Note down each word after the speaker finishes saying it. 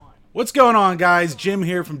What's going on, guys? Jim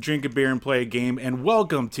here from Drink a Beer and Play a Game, and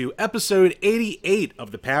welcome to episode 88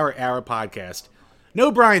 of the Power Hour podcast. No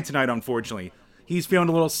Brian tonight, unfortunately. He's feeling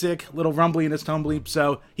a little sick, a little rumbly in his tumbly,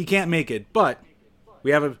 so he can't make it. But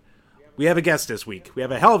we have a guest this week. We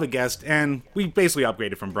have a hell of a guest, and we basically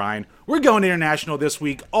upgraded from Brian. We're going international this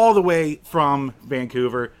week, all the way from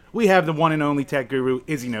Vancouver. We have the one and only tech guru,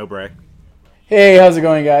 Izzy Nobre. Hey, how's it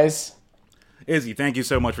going, guys? Izzy, thank you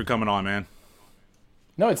so much for coming on, man.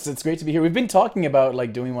 No, it's great to be here. We've been talking about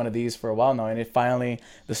doing one of these for a while now, and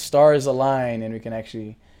the stars align, and we can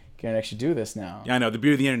actually do this now. Yeah, I know, the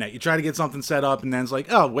beauty of the internet. You try to get something set up, and then it's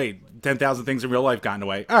like, oh, wait, 10,000 things in real life got in the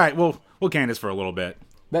way. All right, we'll can this for a little bit.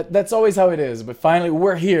 That's always how it is, but finally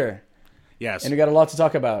we're here. Yes. And we got a lot to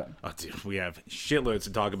talk about. Oh, dude, we have shitloads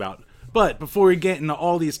to talk about. But before we get into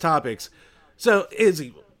all these topics, so,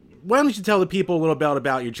 Izzy, why don't you tell the people a little bit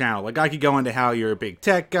about your channel? Like, I could go into how you're a big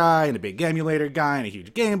tech guy and a big emulator guy and a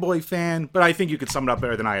huge Game Boy fan, but I think you could sum it up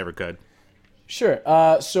better than I ever could. Sure.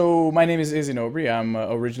 So my name is Izzy Nobre. I'm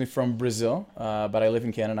originally from Brazil, but I live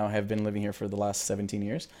in Canada now. I have been living here for the last 17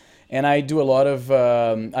 years. And I do a lot of,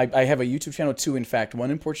 I have a YouTube channel too, in fact,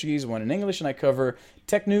 one in Portuguese, one in English, and I cover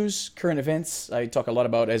tech news, current events. I talk a lot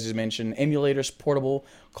about, as you mentioned, emulators, portable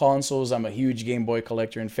consoles. I'm a huge Game Boy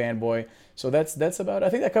collector and fanboy. So that's about, I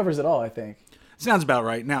think that covers it all, I think. Sounds about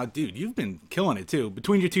right. Now, dude, you've been killing it too.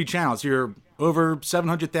 Between your two channels, you're over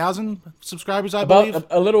 700,000 subscribers, I believe? About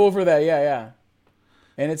a little over that, yeah.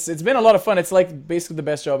 And it's been a lot of fun. It's like basically the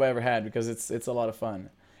best job I ever had because it's a lot of fun.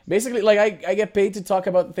 Basically, like I get paid to talk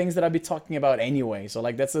about things that I'd be talking about anyway. So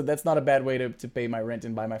like that's not a bad way to pay my rent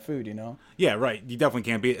and buy my food, you know? Yeah, right. You definitely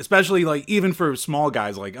can't beat it. Especially like even for small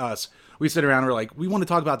guys like us, we sit around and we're like, we want to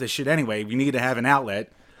talk about this shit anyway. We need to have an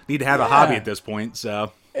outlet, need to have a hobby at this point.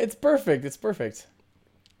 So it's perfect. It's perfect.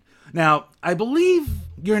 Now, I believe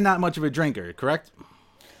you're not much of a drinker, correct?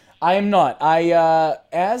 I am not.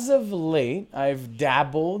 As of late, I've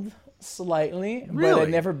dabbled slightly, Really? but I've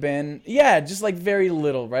never been. Yeah, just like very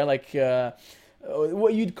little, right? Like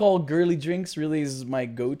what you'd call girly drinks really is my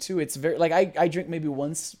go-to. It's very like I drink maybe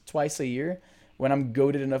once, twice a year when I'm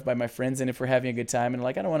goaded enough by my friends, and if we're having a good time, and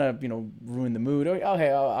like I don't want to ruin the mood. Or oh hey,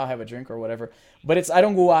 I'll have a drink or whatever. But I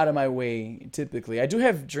don't go out of my way typically. I do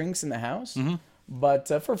have drinks in the house. Mm-hmm. But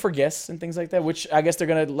for guests and things like that, which I guess they're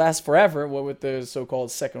going to last forever, with the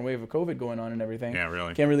so-called second wave of COVID going on and everything. Yeah,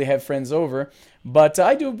 really. Can't really have friends over. But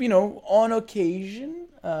I do, on occasion,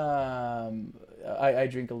 I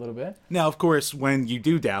drink a little bit. Now, of course, when you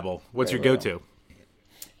do dabble, what's your go-to?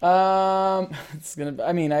 It's gonna.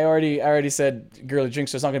 I mean, I already said girly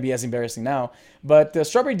drinks, so it's not gonna be as embarrassing now. But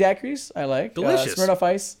strawberry daiquiris, I like. Delicious. Smirnoff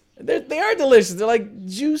Ice. They are delicious. They're like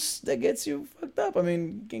juice that gets you fucked up. I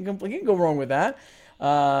mean, can't go wrong with that.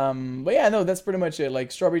 But yeah, no, that's pretty much it.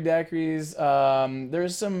 Like strawberry daiquiris.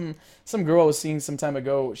 There's some girl I was seeing some time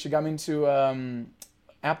ago. She got me into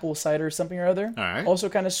apple cider something or other. All right. Also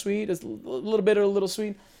kind of sweet. It's a little bitter, a little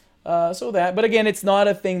sweet. So that. But again, it's not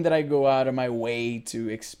a thing that I go out of my way to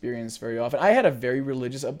experience very often. I had a very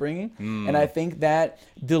religious upbringing, and I think that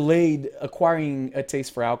delayed acquiring a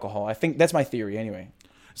taste for alcohol. I think that's my theory anyway.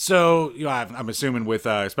 So, I'm assuming with,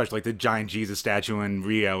 especially like the giant Jesus statue in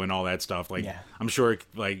Rio and all that stuff, like, Yeah. I'm sure,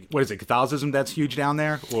 like, what is it, Catholicism that's huge down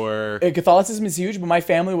there, or? Catholicism is huge, but my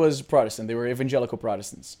family was Protestant. They were evangelical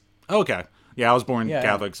Protestants. Okay. Yeah, I was born Yeah.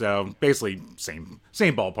 Catholic, so basically same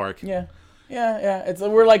ballpark. Yeah.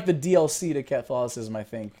 We're like the DLC to Catholicism, I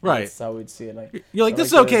think. Right. That's how we'd see it. Like You're like, this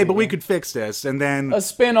is okay, but we could fix this, and then... a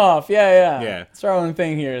spin-off. Yeah. Yeah. It's our own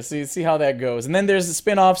thing here. So you see how that goes. And then there's the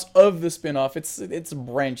spin-offs of the spin-off. It's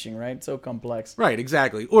branching, right? It's so complex. Right,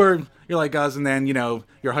 exactly. Or you're like us, and then,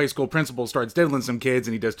 your high school principal starts diddling some kids,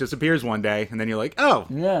 and he just disappears one day, and then you're like, oh,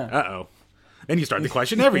 Yeah. uh-oh. Then you start to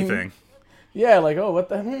question everything. Yeah, like, oh, what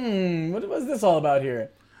was this all about here?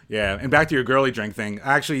 Yeah, and back to your girly drink thing,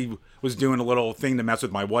 I actually was doing a little thing to mess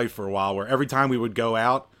with my wife for a while, where every time we would go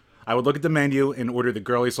out, I would look at the menu and order the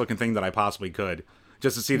girliest looking thing that I possibly could,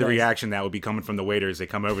 just to see the Nice. reaction reaction that would be coming from the waiters. They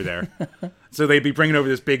come over there. So they'd be bringing over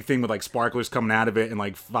this big thing with like sparklers coming out of it and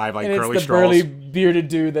like 5 like And curly it's the straws. burly bearded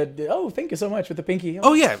dude that, oh, thank you so much with the pinky.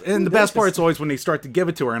 Oh yeah, and the best delicious. part's always when they start to give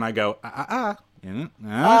it to her and I go, Ah,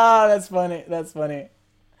 that's funny.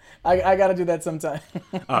 I gotta do that sometime.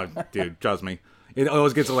 Oh, dude, trust me. It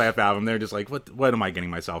always gets a laugh out of them. They're just like, what am I getting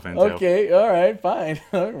myself into? Okay, all right, fine.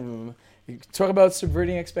 Talk about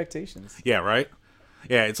subverting expectations. Yeah, right?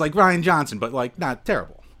 Yeah, it's like Ryan Johnson, but like not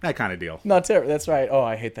terrible. that kind of deal. Not terrible. That's right. Oh,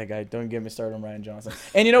 I hate that guy. Don't get me started on Ryan Johnson.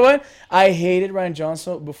 And you know what? I hated Ryan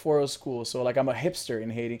Johnson before it was cool. So like I'm a hipster in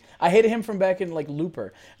hating. I hated him from back in like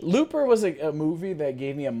Looper. Looper was a movie that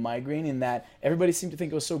gave me a migraine in that everybody seemed to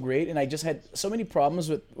think it was so great, and I just had so many problems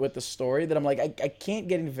with the story that I'm like I can't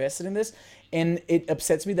get invested in this. And it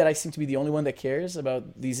upsets me that I seem to be the only one that cares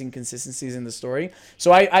about these inconsistencies in the story.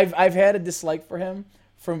 So I've had a dislike for him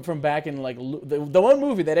from back in like the one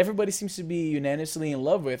movie that everybody seems to be unanimously in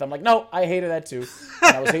love with. I'm like, no, I hated that too.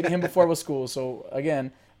 And I was hating him before it was cool. So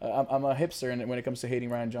again, I'm a hipster when it comes to hating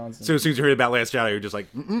Ryan Johnson. So as soon as you heard about Last Jedi, you're just like,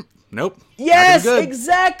 nope. Yes,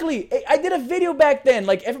 exactly. I did a video back then.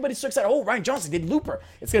 Like everybody's so excited. Oh, Ryan Johnson did Looper.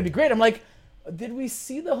 It's gonna be great. I'm like, did we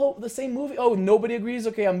see the same movie? Oh, nobody agrees.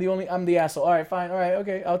 Okay, I'm the asshole. All right, fine. All right,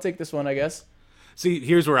 okay, I'll take this one, I guess. See,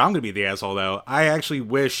 here's where I'm going to be the asshole, though. I actually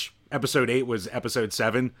wish Episode 8 was Episode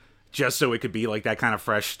 7, just so it could be like that kind of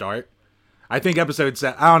fresh start. I think Episode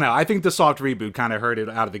 7, I don't know. I think the soft reboot kind of hurt it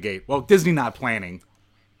out of the gate. Well, Disney not planning.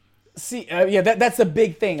 See, yeah, that's a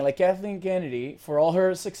big thing. Like Kathleen Kennedy, for all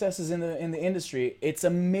her successes in the industry, it's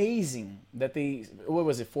amazing that what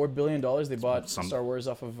was it, $4 billion they bought Star Wars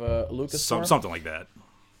off of Lucasfilm, something like that.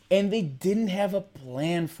 And they didn't have a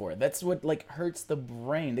plan for it. That's what like hurts the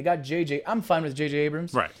brain. They got JJ. I'm fine with JJ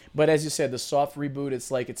Abrams, right? But as you said, the soft reboot, it's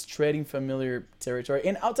like it's treading familiar territory.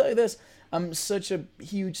 And I'll tell you this. I'm such a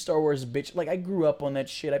huge Star Wars bitch. Like I grew up on that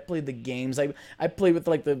shit. I played the games. I played with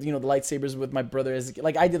like the the lightsabers with my brother as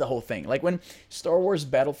like I did the whole thing. Like when Star Wars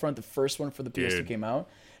Battlefront, the first one for the PS2 came out,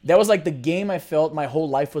 that was like the game I felt my whole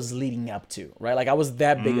life was leading up to, right? Like I was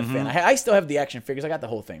that big a fan. I still have the action figures. I got the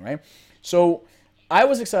whole thing, right? So I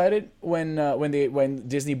was excited when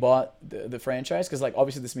Disney bought the franchise because like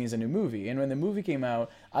obviously this means a new movie. And when the movie came out,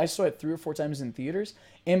 I saw it 3 or 4 times in theaters.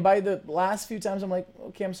 And by the last few times, I'm like,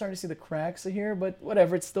 okay, I'm starting to see the cracks here, but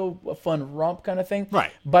whatever. It's still a fun romp kind of thing.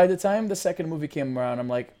 Right. By the time the second movie came around, I'm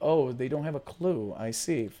like, oh, they don't have a clue. I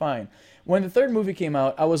see. Fine. When the third movie came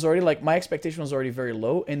out, I was already like, my expectation was already very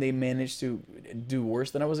low, and they managed to do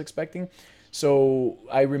worse than I was expecting. So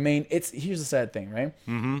I remain. Here's the sad thing, right?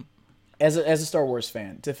 Mm-hmm. As a Star Wars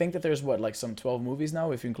fan, to think that there's what like some 12 movies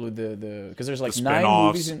now, if you include the because there's like 9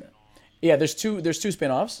 movies in. Yeah, there's two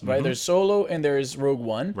spin-offs, right? There's Solo and there's Rogue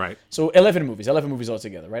One. Right. So 11 movies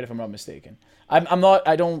altogether, right? If I'm not mistaken.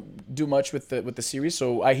 I don't do much with the series,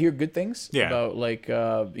 so I hear good things about like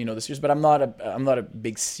the series, but I'm not a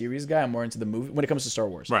big series guy. I'm more into the movie when it comes to Star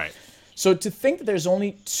Wars. Right. So to think that there's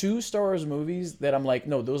only 2 Star Wars movies that I'm like,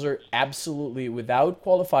 no, those are absolutely without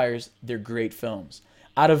qualifiers, they're great films.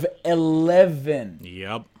 Out of 11.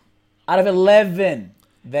 Yep. Out of 11.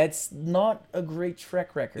 That's not a great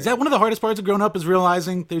track record. Is that one of the hardest parts of growing up is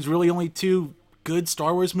realizing there's really only 2 good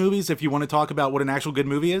Star Wars movies if you want to talk about what an actual good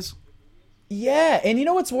movie is? Yeah, and you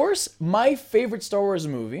know what's worse? My favorite Star Wars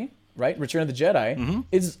movie, right, Return of the Jedi,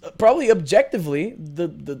 is probably objectively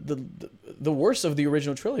the worst of the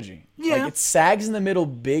original trilogy. Yeah. Like, it sags in the middle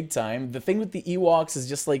big time. The thing with the Ewoks is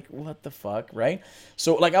just like, what the fuck, right?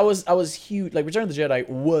 So, like, I was huge. Like, Return of the Jedi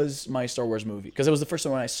was my Star Wars movie because it was the first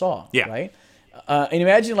one I saw, right? And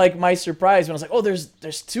imagine, like, my surprise when I was like, oh,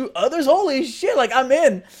 there's 2 others? Holy shit, like, I'm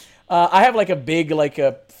in. I have, like, a big, like,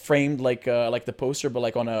 a framed, like the poster, but,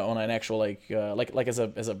 like, on an actual, like as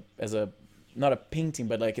a not a painting,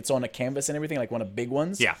 but like it's on a canvas and everything, like one of big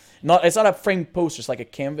ones. Yeah. It's not a framed poster. It's like a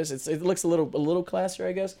canvas. It looks a little classier,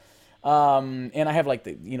 I guess. And I have like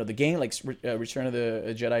the game, like Return of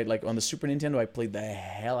the Jedi, like on the Super Nintendo. I played the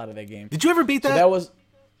hell out of that game. Did you ever beat that? So that was.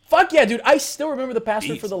 Fuck yeah, dude! I still remember the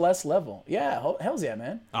password for the last level. Yeah, hell's yeah,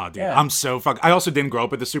 man. Oh, dude, yeah. I'm so fuck. I also didn't grow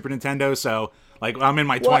up with the Super Nintendo, so like I'm in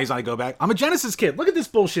my 20s and I go back. I'm a Genesis kid. Look at this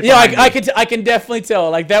bullshit. Yeah, I can definitely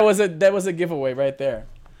tell. Like that was a giveaway right there.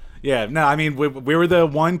 Yeah, no, I mean, we were the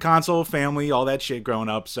one console family, all that shit growing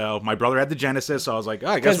up. So my brother had the Genesis, so I was like, oh,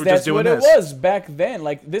 I guess we're just doing this. Because that's what it was back then.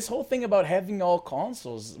 Like, this whole thing about having all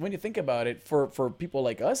consoles, when you think about it, for people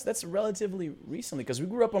like us, that's relatively recently. Because we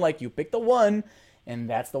grew up on, like, you pick the one, and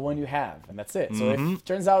that's the one you have, and that's it. So if it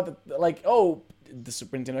turns out that, like, oh, the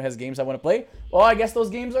Super Nintendo has games I want to play, well, I guess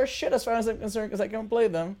those games are shit as far as I'm concerned because I can't play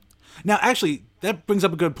them. Now, actually, that brings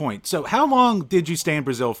up a good point. So how long did you stay in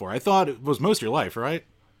Brazil for? I thought it was most of your life, right?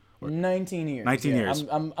 19 years. 19 years.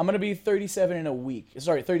 I'm going to be 37 in a week.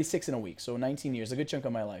 Sorry, 36 in a week. So 19 years. A good chunk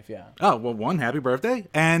of my life, yeah. Oh, well, one, happy birthday.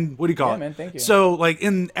 And what do you call it? Yeah, man, thank you. So, like,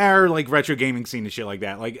 in our, like, retro gaming scene and shit like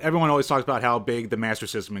that, like, everyone always talks about how big the Master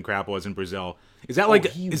System and crap was in Brazil. Is that,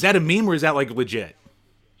 like, is that a meme or is that, like, legit?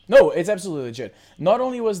 No, it's absolutely legit. Not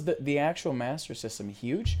only was the actual Master System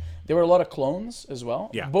huge, there were a lot of clones as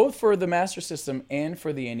well. Yeah. Both for the Master System and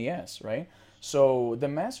for the NES, right? So the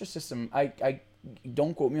Master System, I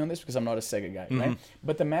don't quote me on this because I'm not a Sega guy, right?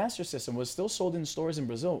 But the Master System was still sold in stores in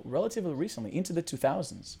Brazil relatively recently, into the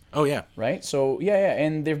 2000s. Oh yeah. Right? So, yeah.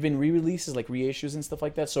 And there have been re-releases, like reissues and stuff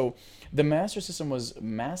like that. So the Master System was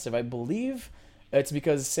massive. I believe it's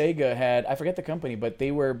because Sega had, I forget the company, but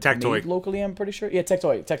they were Tectoy. made locally, I'm pretty sure. Yeah,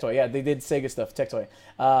 Tectoy. Yeah, they did Sega stuff, Tectoy.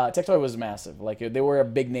 Tectoy was massive. Like, they were a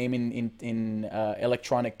big name in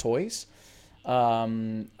electronic toys. So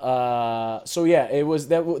yeah, it was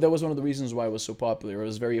that was one of the reasons why it was so popular. It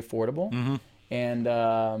was very affordable. And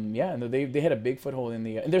and they had a big foothold in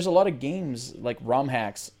the. And there's a lot of games like ROM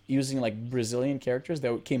hacks using like Brazilian characters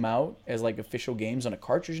that came out as like official games on a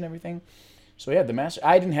cartridge and everything. So yeah, the Master.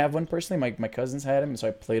 I didn't have one personally. My cousins had them, so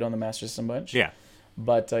I played on the Master System a bunch. Yeah.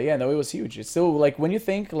 But it was huge. It's still like when you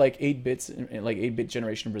think like 8-bit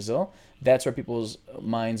generation in Brazil, that's where people's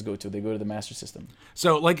minds go to. They go to the Master System.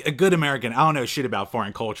 So, like a good American, I don't know shit about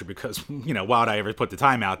foreign culture because, why would I ever put the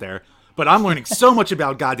time out there? But I'm learning so much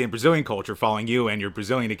about goddamn Brazilian culture following you and your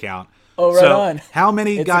Brazilian account. Oh, right on. How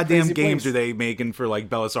many It's a goddamn crazy games place. are they making for, like,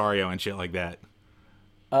 Belisario and shit like that?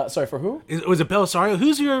 Sorry, for who? Was it Belisario?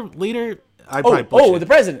 Who's your leader? I probably butchered it. The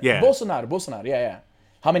president. Yeah. Bolsonaro. Yeah.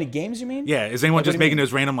 How many games you mean? Yeah, is anyone Like, what just do you making mean?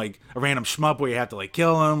 those random, like, a random shmup where you have to, like,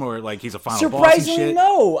 kill him or, like, he's a final boss and Surprisingly, shit?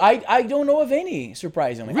 no. I don't know of any.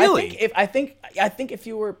 Surprisingly, Really? I think if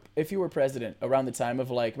you were president around the time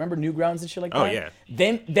of like remember Newgrounds and shit like Oh, that. yeah.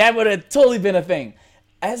 Then that would have totally been a thing.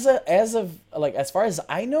 As far as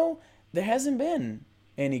I know, there hasn't been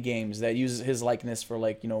any games that use his likeness for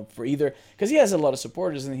like for either because he has a lot of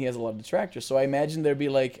supporters and he has a lot of detractors. So I imagine there'd be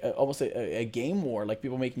like almost a game war, like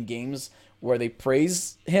people making games where they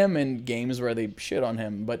praise him and games where they shit on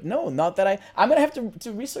him. But no, not that I'm gonna have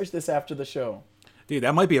to research this after the show. Dude,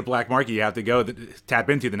 that might be a black market you have to go tap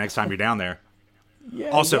into the next time you're down there. Yeah.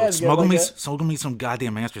 Also, yeah, smuggle like me some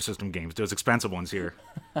goddamn Master System games. Those expensive ones here.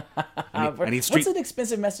 I need What's Street. an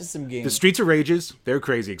expensive Master System game? The Streets of Rages. They're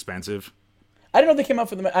crazy expensive. I don't know if they came out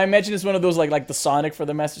for the. I imagine it's one of those like the Sonic for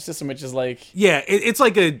the Master System, which is like. Yeah, it's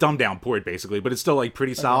like a dumbed down port basically, but it's still like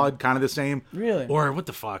pretty solid, kind of the same. Really? Or what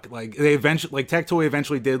the fuck? Like they eventually, like Tectoy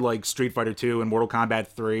eventually did like Street Fighter 2 and Mortal Kombat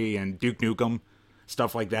 3 and Duke Nukem,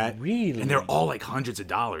 stuff like that. Really? And they're all like hundreds of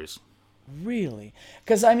dollars. Really?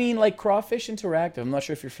 Because I mean, like Crawfish Interactive. I'm not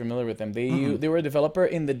sure if you're familiar with them. They were a developer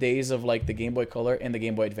in the days of like the Game Boy Color and the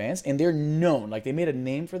Game Boy Advance, and they're known. Like they made a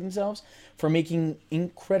name for themselves for making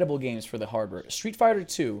incredible games for the hardware. Street Fighter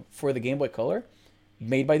 2 for the Game Boy Color,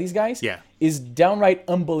 made by these guys, Yeah. is downright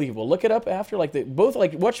unbelievable. Look it up after. Like both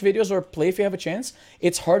like watch videos or play if you have a chance.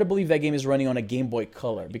 It's hard to believe that game is running on a Game Boy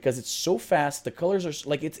Color because it's so fast. The colors are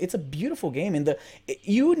like it's a beautiful game, and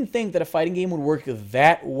you wouldn't think that a fighting game would work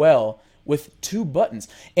that well with 2 buttons.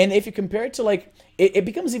 And if you compare it to like it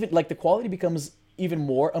becomes even like the quality becomes even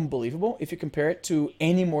more unbelievable if you compare it to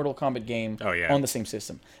any Mortal Kombat game on the same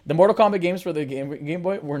system. The Mortal Kombat games for the Game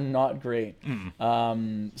Boy were not great.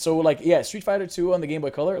 So like Street Fighter 2 on the Game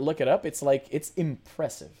Boy Color, look it up. It's like it's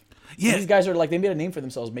impressive. Yeah. And these guys are like they made a name for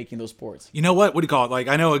themselves making those ports. You know what? What do you call it? Like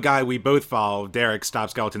I know a guy we both follow, Derek,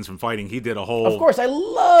 Stop Skeletons from Fighting. He did a whole. Of course, I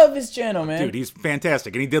love his channel, man. Dude, he's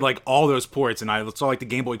fantastic. And he did like all those ports, and I saw like the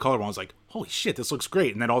Game Boy Color one. I was like, holy shit, this looks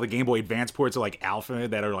great. And then all the Game Boy Advance ports are like alpha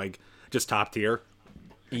that are like just top tier.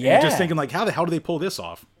 And Yeah. you're just thinking like, how the hell do they pull this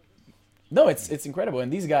off? No, it's incredible.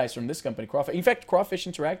 And these guys from this company, Crawfish, in fact, Crawfish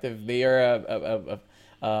Interactive, they are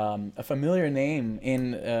a familiar name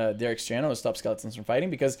in Derek's channel, Stop Skeletons from Fighting,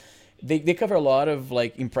 because they cover a lot of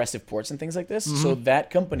like impressive ports and things like this. So that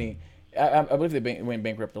company, I believe they went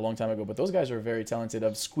bankrupt a long time ago, but those guys are very talented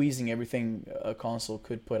of squeezing everything a console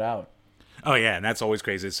could put out. Oh yeah, and that's always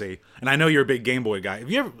crazy to see. And I know you're a big Game Boy guy. If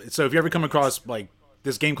you ever come across like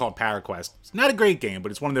this game called Power Quest, it's not a great game,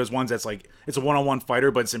 but it's one of those ones that's like it's a one-on-one fighter,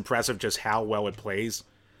 but it's impressive just how well it plays.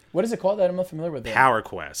 What is it called? That I'm not familiar with. That. Power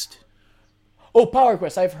Quest. Oh, Power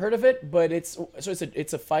Quest. I've heard of it, but it's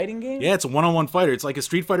a fighting game. Yeah, it's a one-on-one fighter. It's like a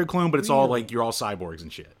Street Fighter clone, but it's all like you're all cyborgs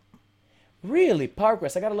and shit. Really, Power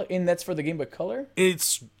Quest. I gotta look. And that's for the Game Boy Color.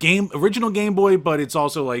 It's original Game Boy, but it's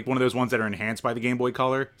also like one of those ones that are enhanced by the Game Boy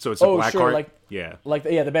Color. So it's a black card. Like yeah.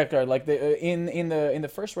 the back card. Like in the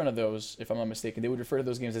first run of those, if I'm not mistaken, they would refer to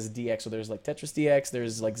those games as DX. So there's like Tetris DX,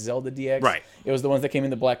 there's like Zelda DX. Right. It was the ones that came in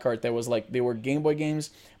the black card that was like they were Game Boy games,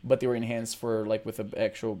 but they were enhanced for like with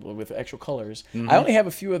actual colors. I only have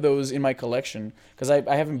a few of those in my collection because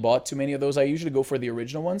I haven't bought too many of those. I usually go for the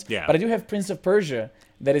original ones. Yeah. But I do have Prince of Persia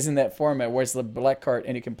that is in that format where it's the black card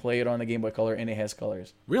and you can play it on the Game Boy Color and it has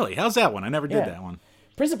colors. Really? How's that one? I never did Yeah. that one.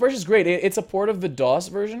 Prince of Persia is great. It's a port of the DOS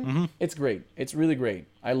version. Mm-hmm. It's great. It's really great.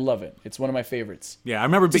 I love it. It's one of my favorites. Yeah, I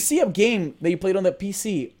remember. To see a game that you played on the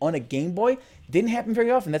PC on a Game Boy didn't happen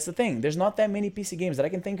very often. That's the thing. There's not that many PC games that I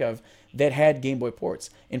can think of that had Game Boy ports,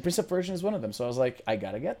 and Prince of Persia is one of them. So I was like, I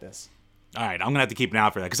gotta get this. All right, I'm gonna have to keep an eye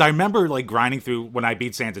out for that because I remember like grinding through when I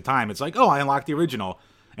beat Sands of Time. It's like, oh, I unlocked the original,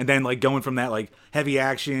 and then like going from that like heavy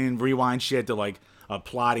action rewind shit to like a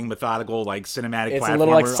plotting, methodical, like cinematic. It's platformer. a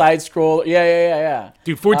little like side scroll. Yeah.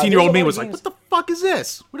 Dude, 14-year-old me was like, games. what the fuck is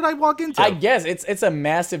this? What did I walk into? I guess it's a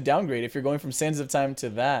massive downgrade if you're going from Sands of Time to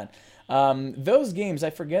that. Those games, I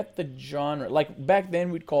forget the genre. Like back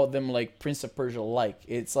then, we'd call them like Prince of Persia like.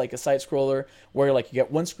 It's like a side scroller where like you get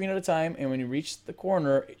one screen at a time, and when you reach the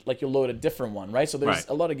corner, like you load a different one, right? So there's Right.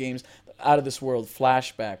 a lot of games out of this world.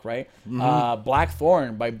 Flashback, right?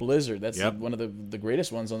 Blackthorn by Blizzard. That's Yep. one of the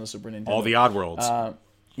greatest ones on the Super Nintendo. All the odd worlds.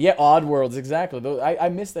 Yeah, Odd Worlds, exactly. I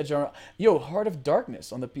miss that genre. Yo, Heart of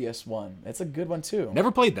Darkness on the PS1. That's a good one too.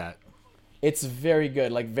 Never played that. It's very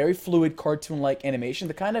good, like very fluid cartoon-like animation.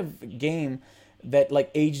 The kind of game that like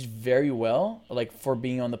aged very well, like for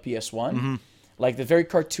being on the PS1. Like the very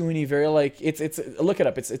cartoony, very like it's look it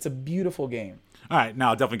up. It's a beautiful game. All right, now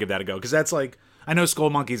I'll definitely give that a go because that's like I know Skull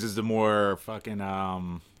Monkeys is the more fucking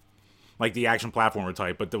like the action platformer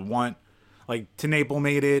type, but the one like Tenaple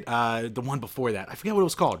made it. The one before that, I forget what it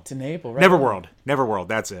was called. Tenaple, right? Neverworld.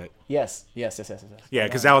 That's it. Yes. Yeah,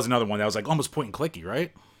 because that was another one that was like almost point and clicky,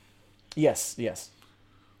 right? Yes.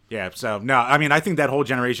 Yeah, so no, I mean, I think that whole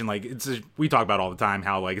generation, like, we talk about all the time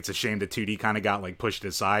how like it's a shame that 2D kind of got like pushed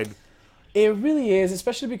aside. It really is,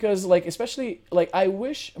 especially because like I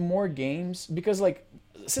wish more games because like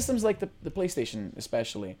systems like the PlayStation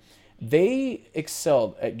especially, they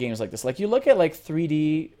excelled at games like this. Like you look at like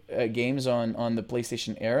 3D games on the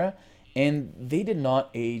PlayStation era, and they did not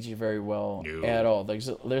age very well No. at all. There's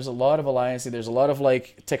a lot of aliasing. There's a lot of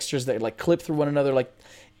like textures that like clip through one another. Like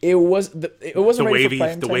it wasn't ready for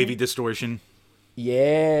prime The time. wavy distortion.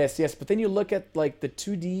 Yes. But then you look at like the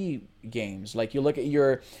 2D games. Like you look at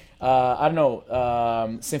your, I don't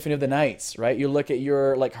know, Symphony of the Nights, right? You look at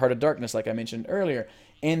your like Heart of Darkness, like I mentioned earlier,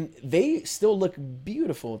 and they still look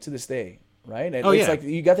beautiful to this day, right? And it's like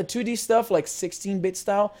you got the 2D stuff, like 16-bit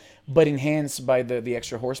style, but enhanced by the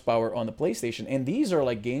extra horsepower on the PlayStation. And these are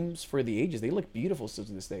like games for the ages. They look beautiful still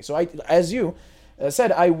to this day. So as you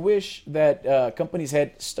said, I wish that companies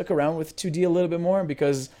had stuck around with 2D a little bit more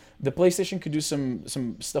because the PlayStation could do some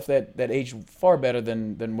stuff that aged far better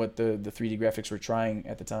than what the 3D graphics were trying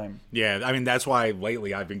at the time. Yeah, I mean, that's why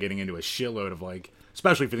lately I've been getting into a shitload of like,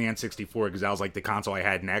 especially for the N64, because that was like the console I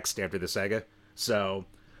had next after the Sega. So,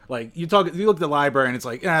 like, you look at the library and it's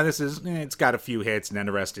like, it's got a few hits and then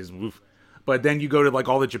the rest is woof. But then you go to like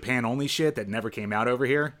all the Japan only shit that never came out over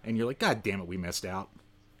here and you're like, God damn it, we missed out.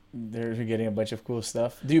 They're getting a bunch of cool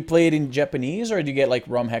stuff. Do you play it in Japanese or do you get like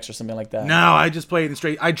ROM hacks or something like that? No, I just play it in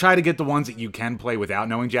straight. I try to get the ones that you can play without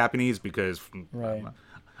knowing Japanese because Right.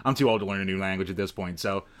 I'm too old to learn a new language at this point.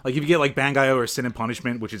 So, like, if you get like Bangai-O or Sin and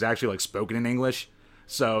Punishment, which is actually like spoken in English,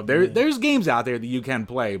 so there's games out there that you can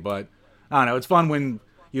play. But I don't know, it's fun when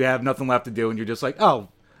you have nothing left to do and you're just like, oh,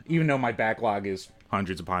 even though my backlog is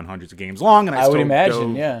hundreds upon hundreds of games long, and I would still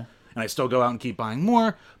imagine, go, yeah. and I still go out and keep buying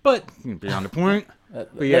more. But beyond the point.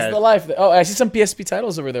 But That's the life. Oh, I see some PSP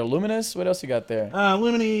titles over there. Luminous. What else you got there?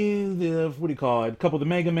 Liminy, what do you call it? A couple of the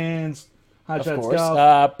Mega Mans, Hot Of Shot course.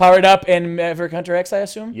 stuff. Powered Up and Maverick Hunter X, I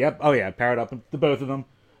assume? Yep. Oh yeah, powered up the both of them.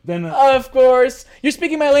 Then Of course. You're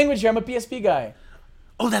speaking my language here. I'm a PSP guy.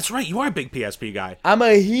 oh, that's right. You are a big PSP guy. I'm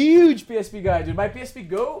a huge PSP guy, dude. My PSP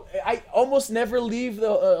Go, I almost never leave the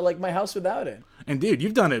like my house without it. And dude,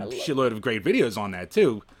 you've done a shitload of great videos on that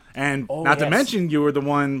too. And not to yes. mention, you were the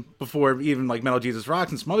one before even like Metal Jesus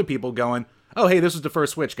Rocks and some other people going, "Oh, hey, this was the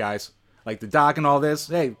first Switch, guys. Like the dock and all this.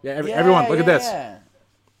 Hey, everyone, look at this."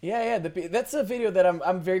 Yeah. That's a video that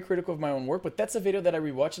I'm very critical of my own work, but that's a video that I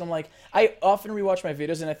rewatch and I'm like, I often rewatch my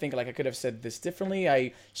videos and I think like I could have said this differently.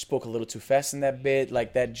 I spoke a little too fast in that bit.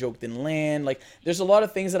 Like that joke didn't land. Like there's a lot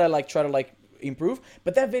of things that I like try to like improve,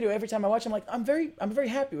 but that video every time I watch I'm like I'm very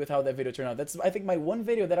happy with how that video turned out. That's I think my one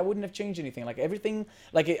video that I wouldn't have changed anything. Like everything,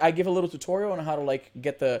 like I give a little tutorial on how to like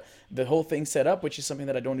get the whole thing set up, which is something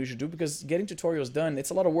that I don't usually do because getting tutorials done,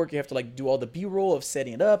 it's a lot of work. You have to like do all the B-roll of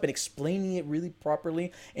setting it up and explaining it really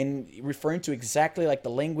properly and referring to exactly like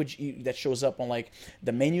the language that shows up on like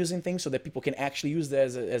the menus and things so that people can actually use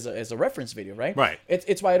that as a reference video, right? Right.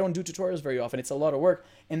 It's why I don't do tutorials very often. It's a lot of work.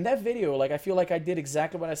 And that video, like, I feel like I did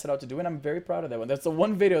exactly what I set out to do, and I'm very proud of that one. That's the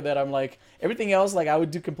one video that I'm like, everything else, like, I would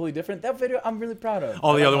do completely different. That video, I'm really proud of.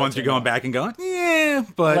 All I the like other how it ones you're turned going out. back and going, yeah,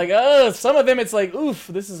 but Like, some of them, it's like, oof,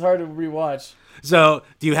 this is hard to rewatch. so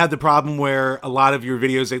do you have the problem where a lot of your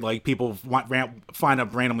videos that like people find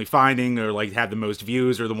up randomly finding or like have the most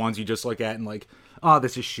views are the ones you just look at and like, oh,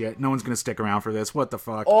 this is shit. No one's gonna stick around for this. What the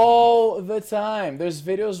fuck? All the time. There's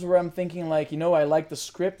videos where I'm thinking like, I like the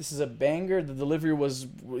script. This is a banger. The delivery was,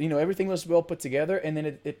 everything was well put together, and then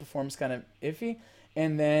it performs kind of iffy.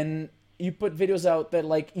 And then you put videos out that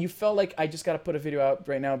like you felt like I just got to put a video out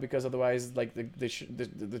right now because otherwise like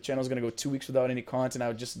the channel's gonna go 2 weeks without any content. I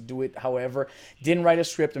would just do it however. Didn't write a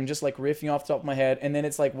script. I'm just like riffing off the top of my head, and then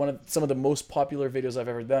it's like some of the most popular videos I've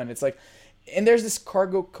ever done. It's like. And there's this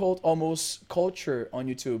cargo cult almost culture on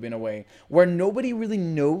YouTube in a way where nobody really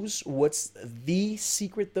knows what's the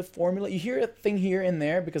secret, the formula. You hear a thing here and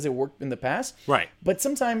there because it worked in the past. Right. But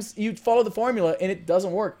sometimes you follow the formula and it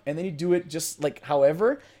doesn't work. And then you do it just like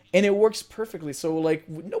however, and it works perfectly. So like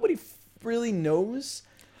nobody really knows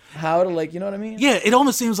how to like, you know what I mean? Yeah, it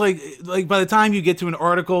almost seems like by the time you get to an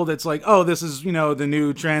article that's like, oh, this is the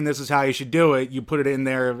new trend, this is how you should do it, you put it in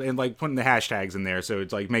there and like putting the hashtags in there, so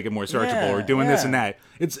it's like make it more searchable or doing this and that.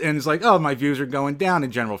 It's like, oh, my views are going down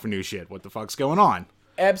in general for new shit. What the fuck's going on?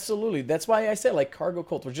 Absolutely. That's why I said like cargo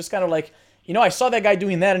cult. We're just kind of like, I saw that guy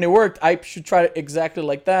doing that and it worked. I should try it exactly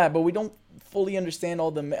like that. But we don't fully understand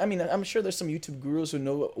all the. I mean, I'm sure there's some YouTube gurus who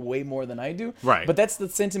know way more than I do. Right. But that's the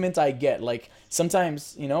sentiment I get. Like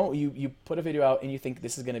sometimes, you put a video out and you think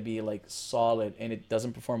this is gonna be like solid and it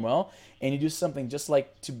doesn't perform well, and you do something just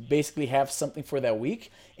like to basically have something for that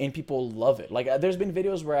week, and people love it. Like there's been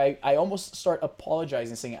videos where I almost start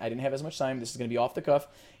apologizing, saying I didn't have as much time. This is gonna be off the cuff,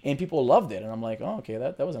 and people loved it, and I'm like, oh, okay,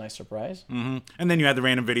 that was a nice surprise. Mm-hmm. And then you have the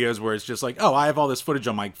random videos where it's just like, oh, I have all this footage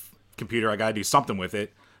on my computer, I gotta do something with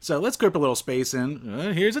it. So let's grip a little space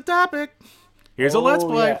in. Here's a topic. Here's a let's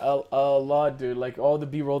play. Yeah, a lot, dude. Like all the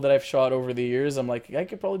B-roll that I've shot over the years, I'm like, I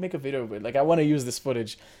could probably make a video of it. Like I want to use this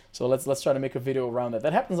footage, so let's try to make a video around that.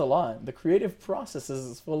 That happens a lot. The creative process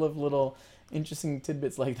is full of little interesting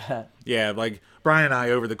tidbits like that. Yeah, like Brian and I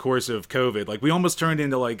over the course of COVID, like we almost turned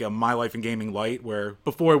into like a My Life in Gaming light, where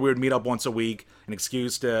before we would meet up once a week, an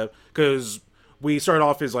excuse to, because we started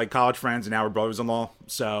off as like college friends and now we're brothers-in-law,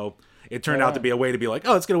 so it turned out to be a way to be like,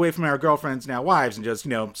 oh, let's get away from our girlfriends, now wives, and just,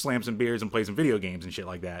 slam some beers and play some video games and shit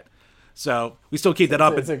like that. So we still keep that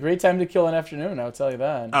up. It's a great time to kill an afternoon, I'll tell you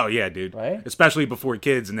that. Oh, yeah, dude. Right? Especially before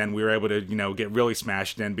kids, and then we were able to, get really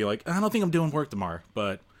smashed and be like, I don't think I'm doing work tomorrow.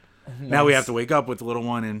 But now we have to wake up with the little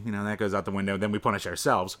one, and, that goes out the window. Then we punish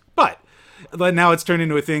ourselves. But now it's turned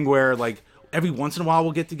into a thing where, like, every once in a while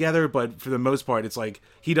we'll get together, but for the most part, it's like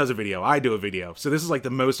he does a video, I do a video. So this is like the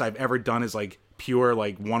most I've ever done is like pure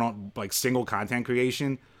like single content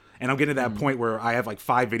creation. And I'm getting to that point where I have like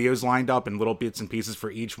 5 videos lined up and little bits and pieces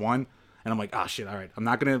for each one. And I'm like, oh shit, all right, I'm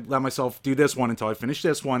not gonna let myself do this one until I finish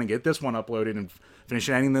this one and get this one uploaded and finish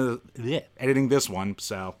editing this one.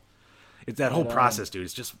 So it's that whole process, dude.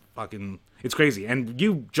 It's just fucking, it's crazy. And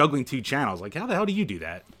you juggling 2 channels, like how the hell do you do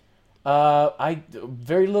that? I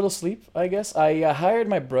very little sleep, I guess. I hired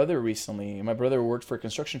my brother recently. My brother worked for a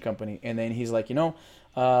construction company, and then he's like,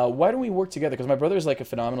 why don't we work together? Because my brother is like a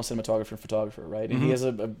phenomenal cinematographer and photographer, right? And he has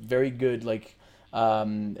a very good like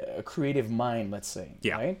a creative mind, let's say,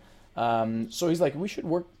 Yeah. right? So he's like, we should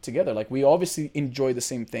work together. Like we obviously enjoy the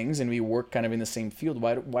same things, and we work kind of in the same field.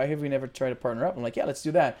 Why have we never tried to partner up? I'm like, yeah, let's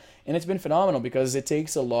do that. And it's been phenomenal because it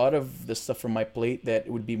takes a lot of the stuff from my plate that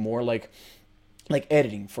would be more like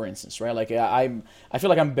editing, for instance, right? Like I feel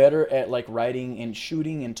like I'm better at like writing and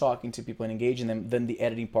shooting and talking to people and engaging them than the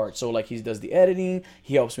editing part. So like he does the editing,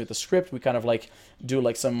 he helps me with the script. We kind of like do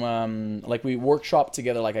like some like we workshop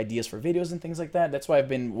together like ideas for videos and things like that. That's why I've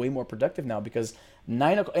been way more productive now because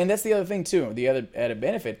 9 o'clock, and that's the other thing too. The other added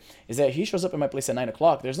benefit is that he shows up at my place at 9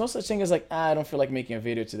 o'clock. There's no such thing as like I don't feel like making a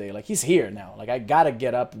video today. Like he's here now. Like I gotta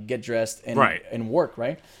get up, get dressed, and work,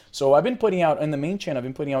 right? So I've been putting out on the main channel. I've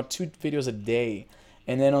been putting out 2 videos a day.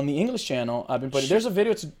 And then on the English channel, I've been putting. There's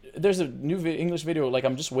a new English video. Like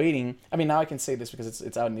I'm just waiting. I mean, now I can say this because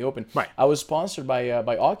it's out in the open. Right. I was sponsored by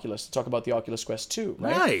Oculus to talk about the Oculus Quest 2.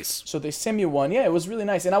 Right. Nice. So they sent me one. Yeah, it was really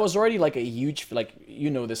nice. And I was already like a huge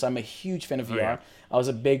this. I'm a huge fan of VR. yeah. I was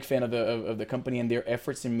a big fan of the company and their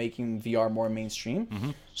efforts in making VR more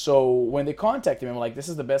mainstream. So when they contacted me, I'm like, this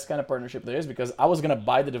is the best kind of partnership there is because I was gonna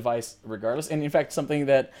buy the device regardless. And in fact, something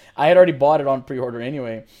that I had already bought it on pre-order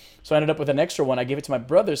anyway. So I ended up with an extra one. I gave it to my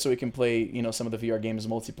brother so he can play, some of the VR games,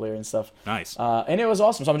 multiplayer and stuff. Nice. And it was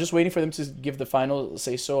awesome. So I'm just waiting for them to give the final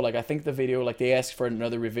say so. Like I think the video, like they asked for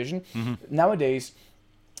another revision. Nowadays,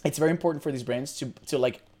 it's very important for these brands to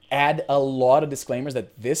like add a lot of disclaimers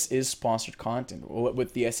that this is sponsored content.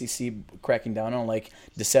 With the SEC cracking down on like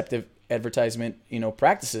deceptive advertisement,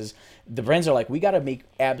 practices, the brands are like, we got to make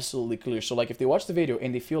absolutely clear. So like if they watch the video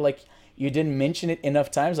and they feel like you didn't mention it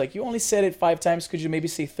enough times, like you only said it 5 times, could you maybe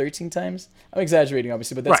say 13 times? I'm exaggerating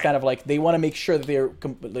obviously, but that's Right. kind of like they want to make sure that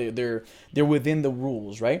they're within the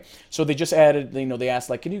rules, right? So they just added, they asked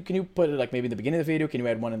like, can you put it like maybe in the beginning of the video, can you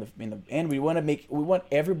add one in the end? We want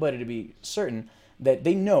everybody to be certain that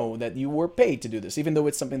they know that you were paid to do this, even though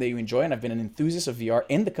it's something that you enjoy. And I've been an enthusiast of VR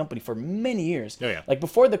in the company for many years. Oh, yeah. Like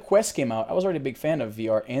before the Quest came out, I was already a big fan of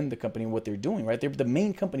VR and the company and what they're doing, right? They're the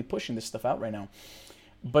main company pushing this stuff out right now.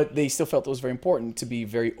 But they still felt it was very important to be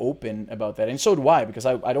very open about that. And so do I, because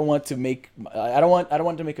I don't want to make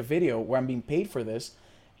to make a video where I'm being paid for this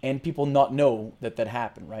and people not know that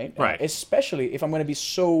happened, right? Right. Especially if I'm going to be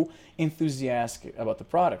so enthusiastic about the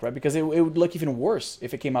product, right? Because it would look even worse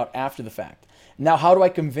if it came out after the fact. Now, how do I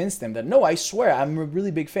convince them that, no, I swear, I'm a really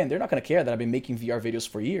big fan. They're not going to care that I've been making VR videos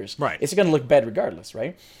for years. Right. It's going to look bad regardless,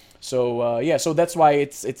 right? So, so that's why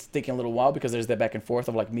it's taking a little while, because there's that back and forth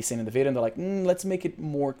of like me sending the video and they're like, let's make it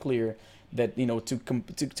more clear that,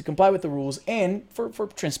 to comply with the rules and for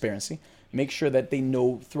transparency, make sure that they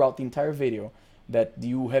know throughout the entire video that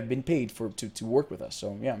you have been paid to work with us.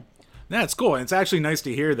 So, yeah. That's cool. And it's actually nice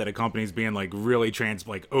to hear that a company's being like really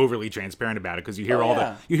overly transparent about it, because you hear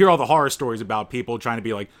all the horror stories about people trying to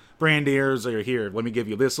be like, brand ears are here, let me give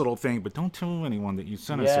you this little thing, but don't tell anyone that you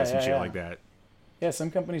sent us this and shit like that. Yeah,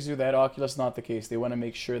 some companies do that. Oculus, not the case. They want to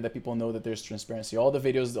make sure that people know that there's transparency. All the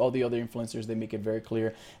videos, all the other influencers, they make it very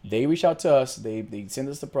clear. They reach out to us. They send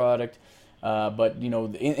us the product. But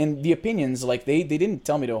in the opinions, like they didn't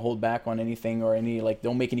tell me to hold back on anything or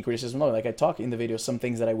don't make any criticism. No, like I talk in the video some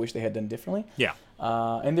things that I wish they had done differently. Yeah.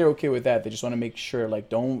 And they're okay with that. They just want to make sure we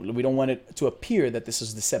don't want it to appear that this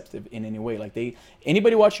is deceptive in any way. Like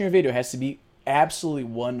anybody watching your video has to be absolutely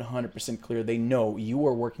 100% clear. They know you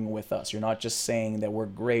are working with us. You're not just saying that we're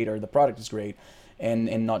great or the product is great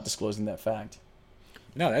and not disclosing that fact.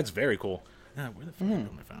 No, that's very cool. Where the fuck did I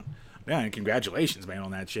put my phone? Yeah, and congratulations, man,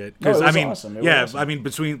 on that shit. No, it was I mean, awesome. It was yeah, awesome. I mean,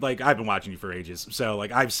 between like I've been watching you for ages, so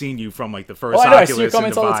like I've seen you from like the first I know, I see your Oculus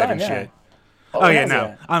and the comments all the Vive time, and yeah. shit. Oh yeah, how's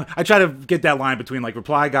no. that? I try to get that line between like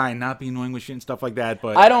reply guy and not be annoying with shit and stuff like that,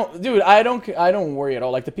 but I don't worry at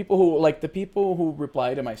all. Like the people who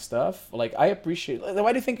reply to my stuff, like I appreciate. Like,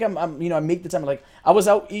 why do you think I'm I make the time? Like I was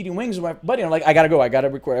out eating wings with my buddy, and I'm like, I gotta go, I gotta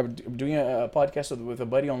record. I'm doing a podcast with a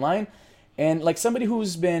buddy online, and like somebody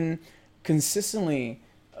who's been consistently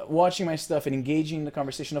watching my stuff and engaging in the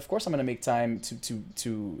conversation, of course I'm gonna make time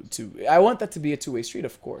to I want that to be a two-way street,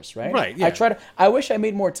 of course, right? Right, yeah. I wish I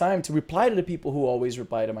made more time to reply to the people who always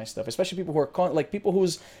reply to my stuff, especially people who are like people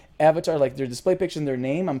whose avatar, like their display picture and their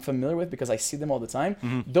name I'm familiar with because I see them all the time.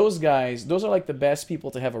 Mm-hmm. Those guys, those are like the best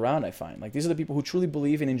people to have around, I find. Like these are the people who truly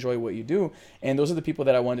believe and enjoy what you do, and those are the people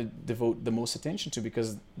that I want to devote the most attention to,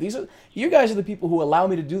 because you guys are the people who allow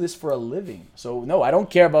me to do this for a living. So no, I don't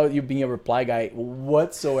care about you being a reply guy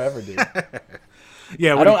whatsoever, dude.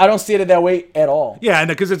 yeah, I don't see it that way at all. Yeah,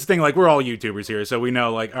 because it's the thing, like, we're all YouTubers here, so we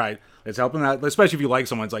know, like, all right, let's help them out, especially if you like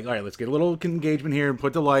someone. It's like, all right, let's get a little engagement here and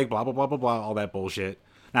put the like, blah, blah, blah, blah, blah, all that bullshit.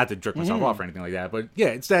 Not to jerk myself off or anything like that, but yeah,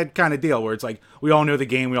 it's that kind of deal where it's like, we all know the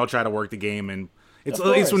game, we all try to work the game, and it's at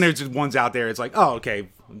least when there's just ones out there, it's like, oh, okay,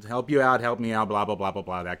 help you out, help me out, blah, blah, blah, blah,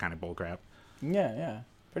 blah, that kind of bullcrap. Yeah,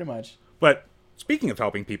 pretty much. But speaking of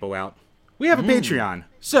helping people out, we have a Patreon.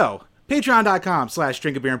 So,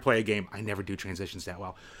 patreon.com/drink a beer and play a game. I never do transitions that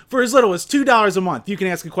well. For as little as $2 a month, you can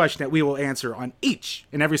ask a question that we will answer on each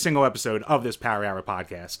and every single episode of this Power Hour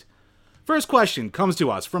podcast. First question comes to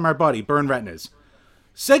us from our buddy, Burn Retinas.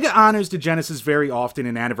 Sega honors the Genesis very often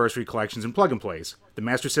in anniversary collections and plug-and-plays. The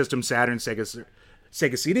Master System, Saturn, Sega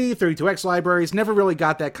CD, 32X libraries never really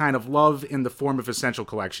got that kind of love in the form of Essential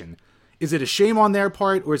Collection. Is it a shame on their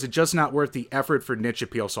part, or is it just not worth the effort for niche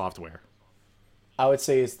appeal software? I would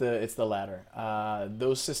say it's the latter.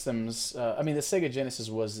 Those systems, I mean, the Sega Genesis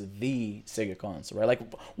was the Sega console, right? Like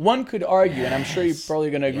one could argue, and I'm sure you're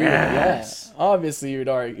probably going to agree with that. Yes. Yeah, obviously, you'd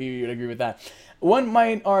agree with that. One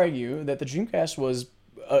might argue that the Dreamcast was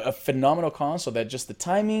a phenomenal console, that just the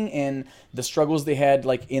timing and the struggles they had,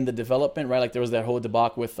 like in the development, right? Like there was that whole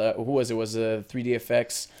debacle with who was it? Was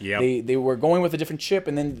 3DFX? Yep. They were going with a different chip,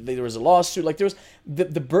 and then there was a lawsuit. Like there was the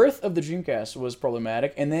birth of the Dreamcast was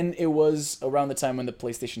problematic, and then it was around the time when the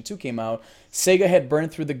PlayStation 2 came out. Sega had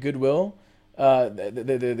burned through the goodwill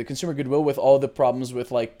the consumer goodwill with all the problems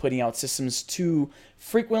with like putting out systems too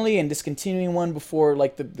frequently and discontinuing one before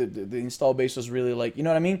like the install base was really like, you know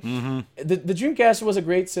what I mean? The Dreamcast was a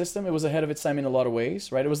great system. It was ahead of its time in a lot of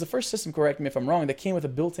ways, right? It was the first system, correct me if I'm wrong, that came with a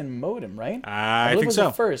built-in modem, right? I believe think it was so.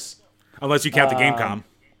 the first. Unless you count the Gamecom,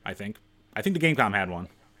 I think. I think the Gamecom had one.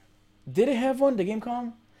 Did it have one? The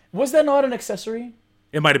Gamecom? Was that not an accessory?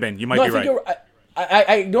 It might have been. You might No, be I think right. you're.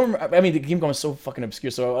 I don't. I mean, the Gamecom is so fucking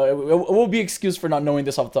obscure, so we'll be excused for not knowing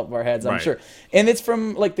this off the top of our heads. I'm Right. sure. And it's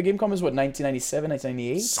from like the Gamecom is what 1997,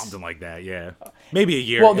 1998. Something like that, yeah. Maybe a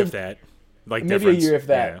year, Well, if that. Like Maybe difference. a year if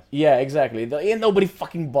that. Yeah, exactly. And nobody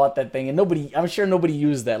fucking bought that thing, and I'm sure nobody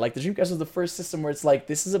used that. Like the Dreamcast was the first system where it's like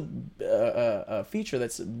this is a feature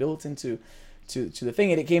that's built into to the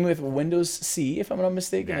thing, and it came with Windows C, if I'm not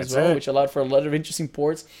mistaken, That's as well, it. which allowed for a lot of interesting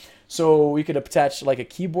ports. So we could attach like a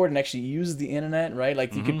keyboard and actually use the internet, right?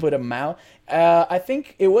 Like you could put a mouse. I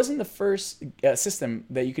think it wasn't the first system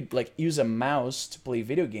that you could like use a mouse to play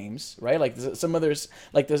video games, right? Like some others,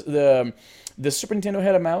 like the Super Nintendo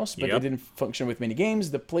had a mouse, but Yep. it didn't function with many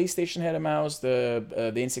games. The PlayStation had a mouse. The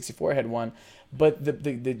N64 had one. But the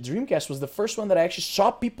Dreamcast was the first one that I actually saw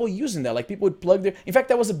people using that. Like people would plug their. In fact,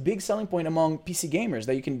 that was a big selling point among PC gamers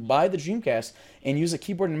that you can buy the Dreamcast and use a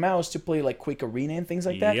keyboard and mouse to play like Quake Arena and things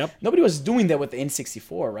like that. Yep. Nobody was doing that with the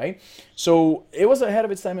N64, right? So it was ahead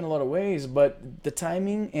of its time in a lot of ways. But the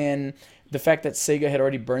timing and the fact that Sega had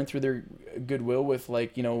already burned through their goodwill with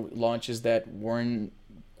like launches that weren't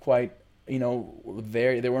quite they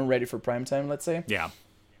weren't ready for prime time, let's say. Yeah.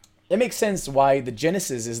 It makes sense why the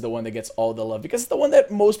Genesis is the one that gets all the love because it's the one that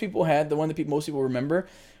most people had, the one that most people remember,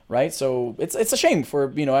 right? So it's a shame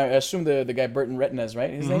for I assume the guy Burton Retinas, right?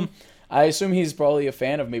 His name. I assume he's probably a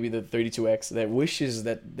fan of maybe the 32X that wishes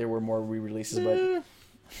that there were more re-releases, but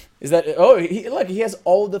is that look, he has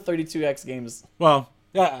all the 32X games. Well,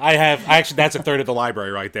 yeah, actually, that's a third of the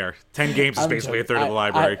library right there. 10 games is I'm basically a joking. third of the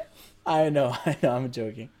library. I know, I'm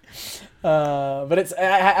joking. But it's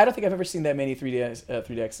I don't think I've ever seen that many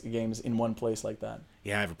 3DX games in one place like that.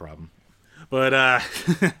 Yeah, I have a problem. But,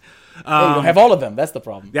 Hey, you don't have all of them. That's the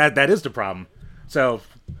problem. that is the problem. So,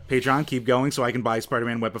 Patreon, keep going so I can buy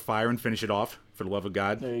Spider-Man Web of Fire and finish it off, for the love of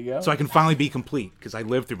God. There you go. So I can finally be complete, because I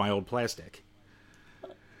lived through my old plastic.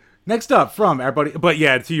 Next up from everybody, but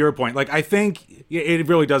yeah, to your point, like I think it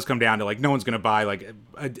really does come down to like no one's gonna buy like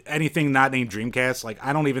anything not named Dreamcast. Like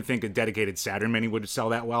I don't even think a dedicated Saturn Mini would sell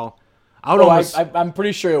that well. I would almost, I'm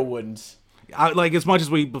pretty sure it wouldn't. like as much as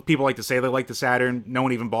people like to say they like the Saturn, no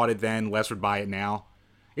one even bought it then. Less would buy it now.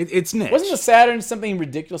 It's niche. Wasn't the Saturn something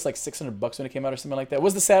ridiculous like $600 when it came out or something like that?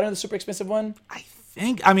 Was the Saturn the super expensive one?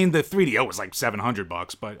 I mean the 3DO was like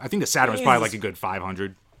 $700, but I think the Saturn was probably like a good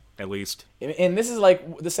 500 at least. And this is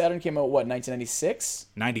like the Saturn came out what 1996?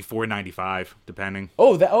 94, 95, depending.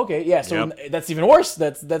 Oh, that okay, yeah. So Yep. that's even worse.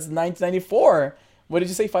 That's 1994. What did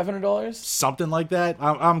you say? $500? Something like that.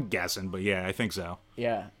 I'm guessing, but yeah, I think so.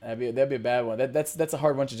 Yeah, that'd be a bad one. That's a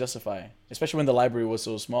hard one to justify, especially when the library was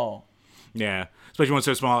so small. Yeah, especially when it's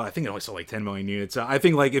so small. I think it only sold like 10 million units. I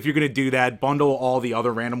think like if you're gonna do that, bundle all the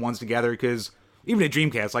other random ones together because even a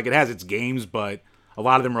Dreamcast, like it has its games, but a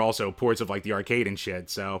lot of them are also ports of like the arcade and shit.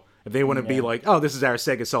 So if they want to be like, oh, this is our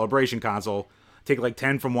Sega Celebration console, take like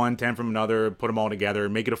 10 from one, 10 from another, put them all together,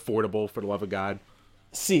 make it affordable for the love of God.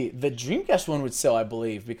 See, the Dreamcast one would sell, I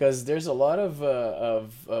believe, because there's a lot of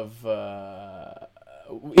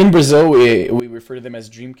in Brazil we refer to them as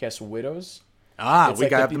Dreamcast widows. Ah, It's we like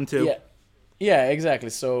got the them pe- too. Yeah, exactly.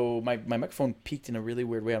 So my microphone peaked in a really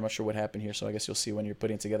weird way. I'm not sure what happened here, so I guess you'll see when you're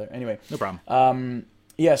putting it together. Anyway, No problem.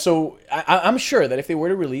 yeah, so I'm sure that if they were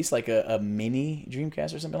to release like a mini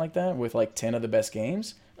Dreamcast or something like that with like 10 of the best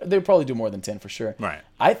games, they'd probably do more than 10 for sure. Right.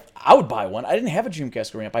 I would buy one. I didn't have a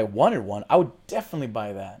Dreamcast growing up. I wanted one. I would definitely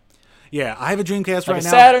buy that. Yeah, I have a Dreamcast Like right a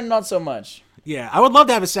now. Saturn, not so much. Yeah, I would love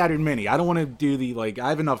to have a Saturn Mini. I don't want to do the, like, I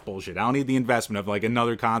have enough bullshit. I don't need the investment of, like,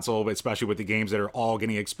 another console, especially with the games that are all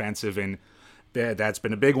getting expensive, and that's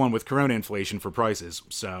been a big one with Corona inflation for prices.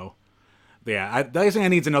 So, yeah, I think I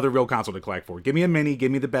need another real console to collect for. Give me a Mini,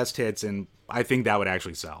 give me the best hits, and I think that would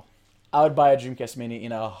actually sell. I would buy a Dreamcast Mini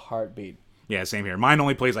in a heartbeat. Yeah, same here. Mine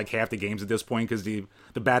only plays, like, half the games at this point, because the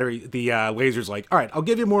battery, the laser's like, all right, I'll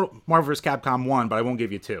give you more Marvel vs. Capcom 1, but I won't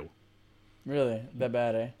give you 2. Really? That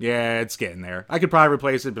bad, eh? Yeah, it's getting there. I could probably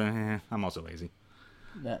replace it, but I'm also lazy.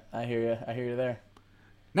 Nah, I hear you. I hear you there.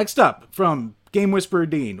 Next up, from Game Whisperer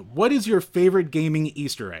Dean, what is your favorite gaming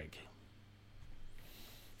Easter egg?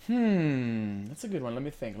 That's a good one. Let me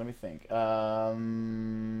think.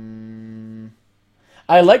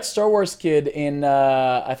 I liked Star Wars Kid in,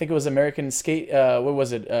 I think it was American Skate, what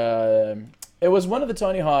was it? It was one of the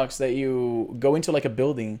Tony Hawks that you go into like a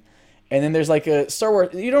building And then there's like a Star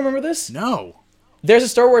Wars. You don't remember this? No. There's a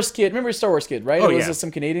Star Wars kid. Remember Star Wars kid, right? Oh, It was yeah.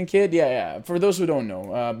 some Canadian kid. Yeah, yeah. For those who don't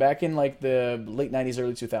know, back in like the late 90s,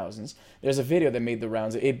 early 2000s, there's a video that made the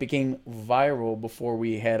rounds. It became viral before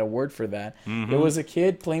we had a word for that. It was a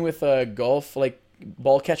kid playing with a golf like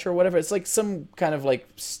ball catcher or whatever. It's like some kind of like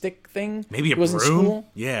stick thing. Maybe a It was in broom? school.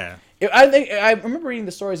 Yeah. I think I remember reading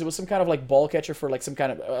the stories. It was some kind of like ball catcher for like some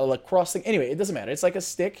kind of lacrosse thing. Anyway, it doesn't matter. It's like a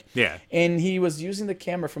stick. Yeah. And he was using the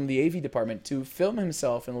camera from the AV department to film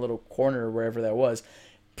himself in a little corner or wherever that was,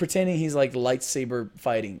 pretending he's like lightsaber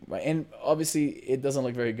fighting. Right. And obviously, it doesn't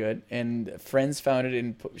look very good. And friends found it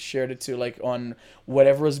and shared it to like on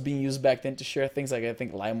whatever was being used back then to share things like I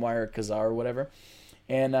think LimeWire or Kazaa or whatever.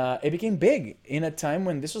 And it became big in a time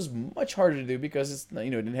when this was much harder to do because it's it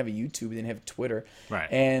didn't have a YouTube, it didn't have Twitter, Right.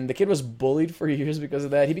 And the kid was bullied for years because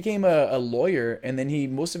of that. He became a lawyer, and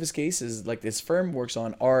then most of his cases, like this firm works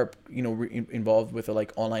on, are involved with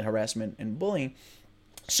like online harassment and bullying.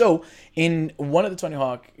 So in one of the Tony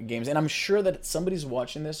Hawk games, and I'm sure that somebody's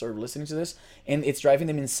watching this or listening to this, and it's driving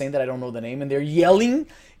them insane that I don't know the name, and they're yelling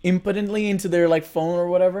impotently into their like phone or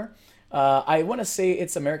whatever. I want to say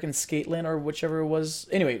it's American Skateland or whichever it was.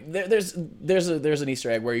 Anyway, there's an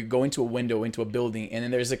Easter egg where you go into a window into a building, and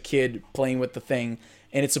then there's a kid playing with the thing,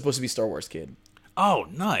 and it's supposed to be Star Wars Kid. Oh,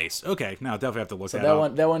 nice. Okay, now definitely have to look that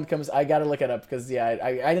That up. one comes. I gotta look it up because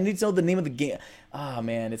I need to know the name of the game. Ah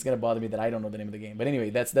man, it's gonna bother me that I don't know the name of the game. But anyway,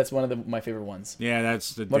 that's one of my favorite ones. Yeah,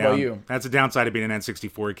 that's the What about you? That's the downside of being an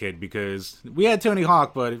N64 kid because we had Tony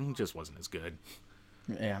Hawk, but it just wasn't as good.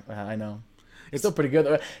 Yeah, I know. It's still pretty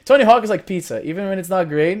good. Tony Hawk is like pizza. Even when it's not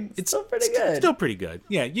great, it's still pretty good. Still pretty good.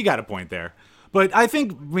 Yeah, you got a point there. But I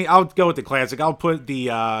think I'll go with the classic. I'll put the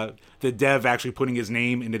dev actually putting his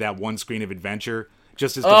name into that one screen of adventure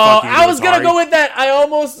just as the fuck you I was gonna Atari. go with that. I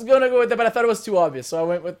almost was gonna go with that, but I thought it was too obvious, so I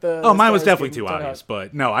went with the. Oh, mine was definitely too obvious,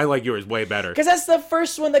 but no, I like yours way better. Because that's the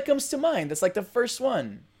first one that comes to mind. That's like the first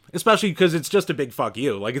one. Especially because it's just a big fuck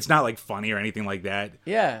you. Like, it's not like funny or anything like that.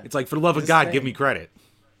 Yeah. It's like, for the love of His God, name. give me credit.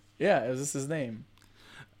 Yeah, is this his name?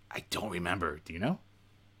 I don't remember. Do you know?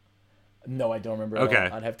 No, I don't remember. At Okay.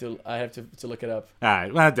 all. I have to look it up. All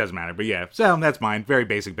right, well, that doesn't matter. But yeah, so that's mine. Very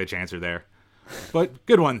basic bitch answer there. But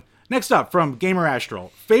good one. Next up from Gamer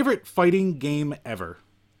Astral. Favorite fighting game ever?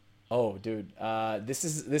 Oh, dude,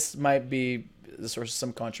 this might be the source of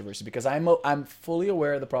some controversy because I'm fully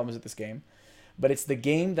aware of the problems with this game, but it's the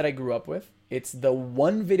game that I grew up with. It's the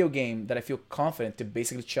one video game that I feel confident to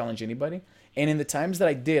basically challenge anybody. And in the times that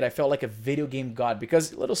I did, I felt like a video game god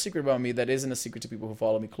because a little secret about me that isn't a secret to people who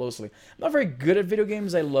follow me closely. I'm not very good at video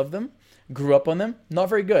games. I love them, grew up on them, not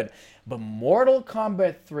very good. But Mortal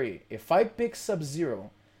Kombat 3, if I pick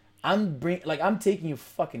Sub-Zero, I'm taking you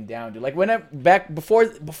fucking down, dude. Like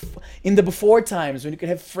before in the before times when you could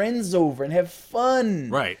have friends over and have fun,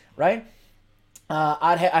 Right. Right.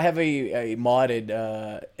 I have a modded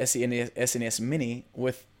SNES Mini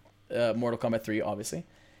with Mortal Kombat 3, obviously,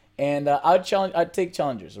 and I'd take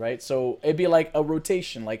challengers, right? So it'd be like a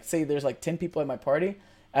rotation. Like say there's like 10 people at my party,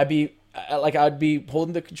 I'd be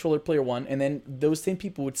holding the controller player 1, and then those 10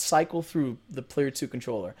 people would cycle through the player 2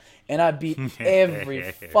 controller, and I'd beat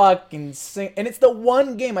every fucking and it's the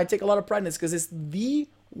one game I take a lot of pride in this because it's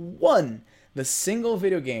the single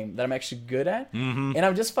video game that I'm actually good at, and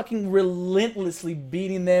I'm just fucking relentlessly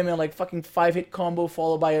beating them and like fucking 5-hit combo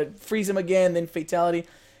followed by a freeze them again, then fatality.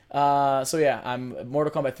 So yeah, I'm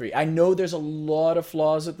Mortal Kombat 3. I know there's a lot of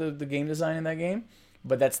flaws with the game design in that game,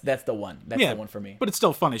 but that's the one. That's the one for me. But it's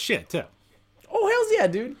still fun as shit, too. Oh, hells yeah,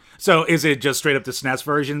 dude. So is it just straight up the SNES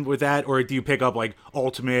version with that, or do you pick up like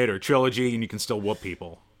Ultimate or Trilogy and you can still whoop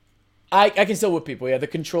people? I can still whip people. Yeah, the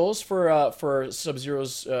controls for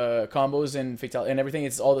Sub-Zero's combos and fatality and everything,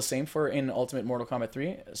 it's all the same in Ultimate Mortal Kombat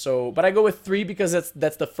 3. So, but I go with 3 because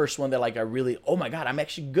that's the first one that like I really, oh my god, I'm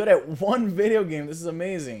actually good at one video game. This is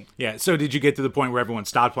amazing. Yeah. So did you get to the point where everyone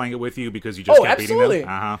stopped playing it with you because you just kept absolutely. beating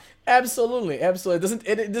them? Absolutely.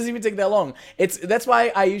 It doesn't even take that long. That's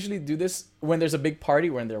why I usually do this when there's a big party,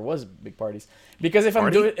 when there was big parties. Because if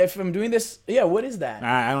I'm doing this, yeah, what is that?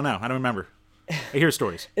 I don't know. I don't remember. I hear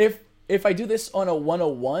stories. If I do this on a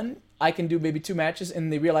 101, I can do maybe 2 matches,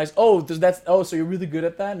 and they realize, so you're really good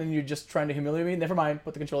at that, and you're just trying to humiliate me. Never mind,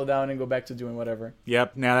 put the controller down and go back to doing whatever.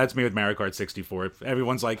 Yep. Now that's me with Mario Kart 64. If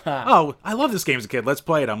everyone's like, "Oh, I love this game as a kid. Let's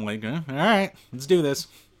play it." I'm like, "All right, let's do this."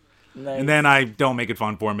 Nice. And then I don't make it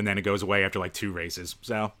fun for him, and then it goes away after like 2 races.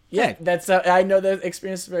 So yeah, that's I know that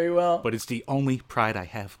experience very well. But it's the only pride I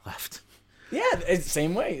have left. Yeah, it's the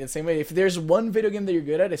same way. It's the same way. If there's one video game that you're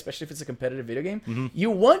good at, especially if it's a competitive video game,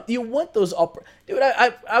 you want those dude.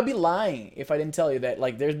 I'd be lying if I didn't tell you that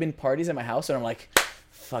like there's been parties at my house and I'm like,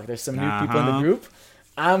 fuck, there's some new people in the group.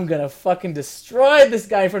 I'm gonna fucking destroy this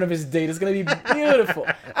guy in front of his date. It's gonna be beautiful.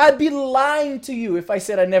 I'd be lying to you if I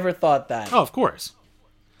said I never thought that. Oh, of course.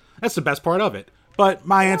 That's the best part of it. But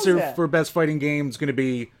my answer that? for best fighting game is going to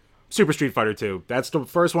be Super Street Fighter 2. That's the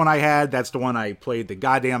first one I had. That's the one I played the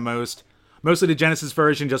goddamn most. Mostly the Genesis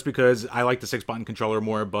version just because I like the 6-button controller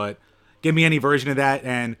more, but give me any version of that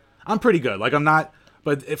and I'm pretty good. Like, I'm not...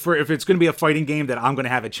 But if it's going to be a fighting game that I'm going to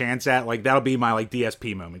have a chance at, like, that'll be my, like,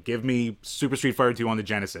 DSP moment. Give me Super Street Fighter 2 on the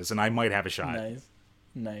Genesis, and I might have a shot.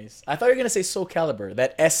 Nice. I thought you were gonna say Soul Calibur.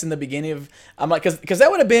 That S in the beginning of... I'm like... Because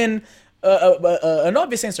that would have been... an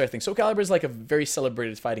obvious answer, I think. Soul Calibur is like a very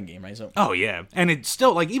celebrated fighting game, right? So, Oh, yeah. And it's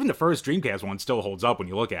still, like, even the first Dreamcast one still holds up when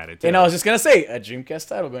you look at it, too. and I was just gonna say a Dreamcast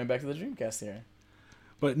title, going back to the Dreamcast here.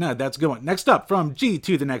 But no, that's a good one. Next up, from G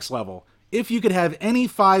to the next level. If you could have any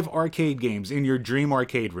 5 arcade games in your dream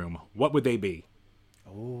arcade room, what would they be?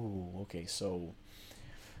 Oh, okay. So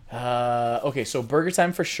Burger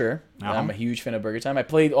Time for sure. I'm a huge fan of Burger Time. I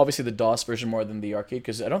played obviously the DOS version more than the arcade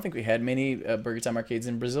because I don't think we had many Burger Time arcades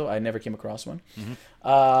in Brazil. I never came across one.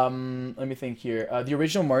 Let me think here. The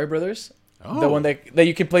original Mario Brothers, the one that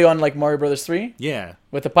you can play on like Mario Brothers 3. Yeah.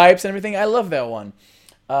 With the pipes and everything. I love that one.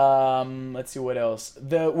 Let's see what else.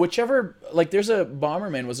 There's a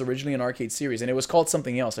Bomberman was originally an arcade series and it was called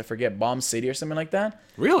something else. I forget, Bomb City or something like that.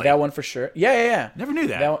 Really? That one for sure. Yeah. Never knew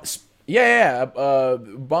that. That one, yeah.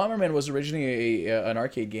 Bomberman was originally an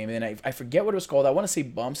arcade game, and I forget what it was called. I want to say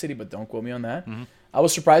Bomb City, but don't quote me on that. I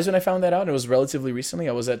was surprised when I found that out. It was relatively recently.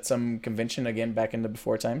 I was at some convention again back in the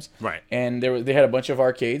before times. Right. And they had a bunch of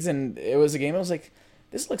arcades, and it was a game. I was like,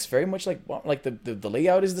 this looks very much like the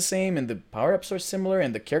layout is the same, and the power ups are similar,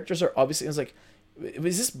 and the characters are obviously. I was like,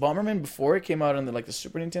 was this Bomberman before it came out on the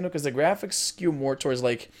Super Nintendo? Because the graphics skew more towards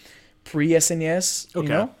like pre SNES. Okay.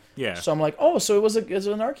 You know? Yeah. So I'm like, oh, so it was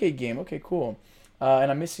an arcade game. Okay, cool.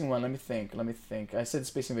 And I'm missing one. Let me think. I said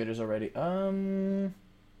Space Invaders already.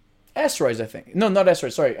 Asteroids, I think. No, not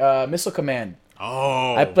Asteroids. Sorry. Missile Command.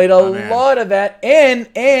 Oh. I played a lot of that, and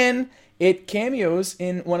it cameos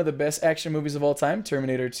in one of the best action movies of all time,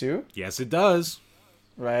 Terminator 2. Yes, it does.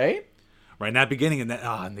 Right. Right in that beginning, in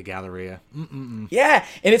the Galleria. Yeah,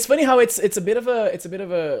 and it's funny how it's a bit of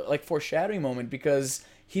a like foreshadowing moment because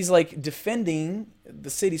he's like defending the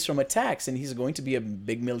cities from attacks, and he's going to be a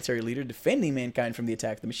big military leader defending mankind from the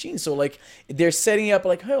attack of the machine. So like they're setting up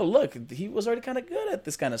like, oh look, he was already kind of good at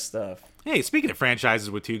this kind of stuff. Hey, speaking of franchises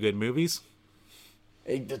with 2 good movies.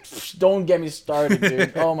 Hey, don't get me started,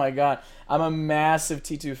 dude. Oh my god, I'm a massive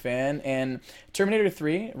T2 fan, and Terminator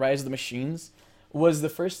 3: Rise of the Machines was the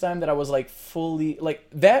first time that I was like fully like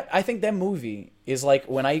that. I think that movie is like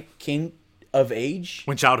when I came of age,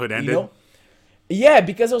 When childhood ended. you know? Yeah,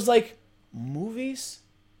 because I was like, movies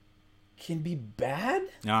can be bad.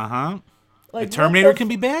 Like Terminator can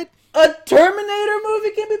be bad. A Terminator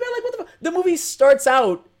movie can be bad. Like what the fuck? The movie starts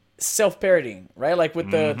out self-parodying, right? Like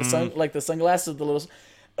with the sunglasses, the little.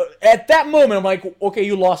 At that moment, I'm like, okay,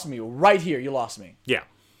 you lost me right here. You lost me. Yeah.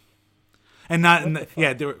 And not.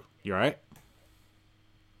 Yeah, they were. You all right?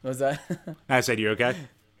 What was that? I said you okay.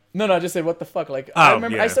 No, I just said what the fuck. Like Oh, I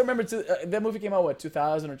remember, yeah. I still remember that movie came out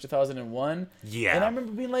 2000 or 2001. Yeah. And I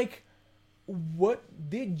remember being like, what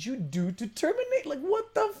did you do to Terminate? Like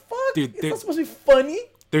what the fuck? Dude, it's not supposed to be funny.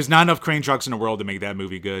 There's not enough crane trucks in the world to make that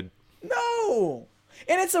movie good. No.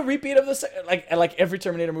 And it's a repeat of the like every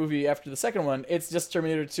Terminator movie after the second one. It's just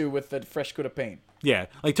Terminator 2 with a fresh coat of paint. Yeah,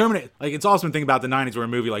 like Terminator. Like it's awesome thing about the '90s where a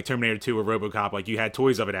movie like Terminator 2 or RoboCop, like you had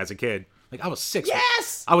toys of it as a kid. Like I was 6.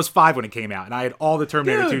 Yes. I was 5 when it came out, and I had all the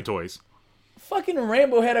Terminator 2 Dude. toys. Fucking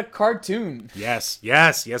Rambo had a cartoon. Yes,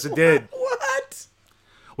 it did. What?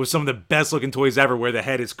 With some of the best looking toys ever, where the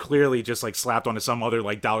head is clearly just like slapped onto some other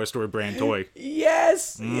like dollar store brand toy.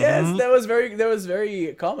 Yes, that was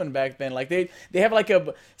very common back then. Like they have like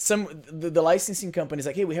the licensing companies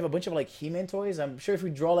like, hey, we have a bunch of like He-Man toys. I'm sure if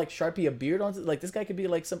we draw like Sharpie a beard on, like this guy could be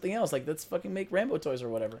like something else. Like let's fucking make Rambo toys or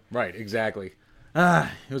whatever. Right, exactly. It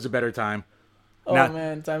was a better time. Oh Now-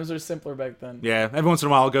 man, times were simpler back then. Yeah, every once in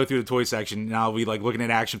a while I'll go through the toy section and I'll be like looking at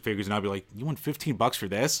action figures and I'll be like, you want $15 for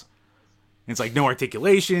this? And it's like no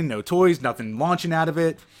articulation, no toys, nothing launching out of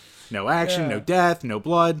it, no action, no death, no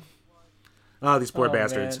blood. Oh, these poor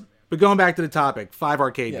bastards. man. But going back to the topic, 5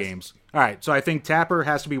 arcade Yes. games. All right, so I think Tapper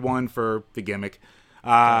has to be one for the gimmick.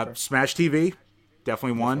 Smash TV,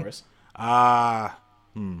 definitely one. Of course.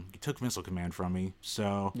 You took Missile Command from me,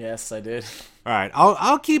 so Yes, I did. all right,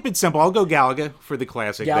 I'll keep it simple. I'll go Galaga for the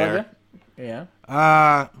classic Galaga. there.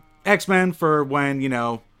 Yeah. X-Men for when,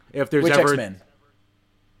 if there's Which ever X-Men?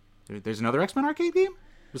 There's another X-Men arcade game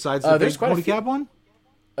besides the there's big quite a few. multi-cab one.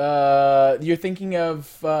 You're thinking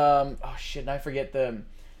of oh shit, I forget the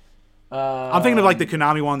I'm thinking of like the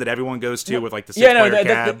Konami one that everyone goes to with like the Yeah, no, six-player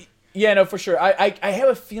cab. yeah, no, for sure. I have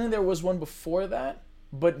a feeling there was one before that,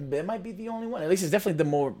 but that might be the only one. At least it's definitely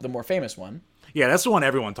the more famous one. Yeah, that's the one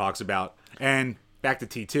everyone talks about. And back to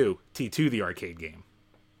T2, the arcade game.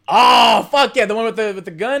 Oh fuck yeah, the one with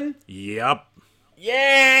the gun. Yep.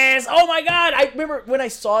 Yes! Oh my god! I remember when I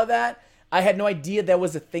saw that, I had no idea that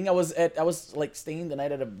was a thing. I was like staying the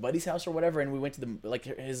night at a buddy's house or whatever, and we went to the like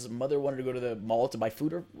his mother wanted to go to the mall to buy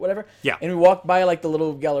food or whatever. Yeah. And we walked by like the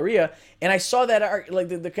little galleria, and I saw that like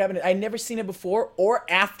the cabinet. I never seen it before or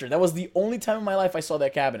after. That was the only time in my life I saw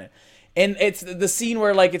that cabinet. And it's the scene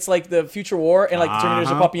where like it's like the future war and like the Terminators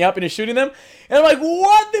are popping up and he's shooting them, and I'm like,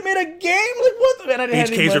 what? They made a game? Like what? And I didn't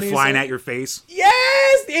have any HKs money, are flying at your face.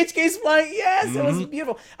 Yes, the HK's flying. Yes, it was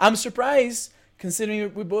beautiful. I'm surprised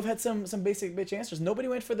considering we both had some basic bitch answers. Nobody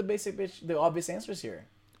went for the obvious answers here.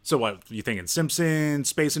 So what, you thinking Simpsons,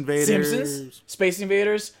 Space Invaders? Simpsons, Space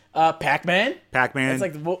Invaders, Pac-Man. Pac-Man, That's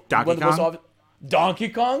like Donkey one of the most Kong? obvious. Donkey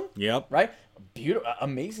Kong. Yep. Right. Beautiful,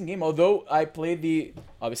 amazing game. Although I played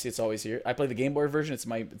obviously it's always here. I played the Game Boy version. It's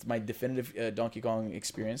my definitive Donkey Kong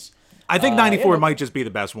experience. I think 94 yeah, might just be the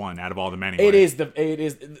best one out of all of them anyway. It is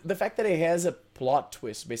the fact that it has a plot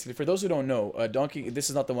twist. Basically, for those who don't know, Donkey. This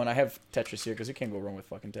is not the one. I have Tetris here because you can't go wrong with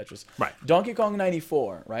fucking Tetris. Right. Donkey Kong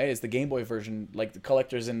 94, right, is the Game Boy version. Like the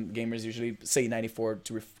collectors and gamers usually say 94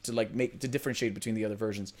 to differentiate between the other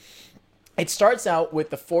versions. It starts out with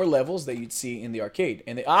the 4 levels that you'd see in the arcade,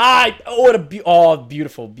 and beautiful,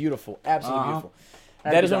 absolutely beautiful.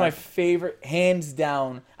 That is one of my favorite, hands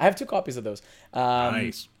down. I have 2 copies of those.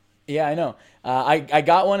 Nice. Yeah, I know. I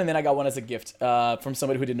got one, and then I got one as a gift from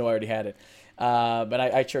somebody who didn't know I already had it. But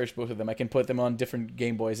I cherish both of them. I can put them on different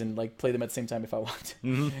Game Boys and like play them at the same time if I want.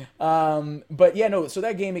 But yeah, no. So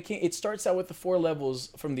that game, it starts out with the 4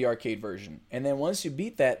 levels from the arcade version, and then once you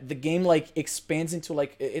beat that, the game like expands into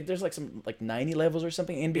like there's like some like 90 levels or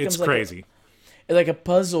something, and becomes It's like crazy. like a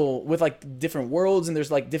puzzle with like different worlds, and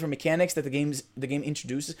there's like different mechanics that the game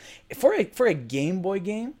introduces for a Game Boy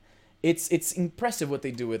game. It's impressive what they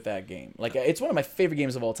do with that game. Like it's one of my favorite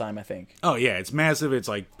games of all time, I think. Oh yeah, it's massive. It's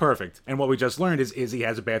like perfect. And what we just learned is Izzy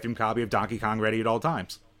has a bathroom copy of Donkey Kong ready at all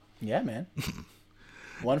times. Yeah, man.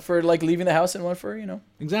 One for like leaving the house and one for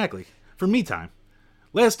Exactly. For me time.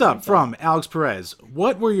 Last up from Alex Perez.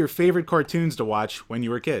 What were your favorite cartoons to watch when you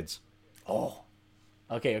were kids? Oh,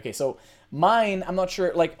 okay. So mine, I'm not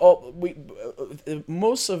sure. Like,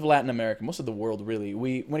 most of Latin America, most of the world, really.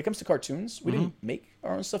 When it comes to cartoons, we didn't make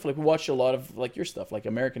our own stuff. Like, we watched a lot of like your stuff, like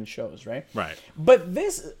American shows, right? Right. But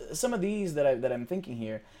some of these that I'm thinking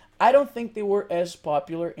here, I don't think they were as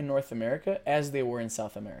popular in North America as they were in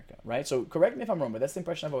South America, right? So correct me if I'm wrong, but that's the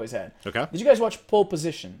impression I've always had. Okay. Did you guys watch Pole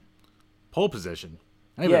Position? Pole Position.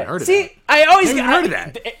 I never heard of See, that. I always Never heard of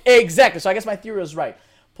that. Exactly. So I guess my theory was right.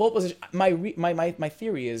 Pole Position. My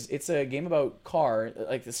theory is it's a game about car.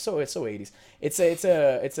 Like it's so 80s. It's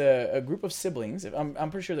a group of siblings.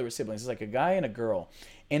 I'm pretty sure they were siblings. It's like a guy and a girl,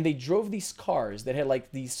 and they drove these cars that had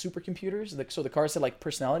like these supercomputers. So the cars had like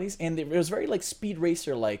personalities, and it was very like Speed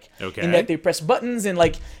Racer like. Okay. In that they press buttons and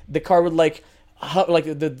like the car would like. Like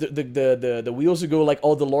the wheels would go like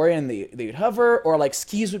all DeLorean and they'd hover, or like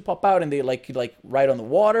skis would pop out and they like could like ride on the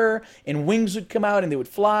water, and wings would come out and they would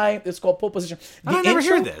fly. It's called Pole Position. I never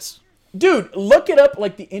heard this. Dude, look it up.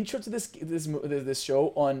 Like the intro to this show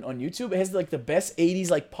on YouTube, it has like the best 80s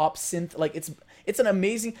like pop synth. Like it's an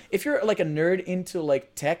amazing. If you're like a nerd into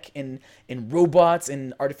like tech and robots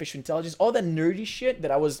and artificial intelligence, all that nerdy shit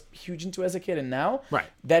that I was huge into as a kid, and now Right.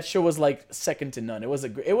 that show was like second to none. It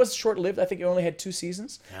was short lived. I think it only had 2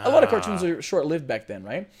 seasons. A lot of cartoons are short lived back then,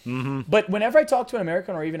 right? Mm-hmm. But whenever I talk to an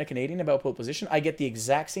American or even a Canadian about Pole Position, I get the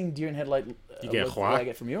exact same deer in headlight You get look what? that I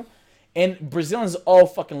get from you. And Brazilians all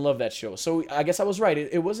fucking love that show. So I guess I was right.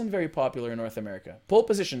 It wasn't very popular in North America. Pole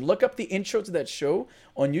Position. Look up the intro to that show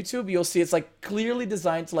on YouTube. You'll see it's like clearly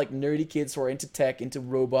designed to like nerdy kids who are into tech, into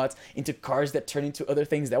robots, into cars that turn into other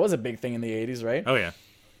things. That was a big thing in the 80s, right? Oh yeah.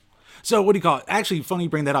 So what do you call it? Actually, funny you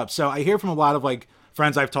bring that up. So I hear from a lot of like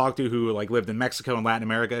friends I've talked to who like lived in Mexico and Latin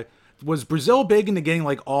America. Was Brazil big into getting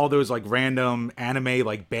like all those like random anime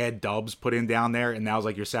like bad dubs put in down there, and that was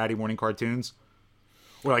like your Saturday morning cartoons?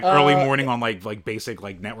 Or like early morning on like basic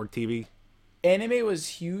like network TV? Anime was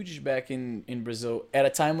huge back in Brazil at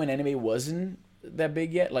a time when anime wasn't that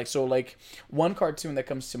big yet. Like, so like one cartoon that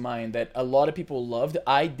comes to mind that a lot of people loved,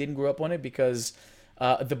 I didn't grow up on it because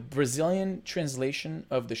the Brazilian translation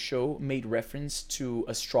of the show made reference to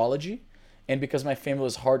astrology, and because my family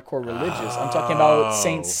was hardcore religious, I'm talking about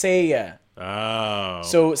Saint Seiya. Oh.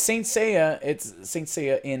 So Saint Seiya, it's Saint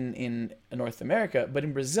Seiya in North America, but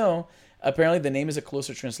in Brazil, apparently the name is a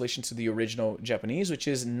closer translation to the original Japanese, which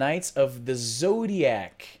is Knights of the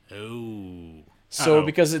Zodiac. Oh. So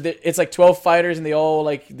because it's like 12 fighters and they all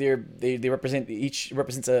like they represent, each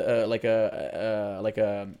represents a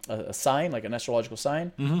sign, like an astrological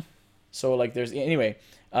sign. Mm-hmm. So like there's anyway,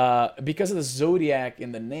 because of the zodiac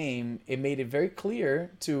in the name, it made it very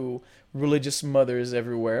clear to religious mothers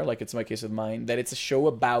everywhere, like it's my case with mine, that it's a show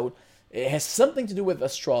about, it has something to do with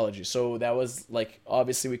astrology. So that was like,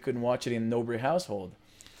 obviously we couldn't watch it in Nobre household.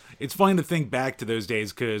 It's funny to think back to those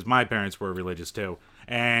days because my parents were religious too,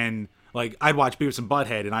 and like I'd watch Beavis and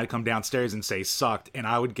Butthead, and I'd come downstairs and say "sucked," and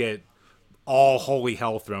I would get all holy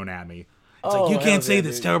hell thrown at me. It's like, you can't say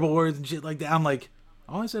this terrible words and shit like that. I'm like,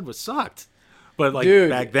 all I said was "sucked," but like Dude,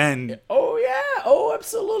 back then, oh yeah, oh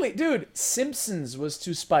absolutely, dude. Simpsons was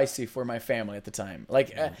too spicy for my family at the time.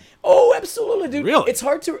 Like, oh absolutely, dude. Really? It's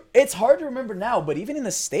hard to remember now, but even in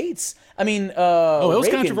the States, I mean, it was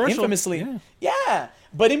Reagan, controversial. infamously, yeah.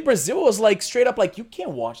 But in Brazil, it was like straight up like, you can't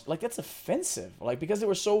watch, like that's offensive, like because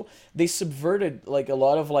they subverted like a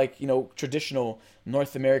lot of like, you know, traditional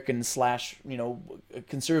North American / you know,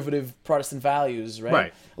 conservative Protestant values, right?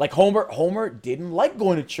 Right. Like Homer didn't like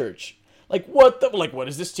going to church. Like what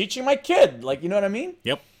is this teaching my kid? Like, you know what I mean?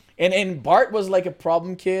 Yep. And Bart was like a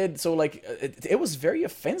problem kid, so like it was very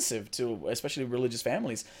offensive to especially religious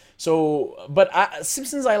families. So, but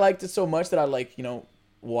Simpsons, I liked it so much that I like, you know,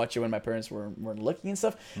 watch it when my parents weren't looking and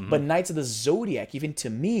stuff. Mm-hmm. But Knights of the Zodiac, even to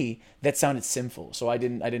me, that sounded sinful, so I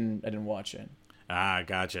didn't watch it. Ah,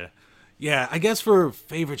 gotcha. Yeah, I guess for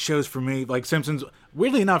favorite shows for me, like Simpsons,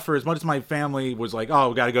 weirdly enough, for as much as my family was like, oh,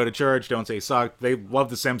 we got to go to church, don't say suck, they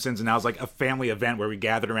loved The Simpsons, and that was like a family event where we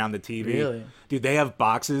gathered around the TV. Really? Dude, they have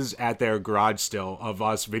boxes at their garage still of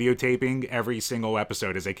us videotaping every single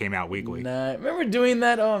episode as they came out weekly. Nah, remember doing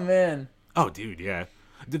that? Oh, man. Oh, dude, yeah.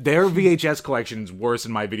 Their VHS collection's worse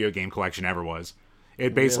than my video game collection ever was.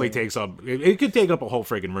 It basically takes up, it could take up a whole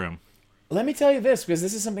friggin' room. Let me tell you this, because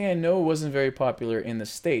this is something I know wasn't very popular in the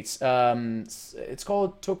States. It's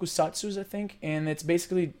called tokusatsus, I think, and it's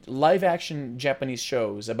basically live-action Japanese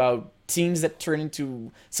shows about teens that turn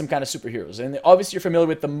into some kind of superheroes. And obviously you're familiar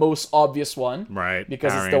with the most obvious one. Right.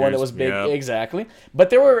 Because Power it's the one that Rangers, was big. yep. Exactly. But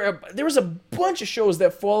there was a bunch of shows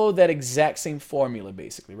that followed that exact same formula,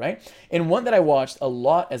 basically, right? And one that I watched a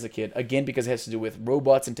lot as a kid, again, because it has to do with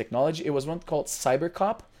robots and technology, it was one called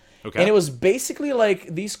Cybercop. Okay. And it was basically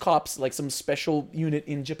like these cops, like some special unit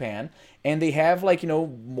in Japan, and they have like, you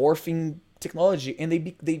know, morphing technology, and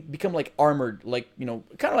they become like armored, like, you know,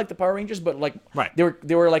 kind of like the Power Rangers, but like Right.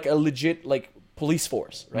 they were like a legit like police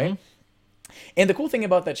force, right? Mm-hmm. And the cool thing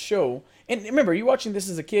about that show, and remember, you watching this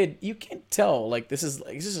as a kid, you can't tell like this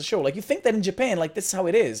is a show. Like you think that in Japan, like this is how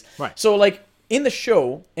it is. Right. So like in the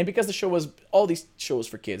show, and because the show was all these shows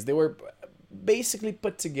for kids, they were basically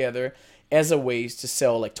put together as a ways to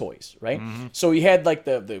sell like toys, right? Mm-hmm. So you had like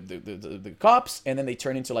the cops, and then they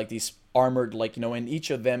turn into like these armored, like, you know, and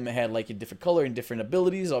each of them had like a different color and different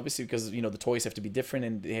abilities, obviously, because, you know, the toys have to be different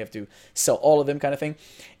and they have to sell all of them, kind of thing.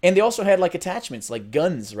 And they also had like attachments, like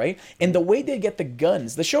guns, right? And the way they get the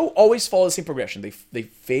guns, the show always follows the same progression. They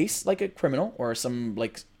face like a criminal or some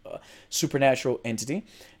like supernatural entity.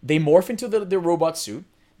 They morph into the robot suit.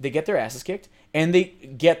 They get their asses kicked, and they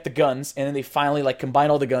get the guns, and then they finally like combine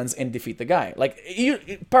all the guns and defeat the guy. Like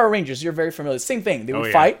Power Rangers, you're very familiar. Same thing. They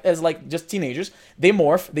would fight as like just teenagers. They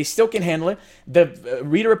morph. They still can handle it. The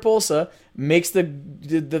Rita Repulsa makes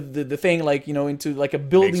the thing like, you know, into like a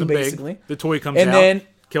building basically. Big. The toy comes and out, then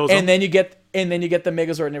kills them. and then you get the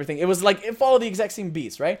Megazord and everything. It was like it followed the exact same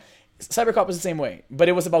beats, right? Cybercop was the same way, but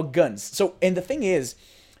it was about guns. So, and the thing is,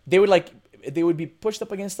 they would be pushed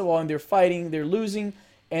up against the wall, and they're fighting, they're losing.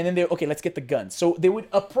 And then okay, let's get the guns. So they would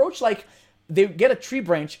approach, like, they would get a tree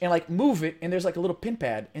branch and like move it, and there's like a little pin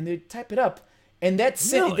pad, and they type it up, and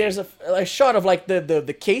that's really? it. There's a shot of like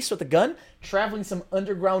the case with the gun traveling some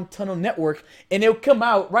underground tunnel network, and it would come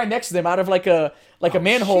out right next to them out of like a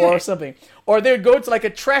manhole or something. Or they would go to like a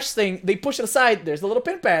trash thing, they push it aside, there's a little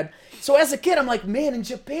pin pad. So as a kid, I'm like, man, in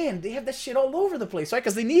Japan, they have that shit all over the place, right?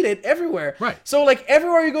 Because they need it everywhere. Right. So like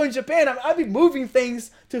everywhere you go in Japan, I'd be moving things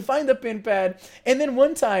to find the pin pad. And then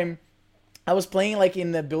one time, I was playing like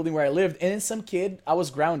in the building where I lived, and then some kid, I was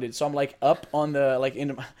grounded, so I'm like up on the like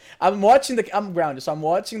I'm grounded, so I'm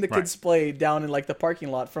watching the kids play down in like the parking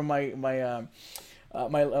lot from my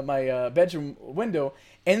bedroom window,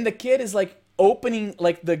 and the kid is like opening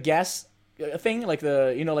like the gas thing, like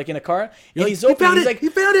the, you know, like in a car, and he's opening. He's like, "You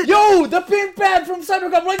found it! Yo, the pin pad from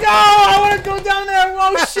Cybercop!" I'm like, "Oh, I want to go down there!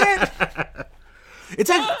 Oh shit!" It's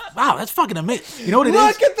like, wow, that's fucking amazing. You know what it is?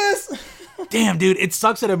 Look at this. Damn, dude, it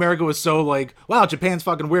sucks that America was so like, wow, Japan's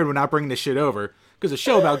fucking weird, we're not bringing this shit over. because a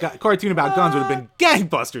show about cartoon about guns would have been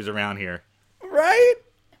gangbusters around here. Right?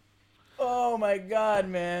 Oh my god,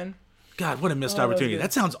 man. God, what a missed opportunity.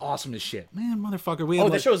 That sounds awesome as shit. Man, motherfucker, we have Oh,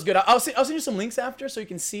 that show is good. I'll send you some links after so you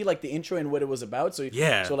can see like the intro and what it was about. So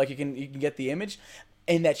Yeah. So like you can get the image.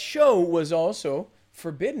 And that show was also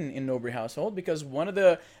forbidden in Nobry household because one of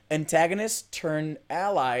the antagonists turned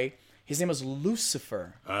ally, his name was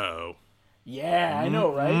Lucifer. Oh. Yeah, I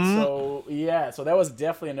know, right? So yeah, so that was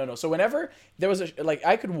definitely a no-no. So whenever there was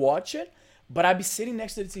I could watch it, but I'd be sitting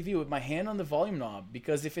next to the TV with my hand on the volume knob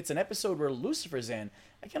because if it's an episode where Lucifer's in,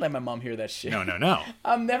 I can't let my mom hear that shit. No.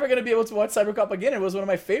 I'm never gonna be able to watch Cybercop again. It was one of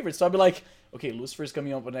my favorites, so I'd be like, okay, Lucifer's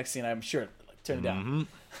coming up with the next scene. I'm sure, turn it down.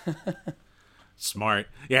 Smart.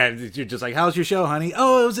 Yeah, you're just like, how's your show, honey?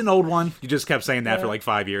 Oh, it was an old one. You just kept saying that for like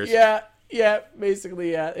 5 years. Yeah,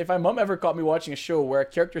 basically, yeah. If my mom ever caught me watching a show where a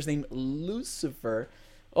character's named Lucifer,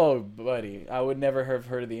 oh, buddy, I would never have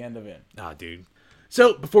heard of the end of it. Ah, dude.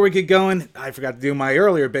 So, before we get going, I forgot to do my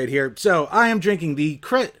earlier bit here. So, I am drinking the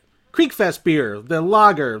Creekfest beer, the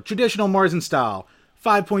lager, traditional Marzen style,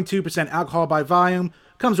 5.2% alcohol by volume.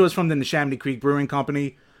 Comes to us from the Neshaminy Creek Brewing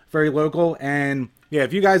Company, very local. And yeah,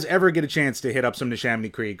 if you guys ever get a chance to hit up some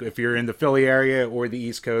Neshaminy Creek, if you're in the Philly area or the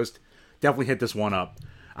East Coast, definitely hit this one up.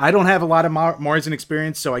 I don't have a lot of Marzen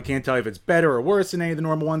experience, so I can't tell you if it's better or worse than any of the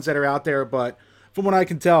normal ones that are out there, but from what I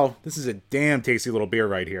can tell, this is a damn tasty little beer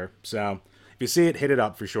right here. So, if you see it, hit it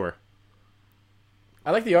up for sure.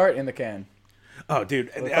 I like the art in the can. Oh, dude,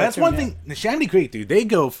 that's one thing. Neshaminy Creek, dude, they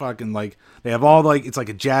go fucking like, they have all like, it's like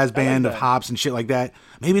a jazz band of hops and shit like that.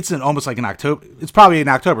 Maybe it's almost like an October, it's probably an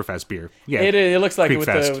Oktoberfest beer. Yeah, it looks like it with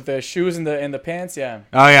Creekfest. with the shoes and the pants, yeah.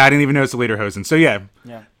 Oh yeah, I didn't even notice the lederhosen. So yeah,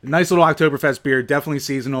 Yeah. nice little Oktoberfest beer, definitely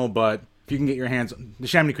seasonal, but if you can get your hands,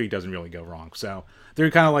 Neshaminy Creek doesn't really go wrong. So they're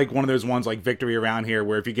kind of like one of those ones like Victory around here,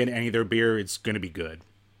 where if you get any of their beer, it's going to be good.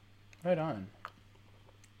 Right on.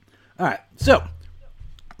 All right, so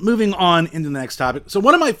moving on into the next topic. So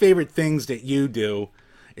one of my favorite things that you do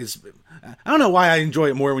is, I don't know why I enjoy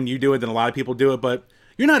it more when you do it than a lot of people do it, but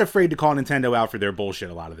you're not afraid to call Nintendo out for their bullshit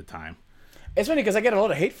a lot of the time. It's funny because I get a lot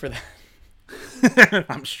of hate for that.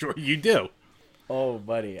 I'm sure you do. Oh,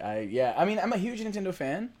 buddy. I mean, I'm a huge Nintendo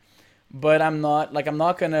fan, but I'm not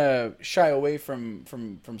gonna shy away from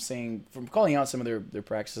calling out some of their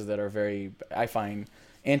practices that are very, I find,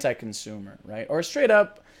 anti-consumer, right? Or straight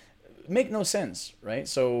up make no sense, right?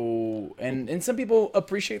 So, and some people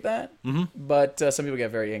appreciate that, but some people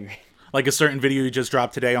get very angry. Like a certain video you just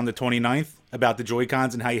dropped today on the 29th about the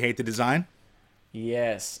Joy-Cons and how you hate the design?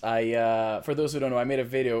 Yes, for those who don't know, I made a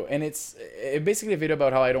video, and it's basically a video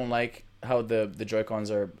about how I don't like how the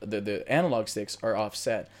Joy-Cons are, the analog sticks are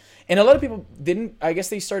offset. And a lot of people didn't, I guess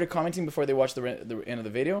they started commenting before they watched the end of the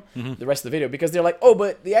video, the rest of the video, because they're like, oh,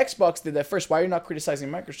 but the Xbox did that first, why are you not criticizing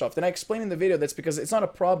Microsoft? And I explained in the video that's because it's not a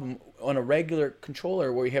problem on a regular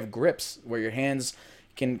controller where you have grips, where your hands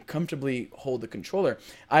can comfortably hold the controller.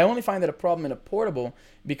 I only find that a problem in a portable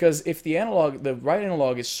because if the right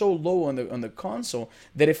analog is so low on the console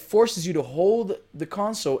that it forces you to hold the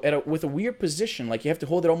console with a weird position, like you have to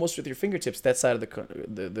hold it almost with your fingertips, that side of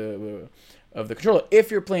the controller,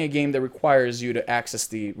 if you're playing a game that requires you to access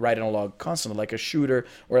the right analog constantly, like a shooter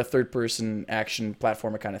or a third-person action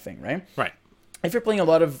platformer kind of thing, right? Right. If you're playing a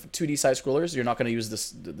lot of 2D side scrollers, you're not going to use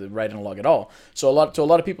the right analog at all. So a lot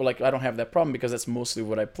of people, like, I don't have that problem because that's mostly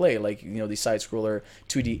what I play, like, you know, the side scroller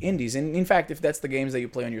 2D indies. And in fact, if that's the games that you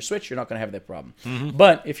play on your Switch, you're not going to have that problem.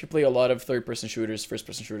 But if you play a lot of third person shooters, first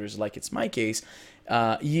person shooters, like it's my case,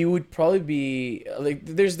 you would probably be like,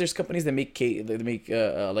 there's companies that make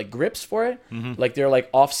like grips for it, like they're like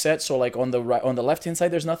offset. So like on the left hand side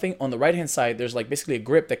there's nothing, on the right hand side there's like basically a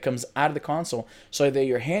grip that comes out of the console, so that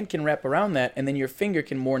your hand can wrap around that, and then your finger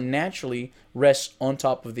can more naturally rest on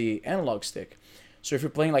top of the analog stick. So if you're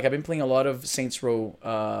playing, like I've been playing a lot of Saints Row,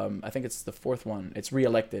 I think it's the fourth one. It's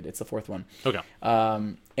Re-Elected. It's the fourth one. Okay.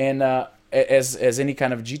 And as any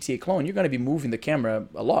kind of GTA clone, you're going to be moving the camera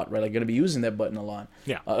a lot, right? Like you're going to be using that button a lot.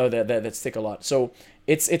 Yeah. That stick a lot. So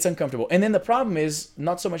it's uncomfortable. And then the problem is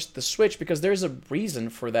not so much the Switch, because there's a reason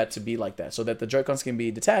for that to be like that, so that the Joy-Cons can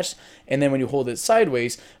be detached. And then when you hold it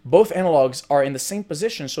sideways, both analogs are in the same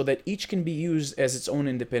position, so that each can be used as its own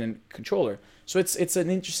independent controller. So it's an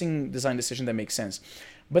interesting design decision that makes sense.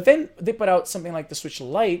 But then they put out something like the Switch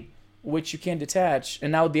Lite, which you can detach,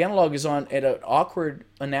 and now the analog is on at an awkward,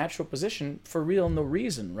 unnatural position for real no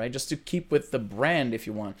reason, right? Just to keep with the brand, if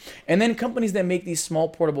you want. And then companies that make these small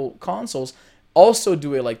portable consoles also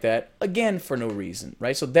do it like that, again for no reason,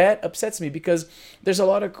 right? So that upsets me, because there's a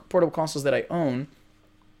lot of portable consoles that I own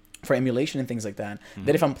for emulation and things like that,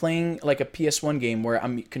 that if I'm playing like a PS1 game where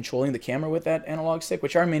I'm controlling the camera with that analog stick,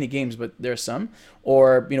 which aren't many games, but there are some,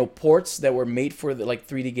 or ports that were made for the like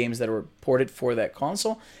 3D games that were ported for that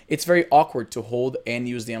console, it's very awkward to hold and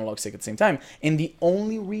use the analog stick at the same time. And the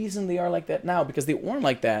only reason they are like that now, because they weren't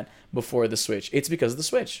like that before the Switch, it's because of the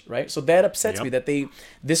Switch, right? So that upsets me that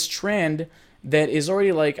this trend that is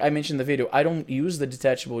already, like I mentioned in the video, I don't use the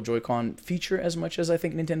detachable Joy-Con feature as much as I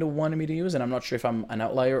think Nintendo wanted me to use, and I'm not sure if I'm an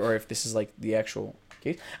outlier or if this is like the actual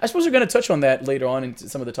case. I suppose we're going to touch on that later on in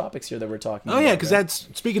some of the topics here that we're talking about. Oh yeah, because that's,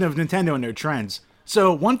 speaking of Nintendo and their trends.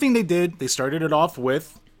 So one thing they did, they started it off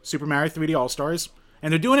with Super Mario 3D All-Stars,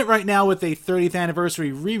 and they're doing it right now with a 30th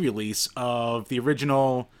anniversary re-release of the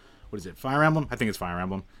original, what is it, Fire Emblem? I think it's Fire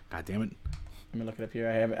Emblem. God damn it. Let me look it up here.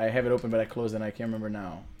 I have it open, but I closed it and I can't remember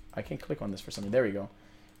now. I can't click on this for something. There we go.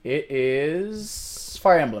 It is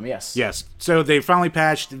Fire Emblem, yes. Yes. So they finally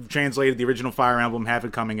patched, translated the original Fire Emblem, have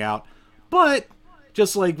it coming out. But,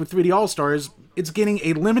 just like with 3D All-Stars, it's getting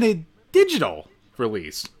a limited digital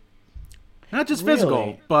release. Not just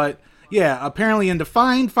physical, but, yeah, apparently in the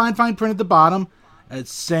fine print at the bottom,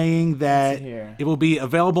 it's saying that it will be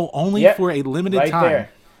available only for a limited time. There.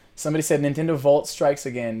 Somebody said Nintendo Vault strikes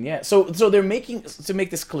again. Yeah, so they're making, to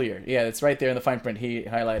make this clear, yeah, it's right there in the fine print. He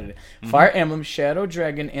highlighted it. Fire Emblem, Shadow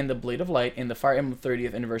Dragon, and the Blade of Light in the Fire Emblem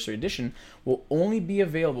 30th Anniversary Edition will only be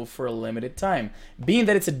available for a limited time. Being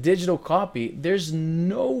that it's a digital copy, there's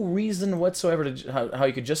no reason whatsoever to how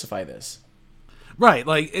you could justify this. Right,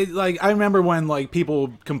 like I remember when like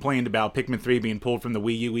people complained about Pikmin 3 being pulled from the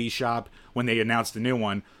Wii U eShop when they announced the new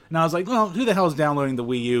one, and I was like, well, who the hell is downloading the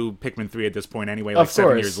Wii U Pikmin 3 at this point anyway? Like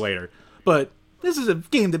 7 years later. But this is a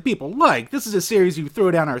game that people like. This is a series you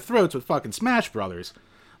throw down our throats with fucking Smash Brothers,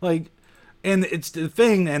 like, and it's the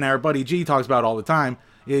thing. And our buddy G talks about all the time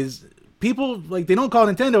is people like they don't call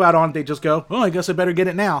Nintendo out on it. They just go, well, I guess I better get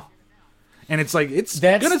it now, and it's like that's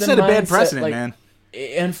gonna set a bad precedent, like, man.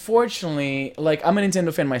 Unfortunately, like, I'm a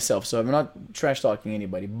Nintendo fan myself, so I'm not trash talking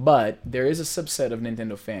anybody, but there is a subset of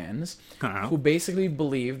Nintendo fans who basically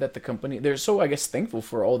believe that the company, they're so, I guess, thankful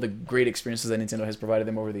for all the great experiences that Nintendo has provided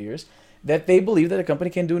them over the years, that they believe that the company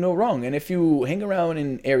can do no wrong. And if you hang around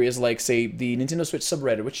in areas like, say, the Nintendo Switch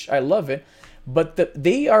subreddit, which I love it, but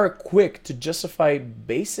they are quick to justify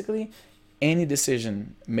basically any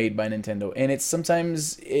decision made by Nintendo, and it's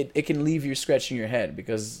sometimes it can leave you scratching your head,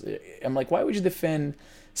 because I'm like, why would you defend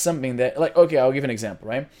something that, like, okay, I'll give an example,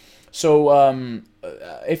 right? So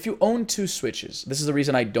if you own 2 Switches, this is the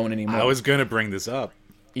reason I don't anymore. I was gonna bring this up.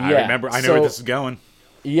 I know where this is going.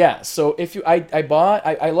 Yeah, so if you,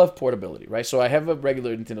 I love portability, right? So I have a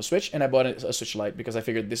regular Nintendo Switch, and I bought a Switch Lite because I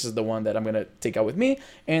figured this is the one that I'm gonna take out with me,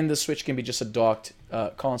 and the Switch can be just a docked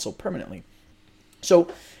console permanently. So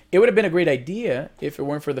it would have been a great idea if it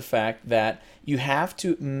weren't for the fact that you have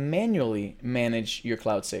to manually manage your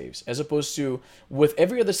cloud saves, as opposed to with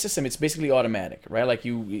every other system, it's basically automatic, right? Like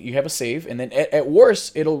you have a save, and then at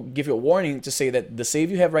worst, it'll give you a warning to say that the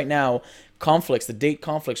save you have right now the date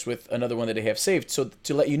conflicts with another one that they have saved, so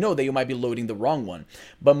to let you know that you might be loading the wrong one.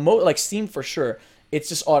 But like Steam, for sure, it's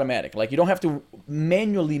just automatic. Like, you don't have to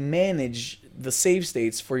manually manage the save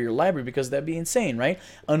states for your library, because that'd be insane, right?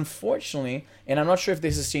 Unfortunately, and I'm not sure if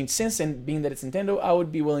this has changed since, and being that it's Nintendo, I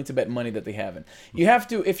would be willing to bet money that they haven't. You have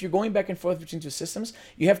to, if you're going back and forth between 2 systems,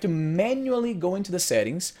 you have to manually go into the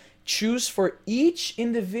settings, choose for each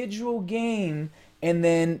individual game, and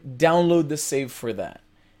then download the save for that.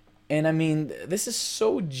 And I mean, this is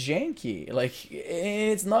so janky. Like,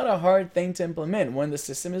 it's not a hard thing to implement. When the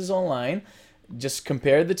system is online, just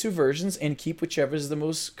compare the 2 versions and keep whichever is the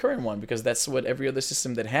most current one, because that's what every other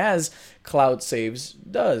system that has cloud saves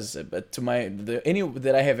does. But to any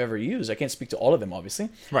that I have ever used, I can't speak to all of them, obviously,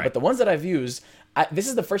 right, but the ones that I've used, this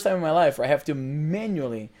is the first time in my life where I have to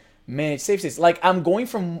manually manage save states. Like, I'm going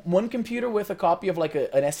from one computer with a copy of like an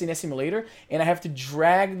SNES emulator, and I have to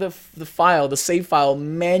drag the save file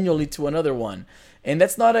manually to another one. And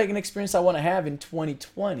that's not an experience I want to have in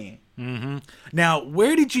 2020. Mm-hmm. Now,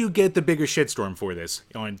 where did you get the bigger shitstorm for this?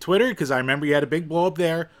 On Twitter? Because I remember you had a big blow up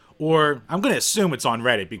there. Or I'm going to assume it's on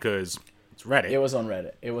Reddit, because it's Reddit. It was on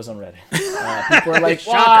Reddit. People were like,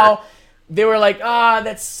 wow. They were like,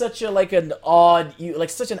 that's such an odd,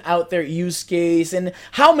 such an out there use case. And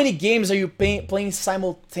how many games are you playing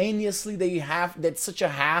simultaneously that you have, that's such a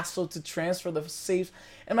hassle to transfer the saves?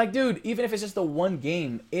 I'm like, dude, even if it's just the one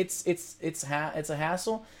game, it's a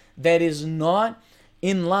hassle that is not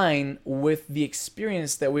in line with the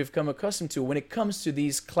experience that we've come accustomed to when it comes to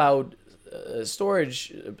these cloud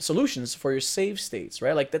storage solutions for your save states,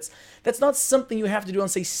 right? Like that's not something you have to do on,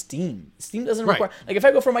 say, Steam. Steam doesn't Right. require, like, if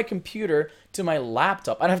I go from my computer to my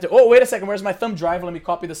laptop, I don't have to, oh, wait a second, where's my thumb drive? Let me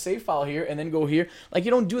copy the save file here and then go here. Like,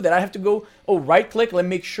 you don't do that. I have to go, oh, right click, let me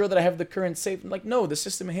make sure that I have the current save. Like, no, the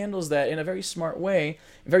system handles that in a very smart way,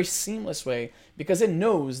 a very seamless way, because it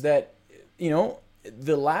knows that,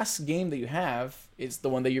 the last game that you have is the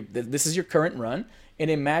one that this is your current run,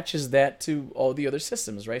 and it matches that to all the other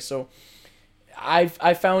systems, right? So I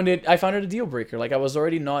found it a deal breaker. Like, I was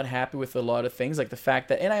already not happy with a lot of things, like the fact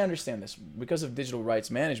that, and I understand this because of digital rights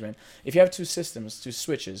management. If you have two systems, two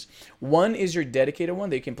switches, one is your dedicated one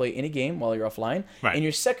that you can play any game while you're offline, Right. and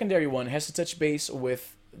your secondary one has to touch base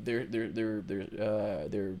with their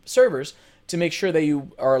servers to make sure that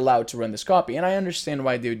you are allowed to run this copy. And I understand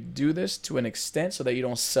why they do this to an extent, so that you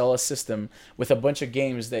don't sell a system with a bunch of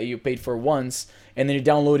games that you paid for once and then you're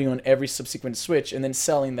downloading on every subsequent Switch and then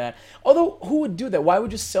selling that. Although, who would do that? Why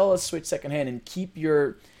would you sell a Switch secondhand and keep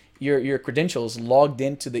your credentials logged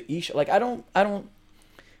into the eShop? Like, I don't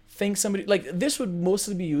think somebody, like, this would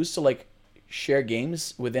mostly be used to, like, share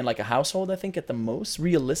games within, like, a household, I think, at the most,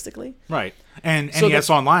 realistically. Right. And So NES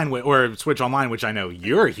Online or Switch Online, which I know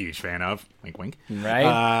you're a huge fan of. Wink, wink.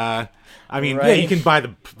 Right. I mean, yeah, Right. you can buy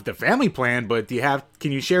the family plan, but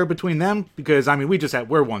can you share between them? Because I mean,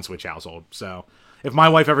 we're one Switch household. So if my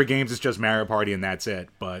wife ever games, it's just Mario Party and that's it.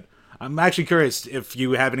 But I'm actually curious if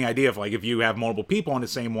you have any idea of, like, if you have multiple people on the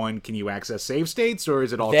same one, can you access save states, or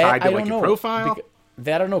is it all tied to, like, your profile?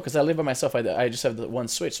 That I don't know, because I live by myself. I just have the one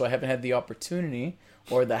Switch, so I haven't had the opportunity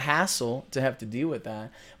or the hassle to have to deal with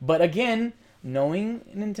that. But again, knowing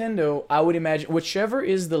Nintendo, I would imagine whichever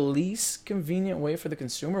is the least convenient way for the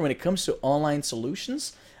consumer when it comes to online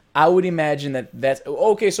solutions, I would imagine that's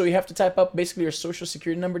okay. So you have to type up basically your social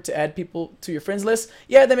security number to add people to your friends list.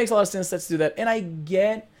 Yeah, that makes a lot of sense. Let's do that. And I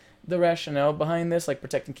get the rationale behind this, like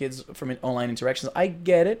protecting kids from online interactions. I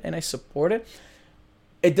get it and I support it.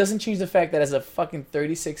 It doesn't change the fact that as a fucking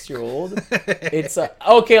 36-year-old, it's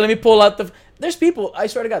okay. Let me pull out There's people. I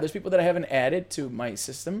swear to God, there's people that I haven't added to my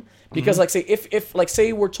system because, like, say if like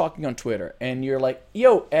say we're talking on Twitter and you're like,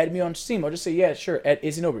 "Yo, add me on Steam," I'll just say, "Yeah, sure." Add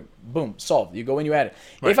Izzy Boom, solved. You go and you add it.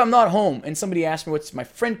 Right. If I'm not home and somebody asks me what's my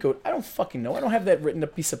friend code, I don't fucking know. I don't have that written on a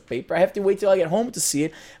piece of paper. I have to wait till I get home to see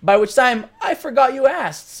it. By which time I forgot you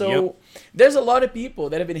asked. So. Yep. There's a lot of people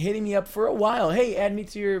that have been hitting me up for a while. Hey, add me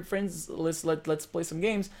to your friends list. Let's play some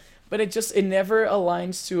games. But it never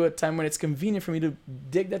aligns to a time when it's convenient for me to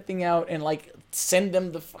dig that thing out and, like, send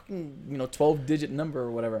them the fucking 12-digit number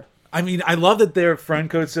or whatever. I mean, I love that their friend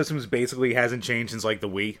code systems basically hasn't changed since, like, the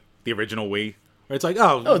Wii, the original Wii. Where it's like,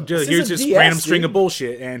 here's just DS, random string dude. of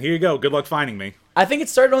bullshit, and here you go. Good luck finding me. I think it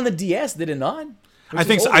started on the DS, did it not? I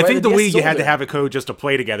think so. Older, I right? think the DS Wii, is you had to older. have a code just to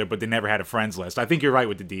play together, but they never had a friends list. I think you're right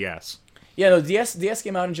with the DS. Yeah, no, DS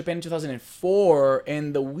came out in Japan in 2004,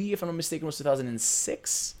 and the Wii, if I'm not mistaken, was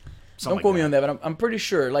 2006. Something Don't quote like me that. on that, but I'm pretty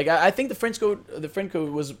sure. Like, I think the friend code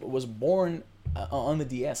was born on the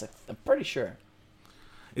DS. I'm pretty sure.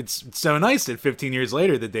 It's so nice that 15 years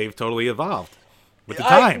later that they've totally evolved with the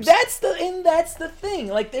times. That's the thing.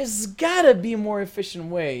 Like, there's gotta be more efficient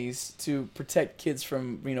ways to protect kids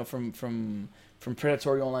from from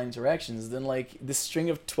predatory online interactions than, like, this string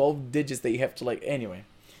of 12 digits that you have to, like, anyway.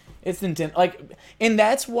 It's Nintendo, like, and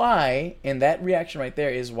that's why, and that reaction right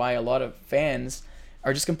there is why a lot of fans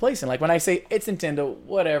are just complacent. Like, when I say it's Nintendo,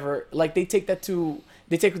 whatever, like, they take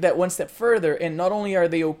that one step further, and not only are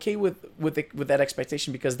they okay with that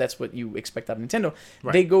expectation because that's what you expect out of Nintendo,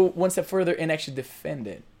 Right. they go one step further and actually defend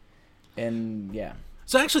it. And yeah.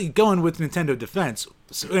 So actually, going with Nintendo defense,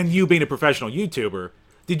 and you being a professional YouTuber,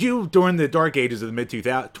 did you, during the dark ages of the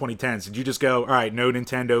mid-2010s, did you just go, all right, no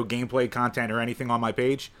Nintendo gameplay content or anything on my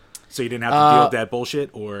page? So you didn't have to deal with that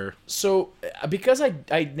bullshit, or... So, because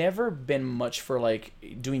I'd never been much for, like,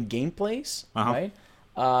 doing gameplays, right?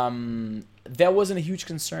 That wasn't a huge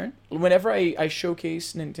concern. Whenever I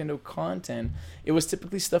showcase Nintendo content, it was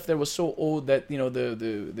typically stuff that was so old that,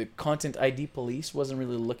 the content ID police wasn't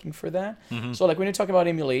really looking for that. So, like, when you're talking about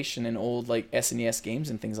emulation and old, like, SNES games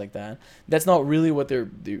and things like that, that's not really what they're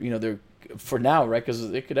for now, right? Because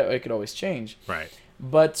it could always change. Right.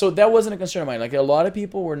 But so that wasn't a concern of mine. Like, a lot of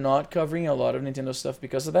people were not covering a lot of Nintendo stuff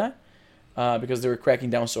because of that, because they were cracking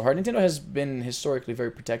down so hard. Nintendo has been historically very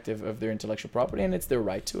protective of their intellectual property, and it's their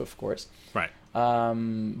right to, of course. Right.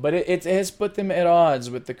 But it has put them at odds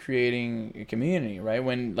with the creating community, right?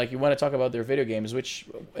 When, like, you want to talk about their video games, which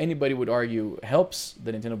anybody would argue helps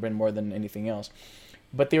the Nintendo brand more than anything else.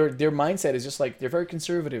 But their mindset is just, like, they're very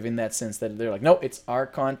conservative in that sense, that they're like, no, it's our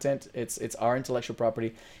content, it's our intellectual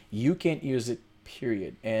property. You can't use it,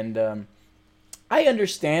 period. And I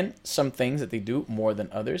understand some things that they do more than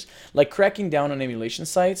others, like cracking down on emulation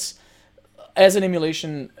sites. As an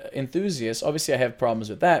emulation enthusiast, obviously I have problems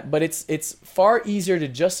with that, but it's far easier to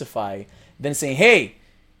justify than saying, "Hey,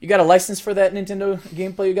 you got a license for that Nintendo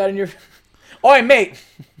gameplay you got in your Oi, mate."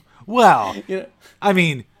 Well, You know, I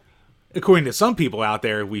mean, according to some people out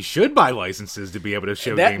there, we should buy licenses to be able to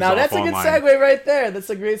show games now off that's a online. good segue right there. That's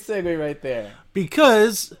a great segue right there.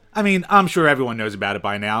 Because, I mean, I'm sure everyone knows about it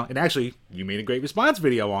by now. And actually, you made a great response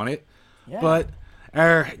video on it. Yeah. But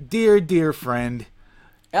our dear, dear friend,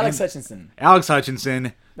 Alex Hutchinson. Alex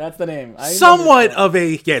Hutchinson, That's the name. I somewhat remember of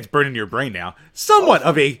a, yeah, it's burning your brain now, somewhat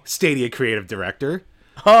of a Stadia creative director.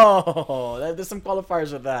 that. Oh, there's some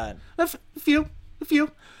qualifiers with that. A few.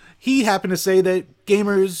 He happened to say that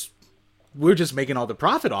gamers, we're just making all the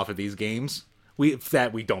profit off of these games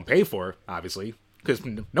that we don't pay for, obviously, because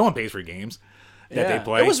no one pays for games that they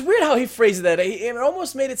play. It was weird how he phrased that. It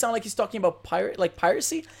almost made it sound like he's talking about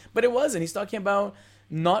piracy, but it wasn't. He's talking about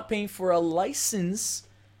not paying for a license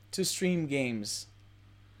to stream games.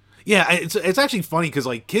 Yeah, it's actually funny because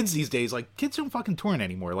like kids these days, like kids don't fucking torrent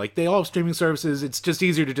anymore. Like they all have streaming services. It's just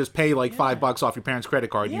easier to just pay like $5 off your parents'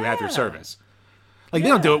 credit card and you have your Yeah. service. Like they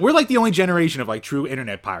don't do it. We're like the only generation of like true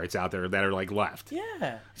internet pirates out there that are like left.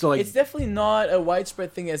 Yeah. So, like- it's definitely not a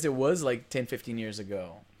widespread thing as it was like 10, 15 years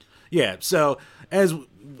ago. Yeah, so as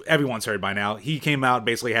everyone's heard by now, he came out,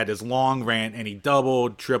 basically had this long rant, and he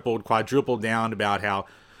doubled, tripled, quadrupled down about how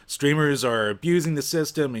streamers are abusing the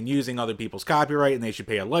system and using other people's copyright, and they should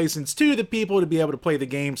pay a license to the people to be able to play the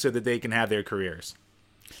game so that they can have their careers.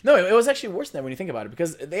 No, it was actually worse than that when you think about it,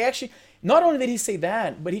 because they actually, not only did he say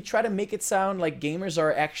that, but he tried to make it sound like gamers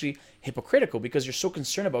are actually hypocritical because you're so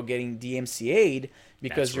concerned about getting DMCA'd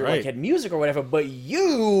because That's you're right. like had music or whatever, but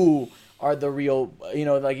you are the real,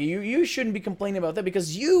 like you shouldn't be complaining about that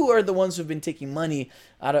because you are the ones who've been taking money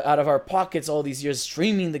out of our pockets all these years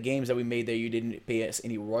streaming the games that we made there. You didn't pay us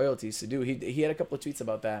any royalties to do. He had a couple of tweets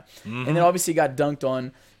about that, and then obviously got dunked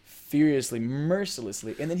on furiously,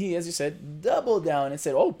 mercilessly, and then he, as you said, doubled down and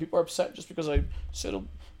said, "Oh, people are upset just because I said a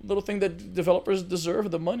little thing that developers deserve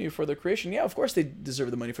the money for their creation." Yeah, of course they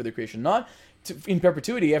deserve the money for their creation, not in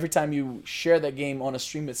perpetuity. Every time you share that game on a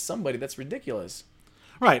stream with somebody, that's ridiculous.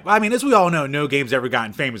 Right. I mean, as we all know, no game's ever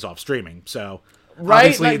gotten famous off streaming. So, Right,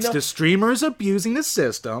 obviously, like, it's no- the streamers abusing the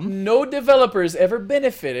system. No developers ever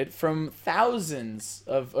benefited from thousands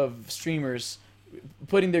of streamers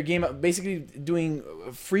putting their game out, basically doing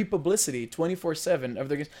free publicity 24/7 of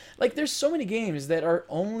their games. Like, there's so many games that are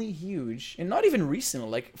only huge, and not even recently.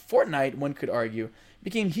 Like Fortnite, one could argue,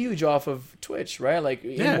 became huge off of Twitch, right? Like,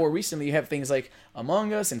 Yeah. more recently, you have things like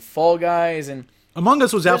Among Us and Fall Guys, and Among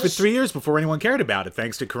Us was out for There's- 3 years before anyone cared about it,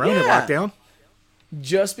 thanks to Corona Yeah. lockdown.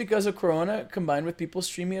 just because of Corona combined with people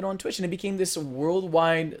streaming it on Twitch, and it became this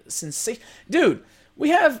worldwide sensation. Dude, we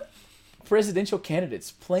have presidential candidates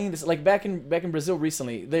playing this, like back in Brazil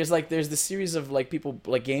recently. There's this series of like people,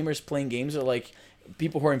 like gamers playing games, or like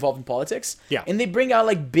people who are involved in politics. Yeah. And they bring out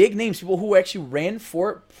like big names, people who actually ran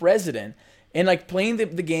for president, and like playing the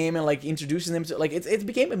game and like introducing them to, like, it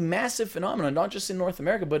became a massive phenomenon, not just in North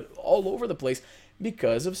America but all over the place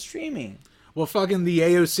because of streaming. Well, fucking the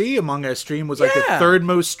AOC Among Us stream was like the Yeah. third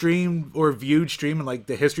most streamed or viewed stream in like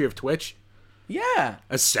the history of Twitch. Yeah.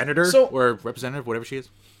 A senator So- or representative, whatever she is.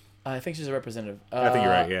 I think she's a representative. I think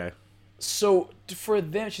you're right. Yeah. So for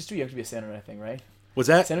them, she's too young to be a senator, I think, right? Was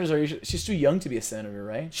that? Senators are usually, she's too young to be a senator,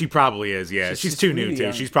 right? She probably is. Yeah. She's too new really too.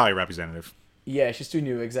 young. She's probably a representative. Yeah, she's too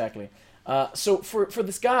new, exactly. So for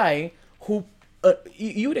this guy who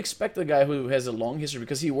you would expect a guy who has a long history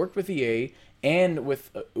because he worked with EA and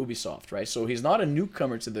with Ubisoft, right? So he's not a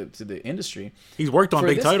newcomer to the industry. He's worked on For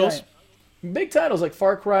big this titles. guy- big titles like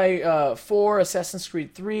Far Cry 4, Assassin's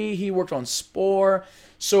Creed 3. He worked on Spore.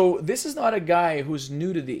 So this is not a guy who's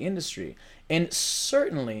new to the industry, and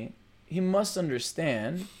certainly he must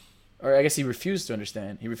understand, or I guess he refused to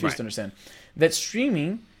understand. He refused Right. to understand that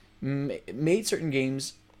streaming made certain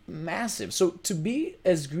games massive. So to be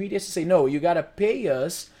as greedy as to say, no, you gotta pay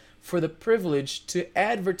us for the privilege to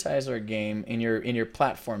advertise our game in your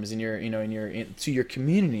platforms, in your to your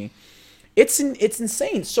community. It's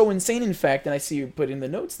insane. So insane, in fact, and I see you put in the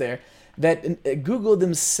notes there that Google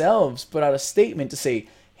themselves put out a statement to say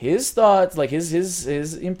his thoughts, like his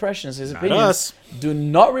impressions, his opinions, us. do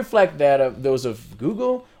not reflect that of those of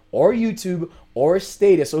Google or YouTube or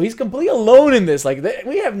Stadia. So he's completely alone in this. Like,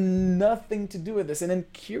 we have nothing to do with this. And then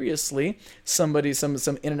curiously, some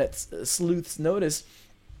internet sleuths noticed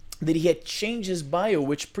that he had changed his bio,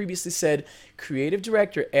 which previously said creative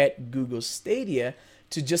director at Google Stadia,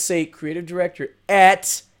 to just say creative director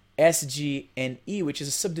at SGNE, which is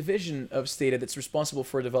a subdivision of Stadia that's responsible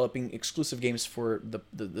for developing exclusive games for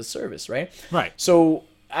the service, right? Right. So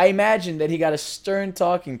I imagine that he got a stern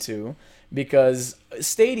talking to, because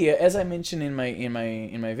Stadia, as I mentioned in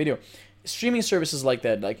my video, streaming services like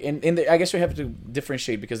that, like I guess we have to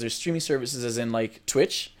differentiate, because there's streaming services as in like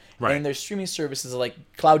Twitch, Right. and there's streaming services like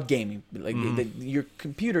cloud gaming, like your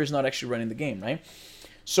computer is not actually running the game, right?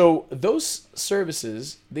 So those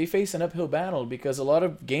services, they face an uphill battle, because a lot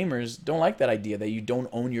of gamers don't like that idea that you don't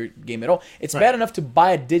own your game at all. It's bad enough to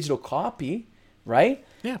buy a digital copy, right?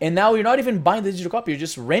 Yeah. And now you're not even buying the digital copy, you're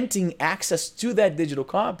just renting access to that digital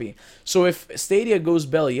copy. So if Stadia goes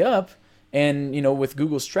belly up, and with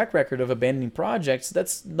Google's track record of abandoning projects,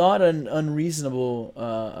 that's not an unreasonable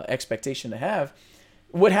expectation to have.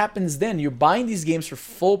 What happens then? You're buying these games for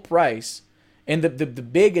full price, and the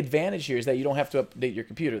big advantage here is that you don't have to update your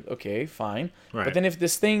computer. Okay, fine. Right. But then if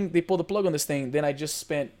they pull the plug on this thing, then I just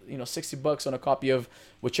spent $60 on a copy of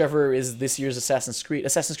whichever is this year's Assassin's Creed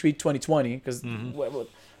 2020, because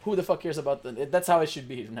who the fuck cares about that's how it should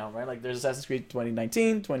be now, right? Like there's Assassin's Creed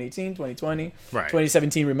 2019, 2018, 2020, Right.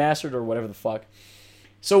 2017 remastered, or whatever the fuck.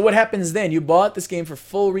 So what happens then? You bought this game for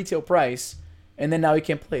full retail price, and then now you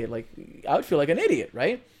can't play it. Like, I would feel like an idiot,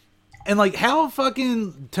 right? And like, how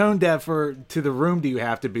fucking tone deaf or to the room do you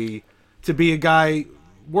have to be a guy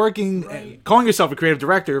working, calling yourself a creative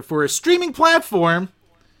director for a streaming platform,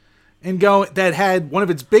 and that had one of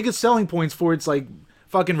its biggest selling points for its like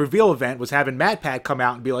fucking reveal event was having MatPat come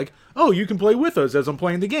out and be like, "Oh, you can play with us as I'm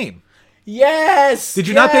playing the game." Yes. Did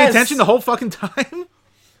you not pay attention the whole fucking time?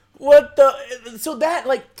 What the? So that,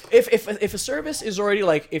 like, if a service is already,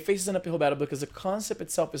 like, it faces an uphill battle because the concept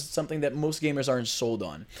itself is something that most gamers aren't sold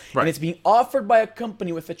on, Right. and it's being offered by a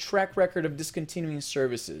company with a track record of discontinuing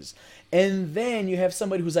services, and then you have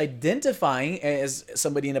somebody who's identifying as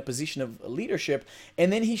somebody in a position of leadership,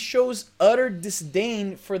 and then he shows utter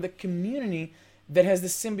disdain for the community that has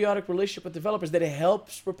this symbiotic relationship with developers, that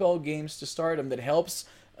helps propel games to stardom, that helps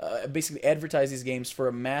basically advertise these games for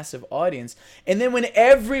a massive audience. And then when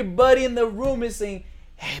everybody in the room is saying,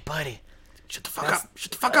 "Hey, buddy, Shut the fuck up!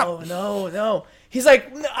 Shut the fuck up!" oh no," he's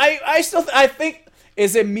like, I think,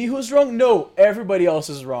 is it me who's wrong? No, everybody else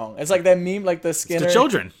is wrong. It's like that meme, like the Skinner. The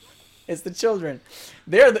children. It's the children.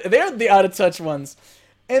 They're the out of touch ones.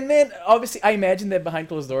 And then obviously, I imagine that behind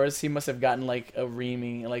closed doors, he must have gotten like a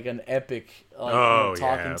reaming, like an epic, like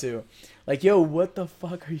talking to, like, "Yo, what the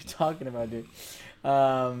fuck are you talking about, dude?"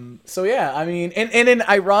 So yeah, I mean, and then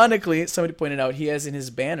ironically, somebody pointed out he has in his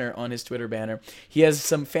banner, on his Twitter banner, he has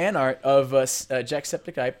some fan art of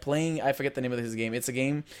Jacksepticeye playing, I forget the name of his game. It's a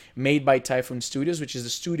game made by Typhoon Studios, which is the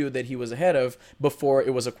studio that he was ahead of before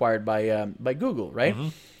it was acquired by Google, right? Mm-hmm.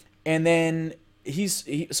 And then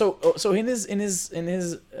so in his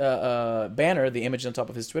banner, the image on top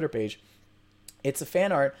of his Twitter page, it's a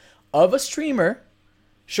fan art of a streamer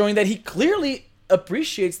showing that he clearly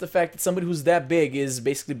appreciates the fact that somebody who's that big is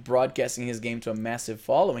basically broadcasting his game to a massive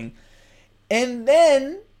following. And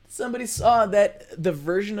then somebody saw that the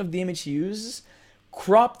version of the image he uses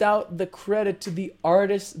cropped out the credit to the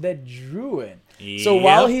artist that drew it. Yep. So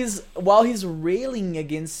while he's railing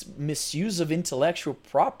against misuse of intellectual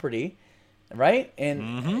property, right?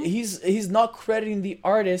 And he's not crediting the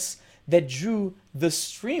artist that drew the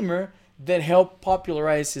streamer that helped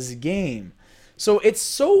popularize his game. So it's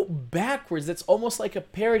so backwards. That's almost like a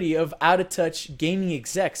parody of out of touch gaming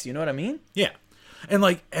execs. You know what I mean? Yeah. And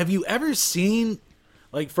like, have you ever seen,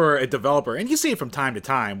 like, for a developer, and you see it from time to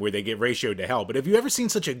time where they get ratioed to hell, but have you ever seen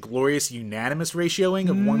such a glorious unanimous ratioing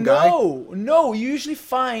of one guy? No. You usually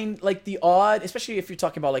find like the odd, especially if you're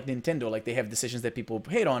talking about like Nintendo, like they have decisions that people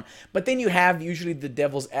hate on, but then you have usually the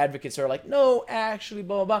devil's advocates who are like, no, actually,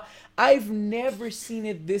 blah, blah, blah. I've never seen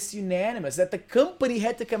it this unanimous, that the company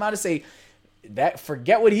had to come out and say, that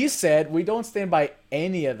forget what he said, we don't stand by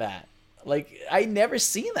any of that. Like, I never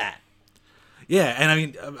seen that. Yeah, and I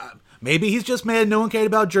mean, maybe he's just mad no one cared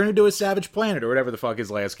about Journey to a Savage Planet or whatever the fuck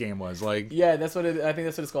his last game was. Like, yeah, I think that's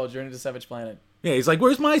what it's called, Journey to Savage Planet. Yeah, he's like,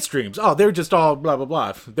 where's my streams? Oh, they're just all blah blah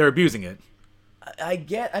blah. They're abusing it.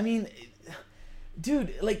 I mean,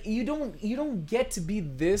 dude, like, you don't get to be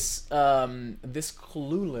this this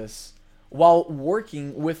clueless while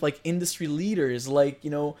working with like industry leaders like,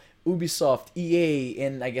 Ubisoft, EA,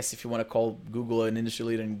 and I guess if you want to call Google an industry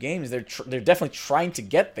leader in games, they're definitely trying to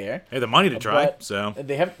get there. They have the money to try, so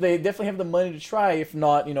they definitely have the money to try. If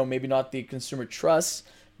not, maybe not the consumer trust,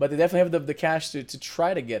 but they definitely have the cash to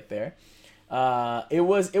try to get there. It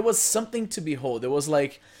was something to behold. It was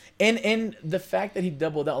like, and the fact that he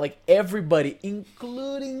doubled down, like everybody,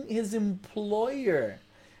 including his employer,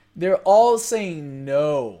 They're all saying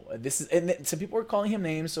no. This is, and some people are calling him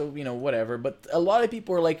names, so whatever. But a lot of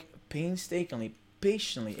people are like painstakingly,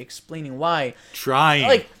 patiently explaining why. Trying.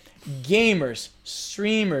 Like gamers,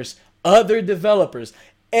 streamers, other developers,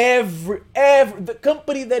 every the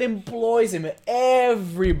company that employs him,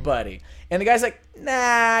 everybody. And the guy's like, nah,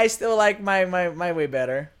 I still like my way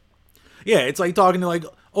better. Yeah, it's like talking to like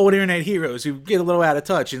old internet heroes who get a little out of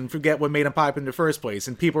touch and forget what made them pop in the first place.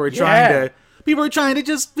 And people are trying to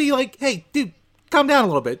just be like, hey, dude, calm down a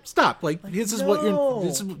little bit. Stop. Like this is what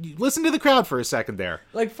listen to the crowd for a second there.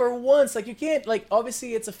 Like for once, like you can't, like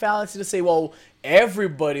obviously it's a fallacy to say, well,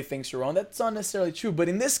 everybody thinks you're wrong. That's not necessarily true. But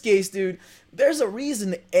in this case, dude, there's a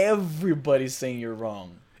reason everybody's saying you're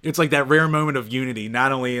wrong. It's like that rare moment of unity,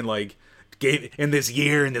 not only in like in this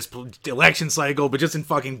year, in this election cycle, but just in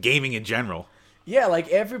fucking gaming in general. Yeah, like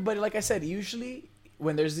everybody, like I said, usually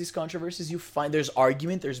when there's these controversies, you find there's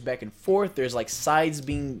argument, there's back and forth, there's like sides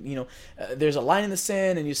being, there's a line in the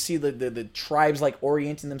sand, and you see the tribes like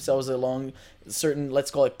orienting themselves along certain, let's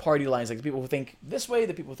call it party lines, like the people who think this way,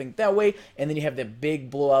 the people who think that way, and then you have that big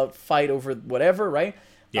blowout fight over whatever, right?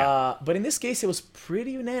 Yeah. But in this case, it was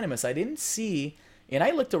pretty unanimous. I didn't see, and I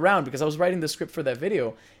looked around because I was writing the script for that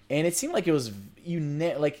video, and it seemed like it was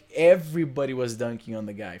like everybody was dunking on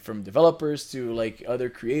the guy, from developers to like other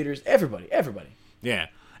creators, everybody. Yeah.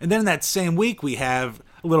 And then that same week, we have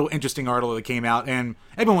a little interesting article that came out, and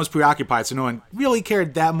everyone was preoccupied, so no one really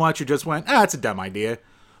cared that much or just went, it's a dumb idea.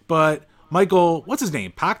 But Michael, what's his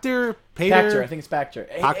name? Pachter? Pachter, I think it's Pachter.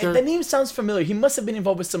 Pachter? The name sounds familiar. He must have been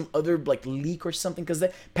involved with some other like leak or something, because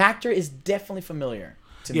Pachter is definitely familiar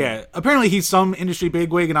to me. Yeah, apparently he's some industry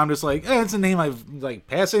bigwig, and I'm just like, it's a name I've like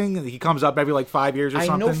passing. And he comes up every like 5 years or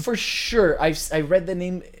something. I know for sure. I read the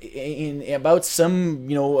name in about some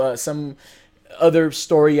some other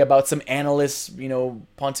story about some analysts,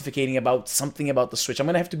 pontificating about something about the Switch. I'm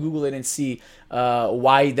gonna have to Google it and see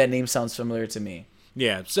why that name sounds familiar to me.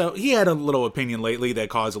 Yeah, so he had a little opinion lately that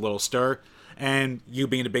caused a little stir, and you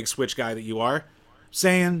being the big Switch guy that you are,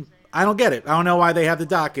 saying, I don't get it. I don't know why they have the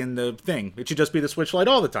dock in the thing. It should just be the Switch Lite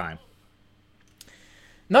all the time.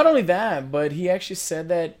 Not only that, but he actually said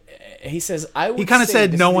that, he says, I would He kind of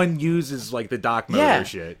said no one one uses like the dock mode or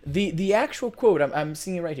shit. The actual quote, I'm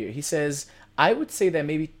seeing it right here. He says, I would say that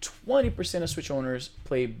maybe 20% of Switch owners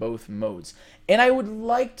play both modes. And I would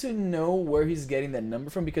like to know where he's getting that number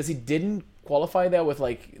from, because he didn't qualify that with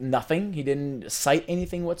like nothing. He didn't cite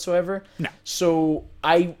anything whatsoever. No. So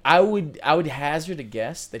I would hazard a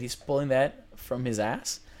guess that he's pulling that from his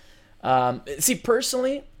ass. See,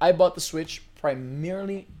 personally, I bought the Switch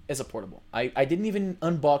primarily as a portable. I didn't even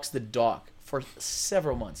unbox the dock for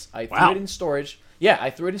several months. I threw it in storage. Yeah,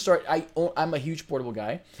 I threw it in storage. I'm a huge portable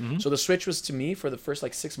guy. Mm-hmm. So the Switch was, to me, for the first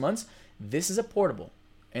like 6 months, this is a portable.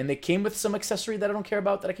 And they came with some accessory that I don't care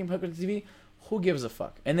about, that I can hook with the TV. Who gives a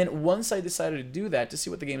fuck? And then once I decided to do that, to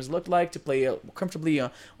see what the games looked like, to play comfortably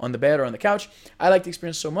on the bed or on the couch, I liked the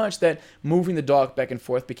experience so much that moving the dock back and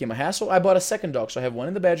forth became a hassle. I bought a second dock, so I have one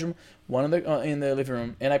in the bedroom, one in the living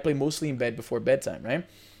room, and I play mostly in bed before bedtime, right?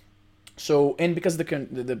 So, and because of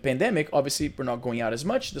the pandemic, obviously we're not going out as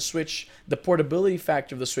much. The Switch, the portability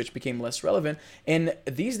factor of the Switch became less relevant. And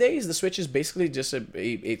these days, the Switch is basically just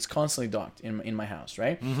it's constantly docked in my house,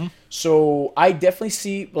 right? Mm-hmm. So I definitely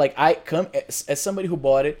see, like, I come as somebody who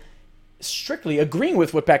bought it strictly agreeing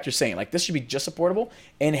with what Pacter's saying. Like, this should be just a portable,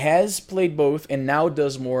 and has played both and now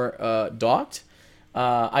does more docked.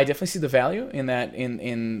 I definitely see the value in that,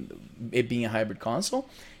 in it being a hybrid console.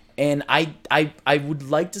 And I would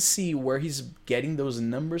like to see where he's getting those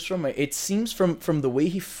numbers from. It seems from the way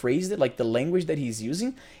he phrased it, like the language that he's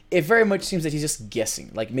using, it very much seems that he's just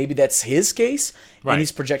guessing. Like maybe that's his case, right, and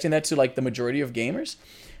he's projecting that to like the majority of gamers.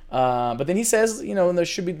 But then he says, there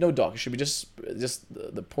should be no dock. It should be just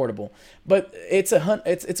the portable. But it's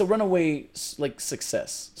a runaway like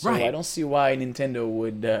success. So right. I don't see why Nintendo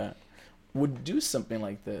would do something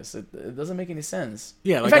like this. It doesn't make any sense.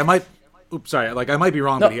 Yeah, like I might be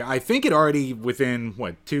wrong, but here I think it already within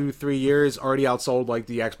 2-3 years already outsold like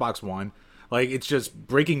the Xbox One. Like it's just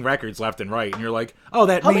breaking records left and right, and you're like, oh,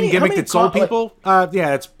 that main gimmick that sold people,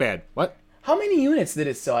 yeah, it's bad. What? How many units did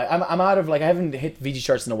it sell? I'm out of I haven't hit VG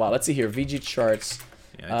charts in a while. Let's see here, VG charts,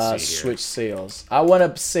 Switch sales. I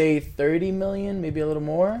want to say 30 million, maybe a little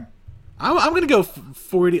more. I'm gonna go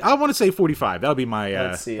 40. I want to say 45. That'll be my.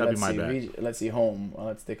 Let's see. Let's see. Home.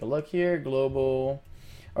 Let's take a look here. Global.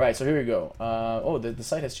 All right, so here we go. The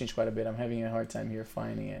site has changed quite a bit. I'm having a hard time here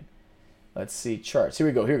finding it. Let's see, charts. Here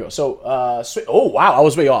we go. So, oh wow, I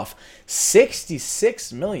was way off.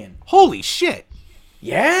 66 million. Holy shit!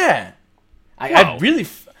 Yeah, I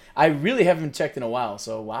really haven't checked in a while.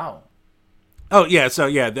 So wow. Oh yeah, so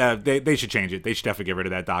yeah, they should change it. They should definitely get rid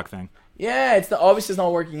of that dock thing. Yeah, it's the obviously it's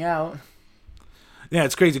not working out. Yeah,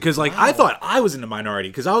 it's crazy because like I Wow. thought I was in the minority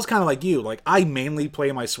because I was kind of like you. Like I mainly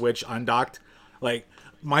play my Switch undocked. Like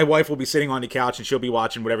my wife will be sitting on the couch and she'll be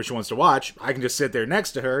watching whatever she wants to watch. I can just sit there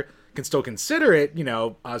next to her, can still consider it,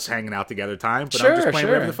 us hanging out together time. But I'm just Sure, playing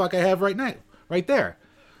whatever the sure. fuck I have right there.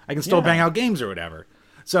 I can still bang Yeah. out games or whatever.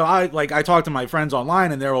 So I talk to my friends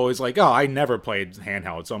online and they're always like, "Oh, I never played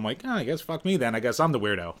handheld." So I'm like, "Oh, I guess fuck me then. I guess I'm the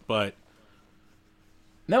weirdo." But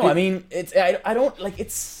No, I it, mean I don't like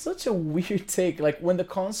it's such a weird take. Like when the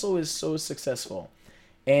console is so successful,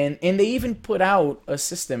 and they even put out a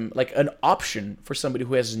system like an option for somebody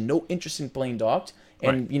who has no interest in playing docked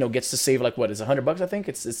right, and gets to save like what is $100 I think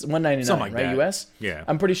it's 199 something like right that. US. Yeah.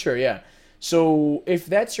 I'm pretty sure, yeah. So if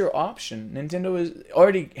that's your option, Nintendo is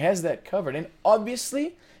already has that covered, and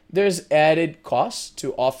obviously there's added costs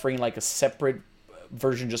to offering like a separate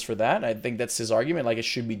version just for that. I think that's his argument. Like it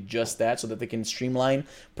should be just that, so that they can streamline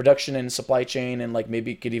production and supply chain, and like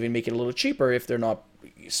maybe could even make it a little cheaper if they're not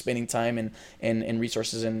spending time and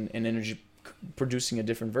resources and energy producing a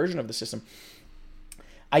different version of the system.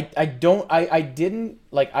 I didn't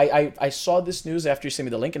like I saw this news after you sent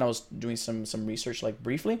me the link and I was doing some research like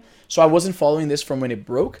briefly, so I wasn't following this from when it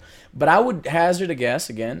broke, but I would hazard a guess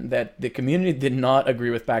again that the community did not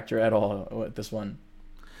agree with Pactor at all with this one.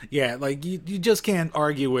 Yeah, like you just can't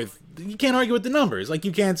argue with the numbers. Like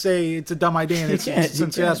you can't say it's a dumb idea and it's You can't.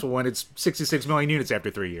 successful when it's 66 million units after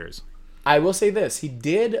 3 years. I will say this: he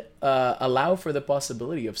did allow for the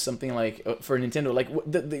possibility of something like for Nintendo, like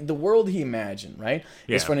the world he imagined, right?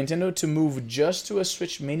 Is Yeah. for Nintendo to move just to a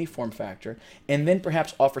Switch Mini form factor, and then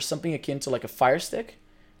perhaps offer something akin to like a Fire Stick,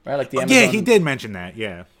 right? Like the Amazon. Yeah, he did mention that.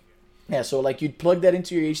 Yeah. Yeah, so like you'd plug that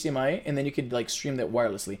into your HDMI, and then you could like stream that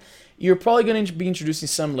wirelessly. You're probably going to be introducing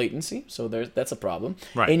some latency, so that's a problem.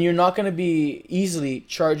 Right. And you're not going to be easily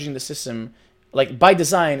charging the system. Like by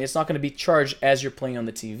design, it's not going to be charged as you're playing on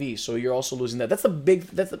the TV, so you're also losing that.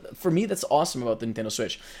 For me, that's awesome about the Nintendo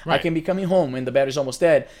Switch. I Right. can be coming home and the battery's almost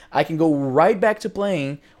dead. I can go right back to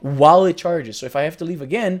playing while it charges. So if I have to leave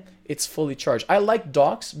again, it's fully charged. I like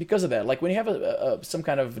docks because of that. Like when you have some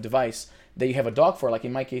kind of device that you have a dock for, like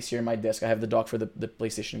in my case here in my desk, I have the dock for the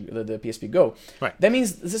PlayStation, the PSP Go. Right. That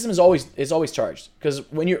means the system is always charged, because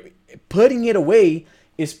when you're putting it away,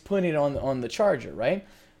 is putting it on the charger, right?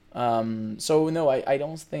 So no, I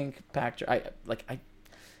don't think Pactor.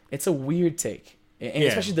 It's a weird take, and Yeah.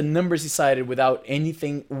 especially the numbers he cited without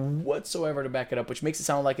anything whatsoever to back it up, which makes it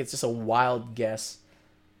sound like it's just a wild guess.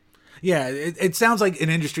 Yeah, it sounds like an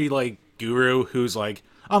industry like guru who's like,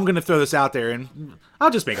 I'm gonna throw this out there and I'll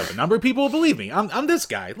just make up a number. People will believe me. I'm this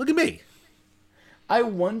guy. Look at me. I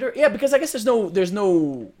wonder, yeah, because I guess there's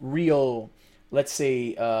no real, let's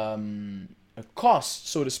say, a cost,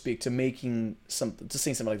 so to speak, to making to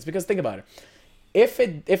saying something like this. Because think about it,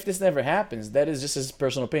 if this never happens, that is just his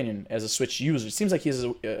personal opinion as a Switch user. It seems like he's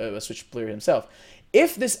a Switch player himself.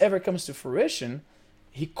 If this ever comes to fruition,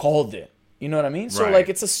 he called it. You know what I mean? So Right. like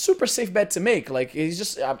it's a super safe bet to make. Like he's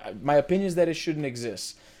just my opinion is that it shouldn't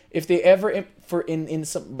exist. If they ever in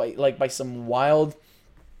some by some wild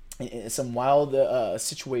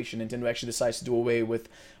situation, Nintendo actually decides to do away with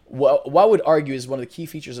what I would argue is one of the key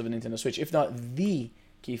features of a Nintendo Switch, if not the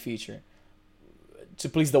key feature, to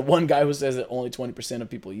please the one guy who says that only 20% of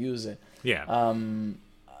people use it. Yeah.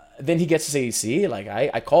 Then he gets to say, "See, like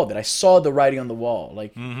I called it. I saw the writing on the wall."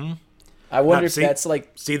 Like, I wonder if see- that's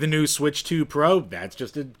like, See the new Switch 2 Pro? That's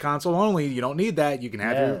just a console only. You don't need that. You can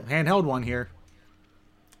have your handheld one here.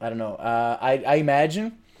 I don't know. I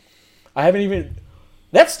imagine I haven't even.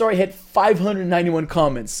 That story had 591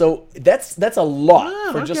 comments, so that's a lot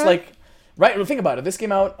Oh, for just okay. like, right? Well, think about it. This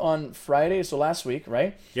came out on Friday, so last week,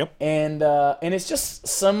 right? Yep. And it's just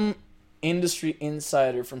some industry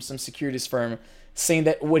insider from some securities firm saying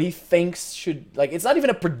that what he thinks should, like, it's not even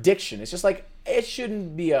a prediction. It's just like it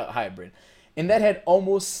shouldn't be a hybrid, and that had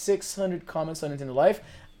almost 600 comments on Nintendo Life.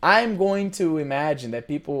 I'm going to imagine that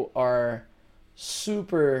people are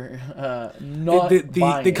super not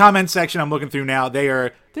buying The it. comment section I'm looking through now,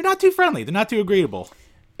 they're not too friendly. They're not too agreeable.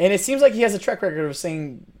 And it seems like he has a track record of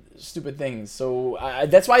saying stupid things. So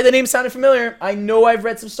that's why the name sounded familiar. I know I've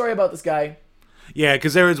read some story about this guy. Yeah,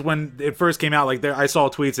 because there was when it first came out, like I saw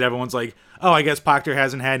tweets that everyone's like, "Oh, I guess Proctor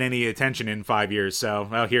hasn't had any attention in 5 years, so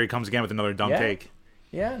well, here he comes again with another dumb Yeah. take."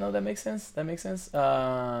 Yeah, no, that makes sense. That makes sense.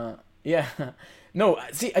 Yeah. No,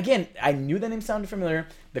 see, again, I knew the name sounded familiar.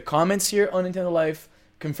 The comments here on Nintendo Life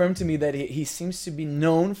confirmed to me that he seems to be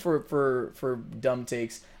known for dumb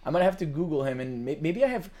takes. I'm gonna have to Google him, and maybe I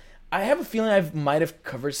have. I have a feeling I might have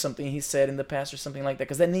covered something he said in the past or something like that,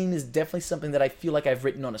 because that name is definitely something that I feel like I've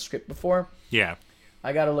written on a script before. Yeah.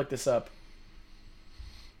 I gotta look this up.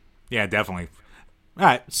 Yeah, definitely. All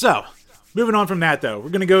right, so moving on from that, though, we're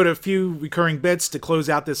going to go to a few recurring bits to close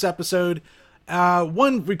out this episode.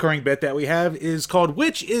 One recurring bit that we have is called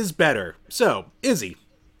Which is Better? So, Izzy,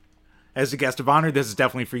 as the guest of honor, this is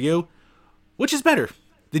definitely for you. Which is better,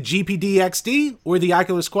 the GPD XD or the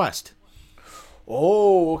Oculus Quest?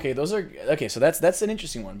 Oh, okay. Those are okay. So that's an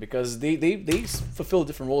interesting one because they fulfill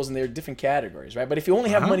different roles and they're different categories, right? But if you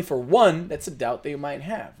only have money for one, that's a doubt they might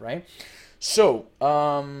have, right? So,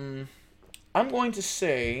 I'm going to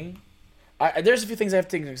say, there's a few things I have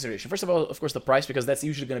to take into consideration. First of all, of course, the price, because that's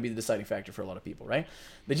usually going to be the deciding factor for a lot of people, right?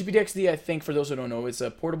 The GPD-XD, I think, for those who don't know, it's a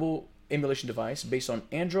portable emulation device based on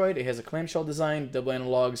Android. It has a clamshell design, double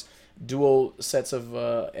analogs, dual sets of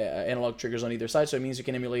analog triggers on either side, so it means you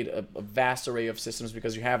can emulate a vast array of systems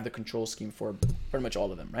because you have the control scheme for pretty much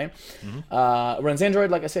all of them, right? Runs Android,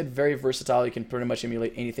 like I said, very versatile. You can pretty much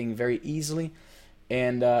emulate anything very easily.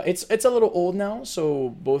 And it's a little old now,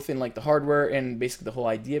 so both in like the hardware and basically the whole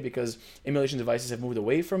idea, because emulation devices have moved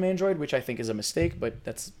away from Android, which I think is a mistake, but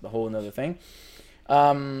that's a whole another thing.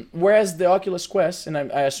 Whereas the Oculus Quest, and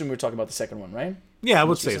I assume we're talking about the second one, right? Yeah,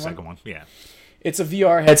 let's say the second one. Yeah. It's a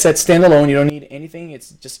VR headset standalone. You don't need anything.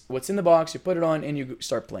 It's just what's in the box. You put it on and you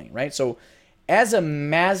start playing, right? So as a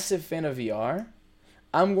massive fan of VR,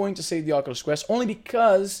 I'm going to say the Oculus Quest only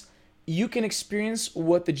because you can experience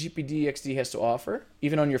what the GPD XD has to offer,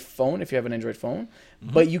 even on your phone if you have an Android phone,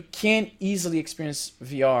 but you can't easily experience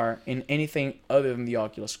VR in anything other than the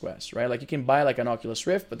Oculus Quest, right? Like you can buy like an Oculus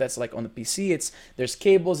Rift, but that's like on the PC. There's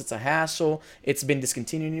cables, it's a hassle. It's been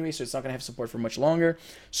discontinued anyway, so it's not gonna have support for much longer.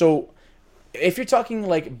 So if you're talking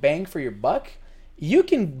like bang for your buck, you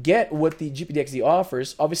can get what the GPD-XD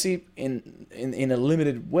offers, obviously in a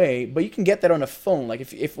limited way, but you can get that on a phone. Like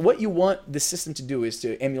if what you want the system to do is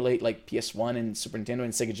to emulate like PS1 and Super Nintendo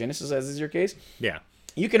and Sega Genesis, as is your case, Yeah.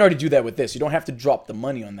 you can already do that with this. You don't have to drop the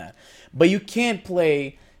money on that. But you can't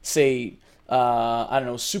play, say, I don't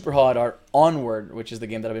know, Super Hot or Onward, which is the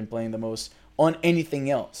game that I've been playing the most, on anything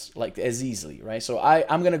else like as easily, right? So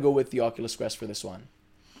I'm going to go with the Oculus Quest for this one.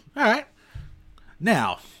 All right.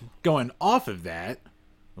 Now, going off of that,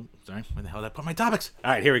 sorry, where the hell did I put my topics?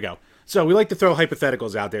 All right, here we go. So we like to throw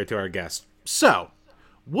hypotheticals out there to our guests. So,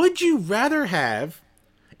 would you rather have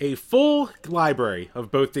a full library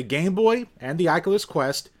of both the Game Boy and the Oculus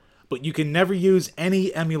Quest, but you can never use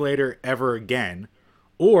any emulator ever again?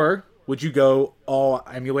 Or would you go all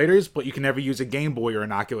emulators, but you can never use a Game Boy or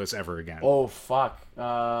an Oculus ever again? Oh, fuck.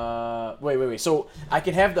 Wait. So I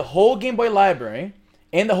can have the whole Game Boy library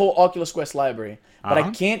and the whole Oculus Quest library, but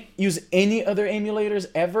I can't use any other emulators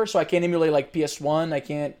ever, so I can't emulate like PS1, I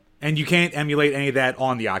can't... And you can't emulate any of that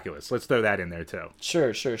on the Oculus. Let's throw that in there, too.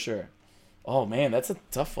 Sure. Oh, man, that's a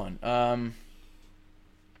tough one.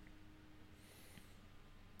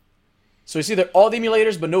 So it's either all the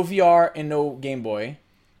emulators, but no VR and no Game Boy.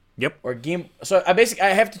 Yep. Or So I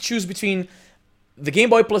have to choose between the Game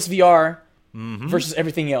Boy plus VR versus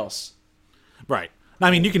everything else. Right. I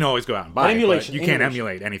mean, you can always go out and buy it, but you can't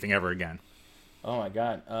emulate anything ever again. Oh my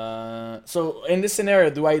god. So in this scenario,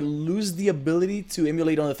 do I lose the ability to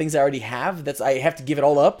emulate on the things I already have? I have to give it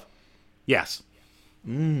all up? Yes.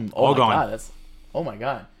 All gone. God, oh my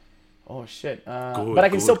god. Oh shit. Good, but I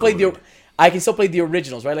can still play good. I can still play the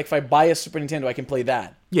originals, right? Like if I buy a Super Nintendo, I can play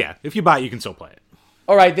that. Yeah, if you buy it, you can still play it.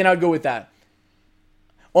 All right, then I'd go with that.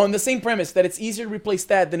 On the same premise that it's easier to replace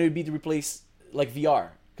that than it would be to replace like VR.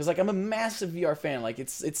 Because like I'm a massive VR fan. Like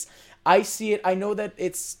it's I see it. I know that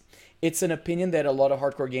it's an opinion that a lot of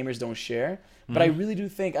hardcore gamers don't share. But I really do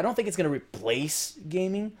think I don't think it's gonna replace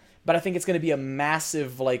gaming, but I think it's gonna be a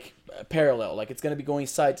massive like parallel. Like it's gonna be going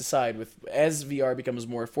side to side with as VR becomes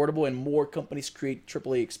more affordable and more companies create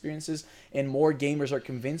AAA experiences and more gamers are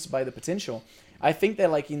convinced by the potential. I think that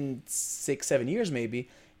like in 6-7 years maybe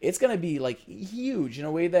it's gonna be like huge in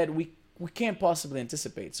a way that we can't possibly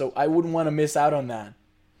anticipate. So I wouldn't want to miss out on that.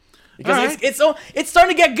 Because it's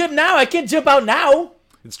starting to get good now. I can't jump out now.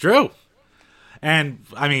 It's true. And,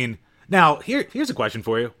 I mean, now, here's a question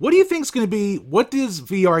for you. What do you think is going to be, what does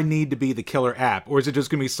VR need to be the killer app? Or is it just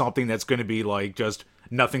going to be something that's going to be, like, just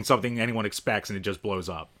something anyone expects and it just blows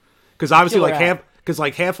up? Because obviously, like,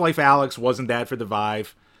 Half-Life Alyx wasn't that for the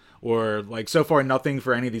Vive. Or, like, so far nothing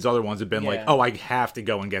for any of these other ones have been like, oh, I have to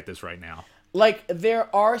go and get this right now. Like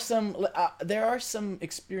there are some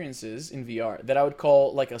experiences in VR that I would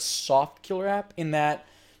call like a soft killer app in that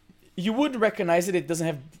you would recognize it. It doesn't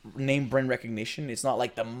have name brand recognition. It's not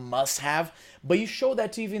like the must have, but you show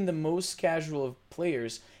that to even the most casual of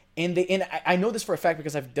players And I know this for a fact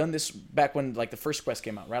because I've done this back when like the first Quest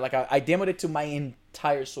came out, right? Like I demoed it to my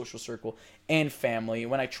entire social circle and family.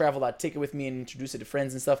 When I travel, I'd take it with me and introduce it to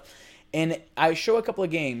friends and stuff. And I show a couple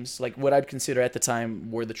of games, like what I'd consider at the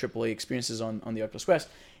time were the AAA experiences on the Oculus Quest.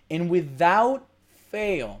 And without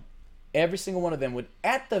fail, every single one of them would,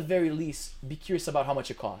 at the very least, be curious about how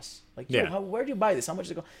much it costs. Like, Yeah. where do you buy this? How much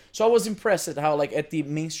does it cost? So I was impressed at how, like, at the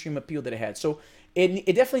mainstream appeal that it had. So it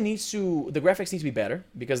definitely needs to, the graphics need to be better,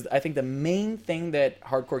 because I think the main thing that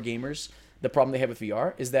hardcore gamers, the problem they have with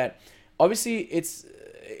VR is that obviously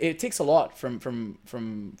it takes a lot from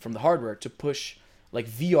the hardware to push like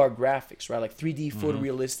VR graphics, right? Like 3D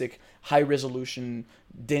photorealistic, high resolution,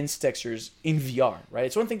 dense textures in VR, right?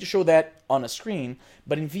 It's one thing to show that on a screen,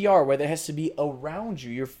 but in VR, where that has to be around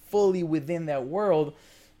you, you're fully within that world.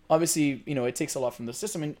 Obviously, it takes a lot from the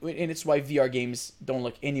system, and it's why VR games don't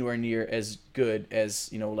look anywhere near as good as,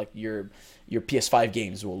 like your PS5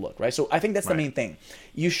 games will look, right? So I think that's the main thing.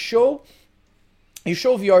 You show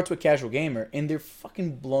VR to a casual gamer, and they're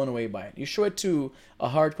fucking blown away by it. You show it to a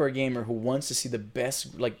hardcore gamer who wants to see the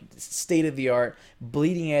best, like, state-of-the-art,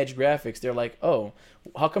 bleeding-edge graphics. They're like, oh,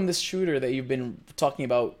 how come this shooter that you've been talking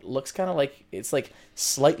about looks kind of like, it's like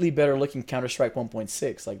slightly better looking Counter-Strike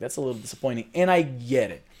 1.6? Like, that's a little disappointing. And I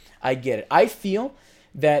get it. I feel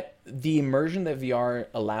that the immersion that VR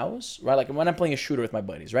allows, right? Like when I'm playing a shooter with my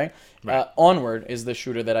buddies, right? Onward is the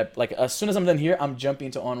shooter that I like. As soon as I'm done here, I'm jumping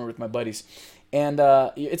into Onward with my buddies, and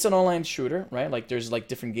it's an online shooter, right? Like there's like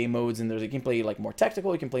different game modes, and you can play like more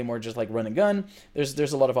tactical, you can play more just like run and gun.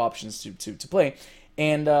 There's a lot of options to play,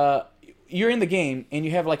 and you're in the game and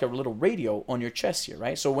you have like a little radio on your chest here,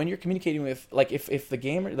 right? So when you're communicating with, like, if the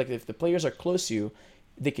gamer, like if the players are close to you,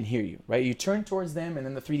 they can hear you, right? You turn towards them, and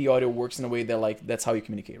then the 3D audio works in a way that, like, that's how you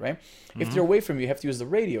communicate, right? If they're away from you, you have to use the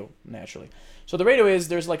radio naturally. So the radio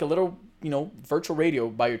there's like a little, virtual radio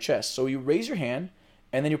by your chest. So you raise your hand,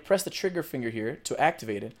 and then you press the trigger finger here to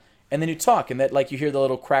activate it, and then you talk, and that, like, you hear the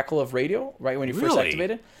little crackle of radio, right, when you first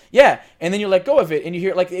activate it. Yeah, and then you let go of it, and you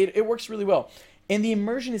hear, like, it works really well. And the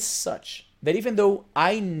immersion is such that even though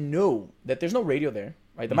I know that there's no radio there,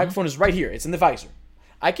 right? The microphone is right here. It's in the visor.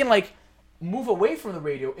 I can, like, move away from the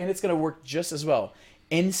radio, and it's going to work just as well.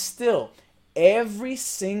 And still, every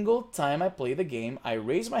single time I play the game, I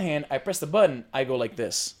raise my hand, I press the button, I go like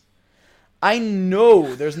this. I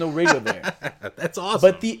know there's no radio there. That's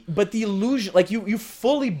awesome. But the illusion, like, you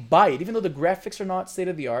fully buy it, even though the graphics are not state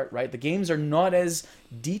of the art, right? The games are not as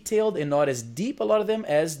detailed and not as deep, a lot of them,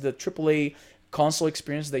 as the AAA console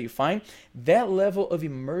experience that you find. That level of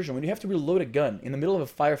immersion, when you have to reload a gun in the middle of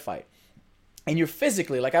a firefight, and you're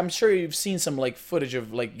physically, like, I'm sure you've seen some, like, footage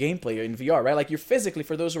of, like, gameplay in VR, right? Like, you're physically,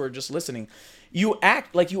 for those who are just listening, you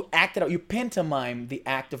act it out, you pantomime the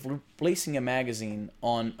act of replacing a magazine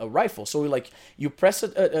on a rifle. So, like, you press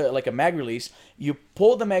like a mag release, you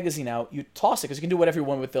pull the magazine out, you toss it, because you can do whatever you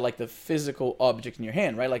want with the physical object in your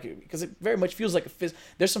hand, right? Like, because it very much feels like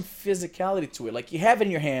there's some physicality to it. Like, you have it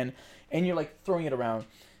in your hand, and you're, like, throwing it around.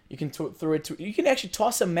 You can throw it to. You can actually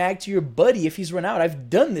toss a mag to your buddy if he's run out. I've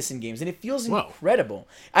done this in games, and it feels incredible.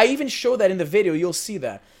 I even show that in the video. You'll see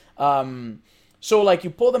that. So, like, you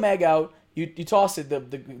pull the mag out, you toss it.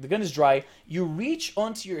 The gun is dry. You reach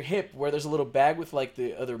onto your hip where there's a little bag with, like,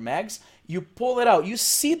 the other mags. You pull it out. You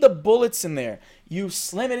see the bullets in there. You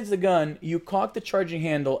slam it into the gun. You cock the charging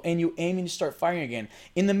handle, and you aim and you start firing again.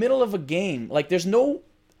 In the middle of a game, like, there's no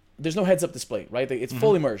heads-up display, right? It's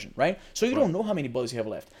full immersion, right? So you don't know how many bullets you have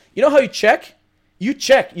left. You know how you check? You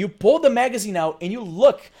check. You pull the magazine out, and you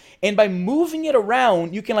look. And by moving it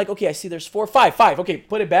around, you can, like, okay, I see there's 4, 5. Okay,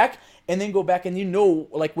 put it back, and then go back, and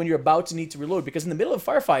like, when you're about to need to reload. Because in the middle of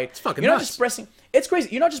a firefight, it's fucking you're not nuts. just pressing... It's crazy.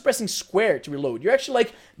 You're not just pressing square to reload. You're actually,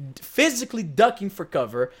 like, physically ducking for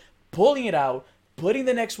cover, pulling it out, putting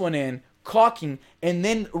the next one in, cocking, and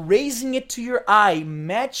then raising it to your eye,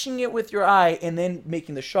 matching it with your eye, and then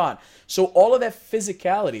making the shot. So all of that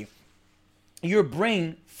physicality, your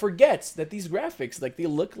brain forgets that these graphics, like, they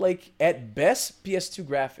look like, at best, PS2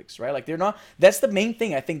 graphics, right? Like, they're not. That's the main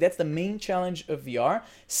thing. I think that's the main challenge of VR,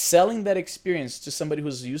 selling that experience to somebody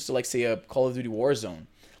who's used to, like, say, a Call of Duty Warzone,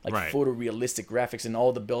 like, photorealistic graphics and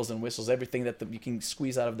all the bells and whistles, everything that you can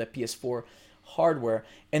squeeze out of that PS4 hardware.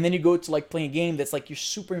 And then you go to, like, playing a game that's, like, you're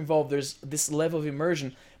super involved, there's this level of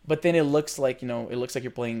immersion, but then it looks like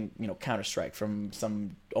you're playing, Counter-Strike from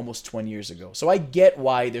some almost 20 years ago. So I get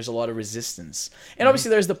why there's a lot of resistance. And obviously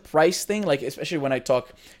there's the price thing, like, especially when I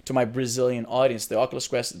talk to my Brazilian audience. The Oculus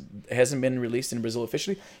Quest hasn't been released in Brazil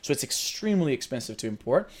officially, so it's extremely expensive to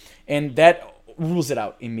import, and that rules it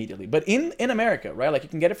out immediately. But in America, right, like, you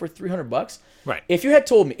can get it for $300. Right. If you had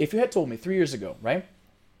told me 3 years ago, right,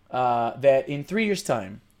 that in 3 years'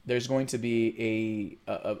 time, there's going to be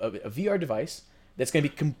a VR device that's going to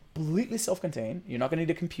be completely self-contained. You're not going to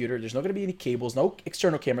need a computer. There's not going to be any cables, no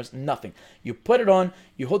external cameras, nothing. You put it on,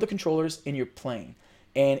 you hold the controllers, and you're playing.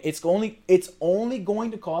 And it's only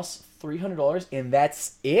going to cost $300, and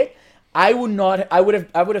that's it. I would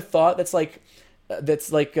have thought that's like what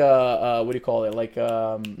do you call it? Like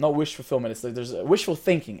not wish fulfillment. It's like there's wishful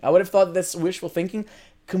thinking. I would have thought that's wishful thinking,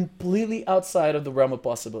 completely outside of the realm of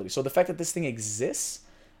possibility. So the fact that this thing exists,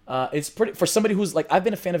 it's pretty for somebody who's like, I've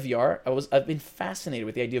been a fan of VR. I've been fascinated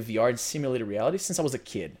with the idea of VR and simulated reality since I was a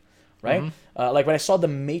kid, right? Like when I saw The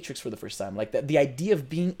Matrix for the first time, like the idea of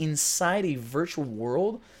being inside a virtual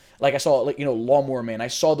world. Like I saw, like, you know, Lawnmower Man. I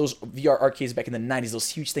saw those VR arcades back in the 90s,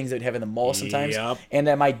 those huge things that would have in the mall sometimes. Yep. And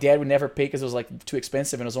that my dad would never pay because it was like too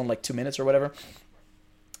expensive and it was only like 2 minutes or whatever.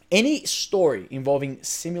 Any story involving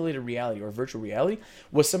simulated reality or virtual reality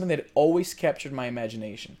was something that always captured my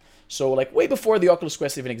imagination. So like way before the Oculus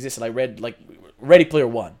Quest even existed, I read like Ready Player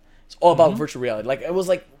One. It's all about virtual reality. Like it was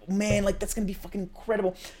like, man, like that's gonna be fucking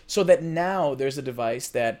incredible. So that now there's a device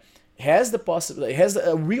that has the possibility, has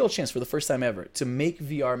a real chance for the first time ever to make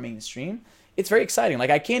VR mainstream. It's very exciting. Like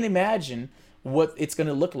I can't imagine what it's going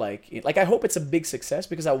to look like. Like I hope it's a big success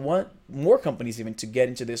because I want more companies even to get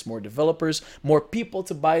into this, more developers, more people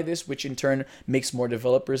to buy this, which in turn makes more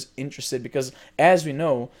developers interested because as we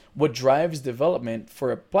know, what drives development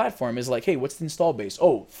for a platform is like, hey, what's the install base?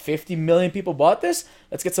 Oh, 50 million people bought this?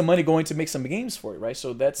 Let's get some money going to make some games for it, right?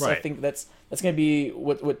 So that's right. I think that's going to be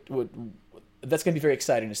what that's going to be very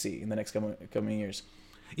exciting to see in the next coming years.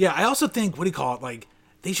 Yeah, I also think, what do you call it, like,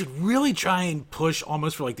 they should really try and push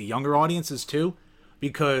almost for, like, the younger audiences, too.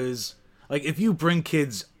 Because, like, if you bring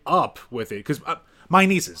kids up with it, because my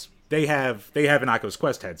nieces, they have an Oculus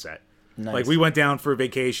Quest headset. Nice. Like, we went down for a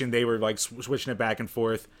vacation, they were, like, switching it back and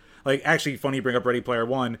forth. Like, actually, funny you bring up Ready Player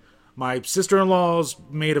One. My sister-in-law's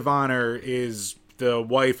maid of honor is the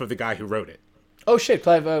wife of the guy who wrote it. Oh shit,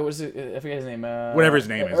 Clive, was it, I forget his name. Whatever his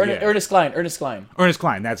name is. Ernest Klein. Ernest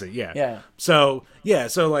Klein, that's it, yeah. Yeah. So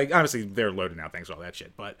like, obviously, they're loaded now, thanks to all that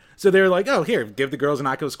shit. But, so they're like, oh, here, give the girls an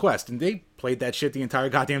Oculus Quest. And they played that shit the entire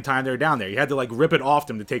goddamn time they were down there. You had to, like, rip it off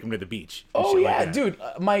them to take them to the beach. Oh, yeah, like dude.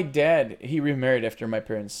 My dad, he remarried after my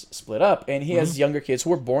parents split up. And he has younger kids who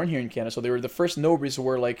were born here in Canada. So they were the first nobodies who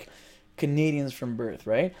were, like, Canadians from birth,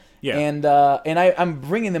 right? Yeah. And I'm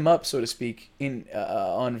bringing them up, so to speak, in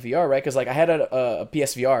on VR, right? Because like I had a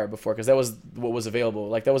PSVR before, because that was what was available.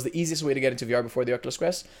 Like that was the easiest way to get into VR before the Oculus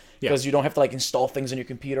Quest, because you don't have to like install things on your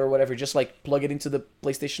computer or whatever. Just like plug it into the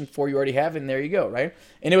PlayStation 4 you already have, and there you go, right?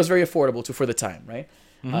 And it was very affordable too for the time, right?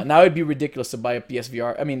 Now it'd be ridiculous to buy a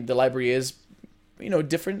PSVR. I mean, the library is, you know,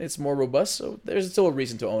 different. It's more robust, so there's still a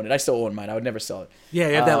reason to own it. I still own mine. I would never sell it. Yeah,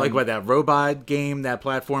 you have that like that robot game, that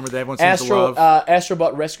platformer that everyone seems to love.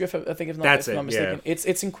 Astrobot Rescue, I think, if not mistaken. Yeah.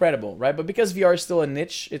 It's incredible, right? But because VR is still a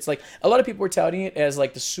niche, it's like a lot of people were touting it as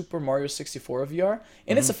like the Super Mario 64 of VR,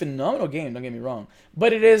 and it's a phenomenal game. Don't get me wrong,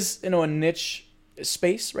 but it is, you know, a niche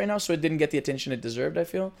space right now, so it didn't get the attention it deserved. I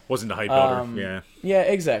feel wasn't the hype builder. Yeah,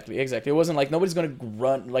 exactly. It wasn't like nobody's gonna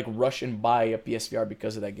rush and buy a PSVR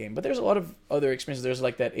because of that game. But there's a lot of other experiences. There's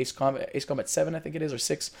like that Ace Combat 7, I think it is, or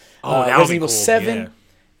 6. Oh, that Resident Evil cool. 7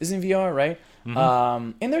 is in VR, right?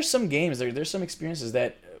 And there's some games, there's some experiences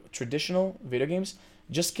that traditional video games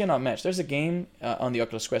just cannot match. There's a game on the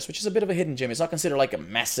Oculus Quest which is a bit of a hidden gem. It's not considered like a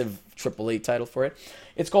massive AAA title for it.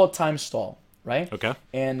 It's called Time Stall. Right? Okay.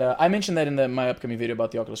 And I mentioned that in my upcoming video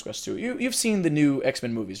about the Oculus Quest 2. You've seen the new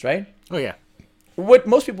X-Men movies, right? Oh, yeah. What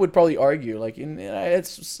most people would probably argue, like,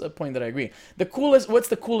 it's a point that I agree. What's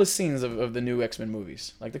the coolest scenes of the new X-Men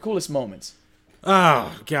movies? Like, the coolest moments?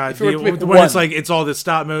 Oh, God. When it's like, it's all the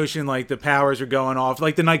stop motion, like, the powers are going off,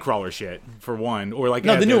 like the Nightcrawler shit, for one. Or, like,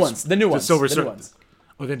 no, the new ones. The new ones. Oh,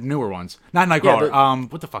 the newer ones. Not Nightcrawler. Yeah,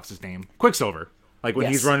 what the fuck's his name? Quicksilver. Like when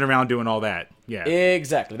he's running around doing all that. Yeah.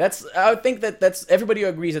 Exactly. I think that's everybody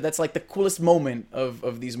agrees that's like the coolest moment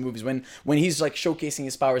of these movies when he's like showcasing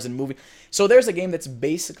his powers and moving. So there's a game that's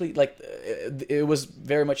basically like it was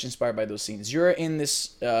very much inspired by those scenes. You're in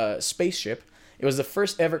this spaceship. It was the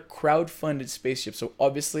first ever crowd-funded spaceship. So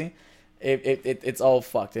obviously it's all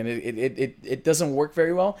fucked and it doesn't work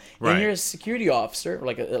very well. Right. And you're a security officer,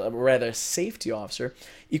 like a safety officer,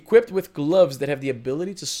 equipped with gloves that have the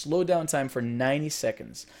ability to slow down time for 90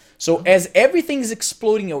 seconds. So as everything's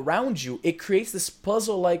exploding around you, it creates this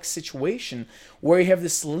puzzle-like situation where you have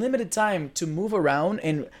this limited time to move around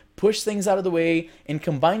and push things out of the way and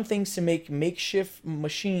combine things to make makeshift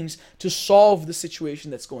machines to solve the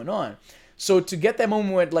situation that's going on. So to get that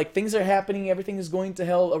moment where like things are happening, everything is going to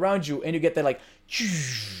hell around you, and you get that like,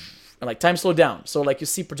 like time slowed down. So like you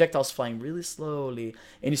see projectiles flying really slowly,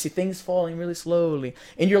 and you see things falling really slowly,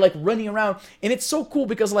 and you're like running around, and it's so cool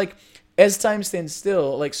because like as time stands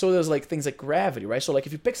still, like so there's like things like gravity, right? So like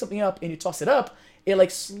if you pick something up and you toss it up, it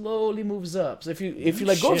like slowly moves up. So if you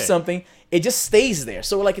like go for something, it just stays there.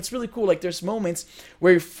 So like it's really cool. Like there's moments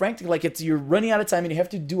where you're frantic, like you're running out of time and you have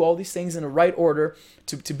to do all these things in the right order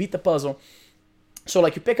to beat the puzzle. So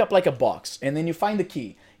like you pick up like a box and then you find the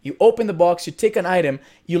key. You open the box, you take an item,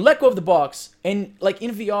 you let go of the box, and like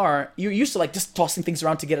in VR, you're used to like just tossing things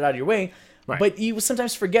around to get it out of your way. Right. But you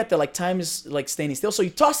sometimes forget that like time is like standing still. So you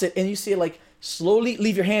toss it and you see it like slowly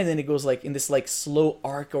leave your hand, and it goes like in this like slow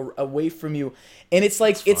arc away from you. And it's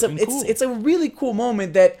like it's a really cool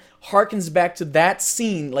moment that harkens back to that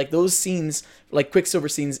scene, like those scenes, like Quicksilver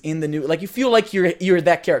scenes in the new. Like you feel like you're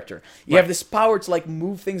that character. You have this power to like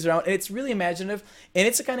move things around, and it's really imaginative. And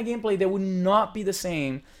it's a kind of gameplay that would not be the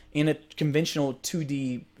same in a conventional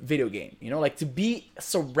 2D video game. You know, like to be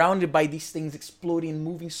surrounded by these things exploding,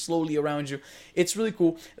 moving slowly around you. It's really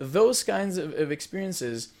cool. Those kinds of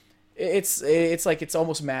experiences, it's like it's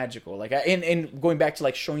almost magical. Like and going back to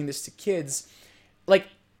like showing this to kids, like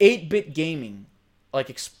 8-bit gaming like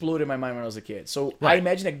exploded my mind when I was a kid. So I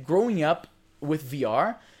imagine that growing up with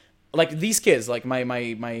VR, like these kids, like my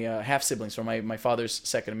half siblings from my father's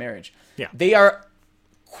second marriage, they are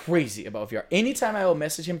crazy about VR. Anytime I will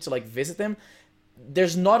message him to like visit them,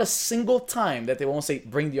 there's not a single time that they won't say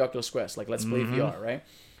bring the Oculus Quest, like let's play VR, right?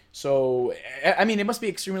 So I mean it must be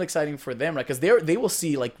extremely exciting for them, right? Because they will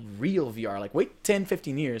see like real VR, like wait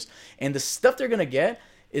 10-15 years, and the stuff they're gonna get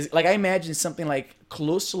is like I imagine something like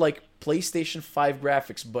close to like PlayStation 5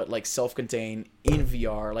 graphics, but like self-contained in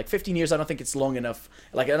VR. Like 15 years, I don't think it's long enough.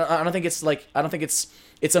 Like I don't think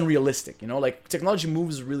it's unrealistic. You know, like technology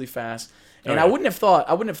moves really fast, and I wouldn't have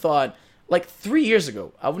thought like 3 years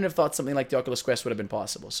ago, I wouldn't have thought something like the Oculus Quest would have been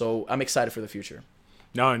possible. So I'm excited for the future.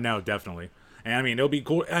 No, definitely. And I mean, it'll be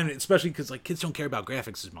cool, and especially because like kids don't care about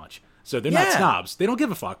graphics as much, so they're not snobs. They don't give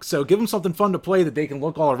a fuck. So give them something fun to play that they can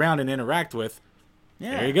look all around and interact with.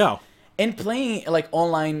 Yeah. There you go. And playing like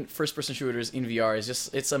online first-person shooters in VR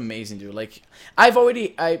is it's amazing, dude. Like I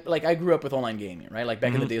grew up with online gaming, right? Like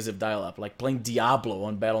back in the days of dial-up, like playing Diablo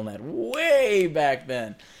on Battle.net way back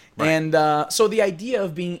then. Right. And so the idea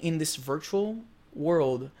of being in this virtual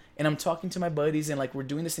world and I'm talking to my buddies and like we're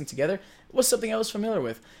doing this thing together was something I was familiar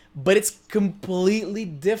with. But it's completely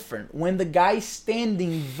different when the guy's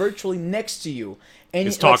standing virtually next to you and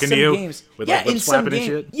he's talking to you games, with like lip slapping and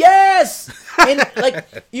shit. Yes, and like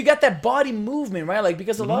you got that body movement, right? Like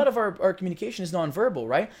because a lot of our communication is nonverbal,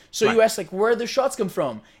 right? So you ask like where the shots come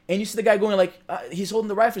from, and you see the guy going like he's holding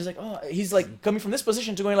the rifle. He's like he's like coming from this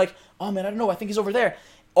position to going like oh man I don't know I think he's over there.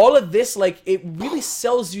 All of this like it really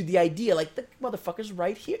sells you the idea like the motherfucker's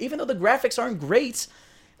right here, even though the graphics aren't great.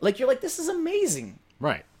 Like you're like this is amazing.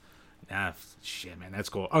 Right. Ah, shit, man, that's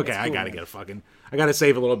cool. Okay, cool, I gotta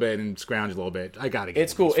save a little bit and scrounge a little bit. I gotta get.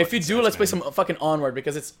 It's cool. If you do, let's play some fucking Onward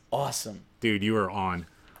because it's awesome. Dude, you are on.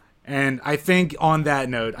 And I think on that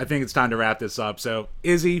note, I think it's time to wrap this up. So,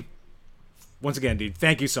 Izzy, once again, dude,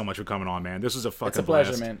 thank you so much for coming on, man. This was a fucking. It's a pleasure,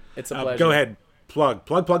 blast. man. It's a pleasure. Go ahead. Plug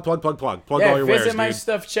all your wares, visit my dude.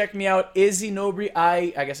 stuff. Check me out. Izzy Nobre. I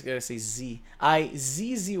guess I gotta say Z.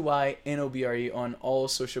 IZZYNOBRE on all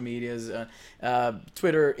social medias,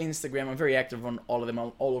 Twitter, Instagram. I'm very active on all of them,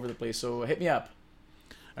 all over the place. So hit me up.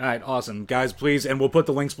 All right, awesome, guys. Please, and we'll put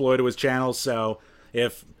the links below to his channel. So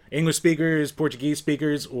if English speakers, Portuguese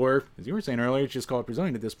speakers, or as you were saying earlier, just call it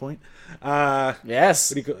Brazilian at this point.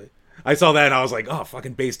 Yes. I saw that and I was like, oh,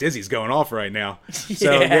 fucking Base Dizzy's going off right now.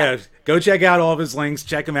 So, yeah, go check out all of his links.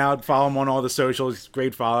 Check him out. Follow him on all the socials.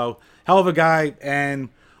 Great follow. Hell of a guy. And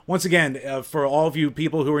once again, for all of you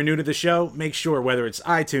people who are new to the show, make sure, whether it's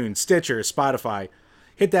iTunes, Stitcher, Spotify,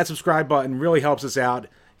 hit that subscribe button. Really helps us out.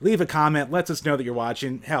 Leave a comment. Lets us know that you're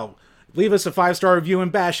watching. Hell, leave us a 5-star review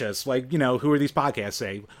and bash us. Like, you know, who are these podcasts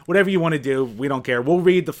say? Whatever you want to do, we don't care. We'll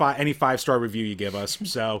read any 5-star review you give us.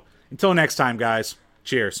 So, until next time, guys.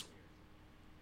 Cheers.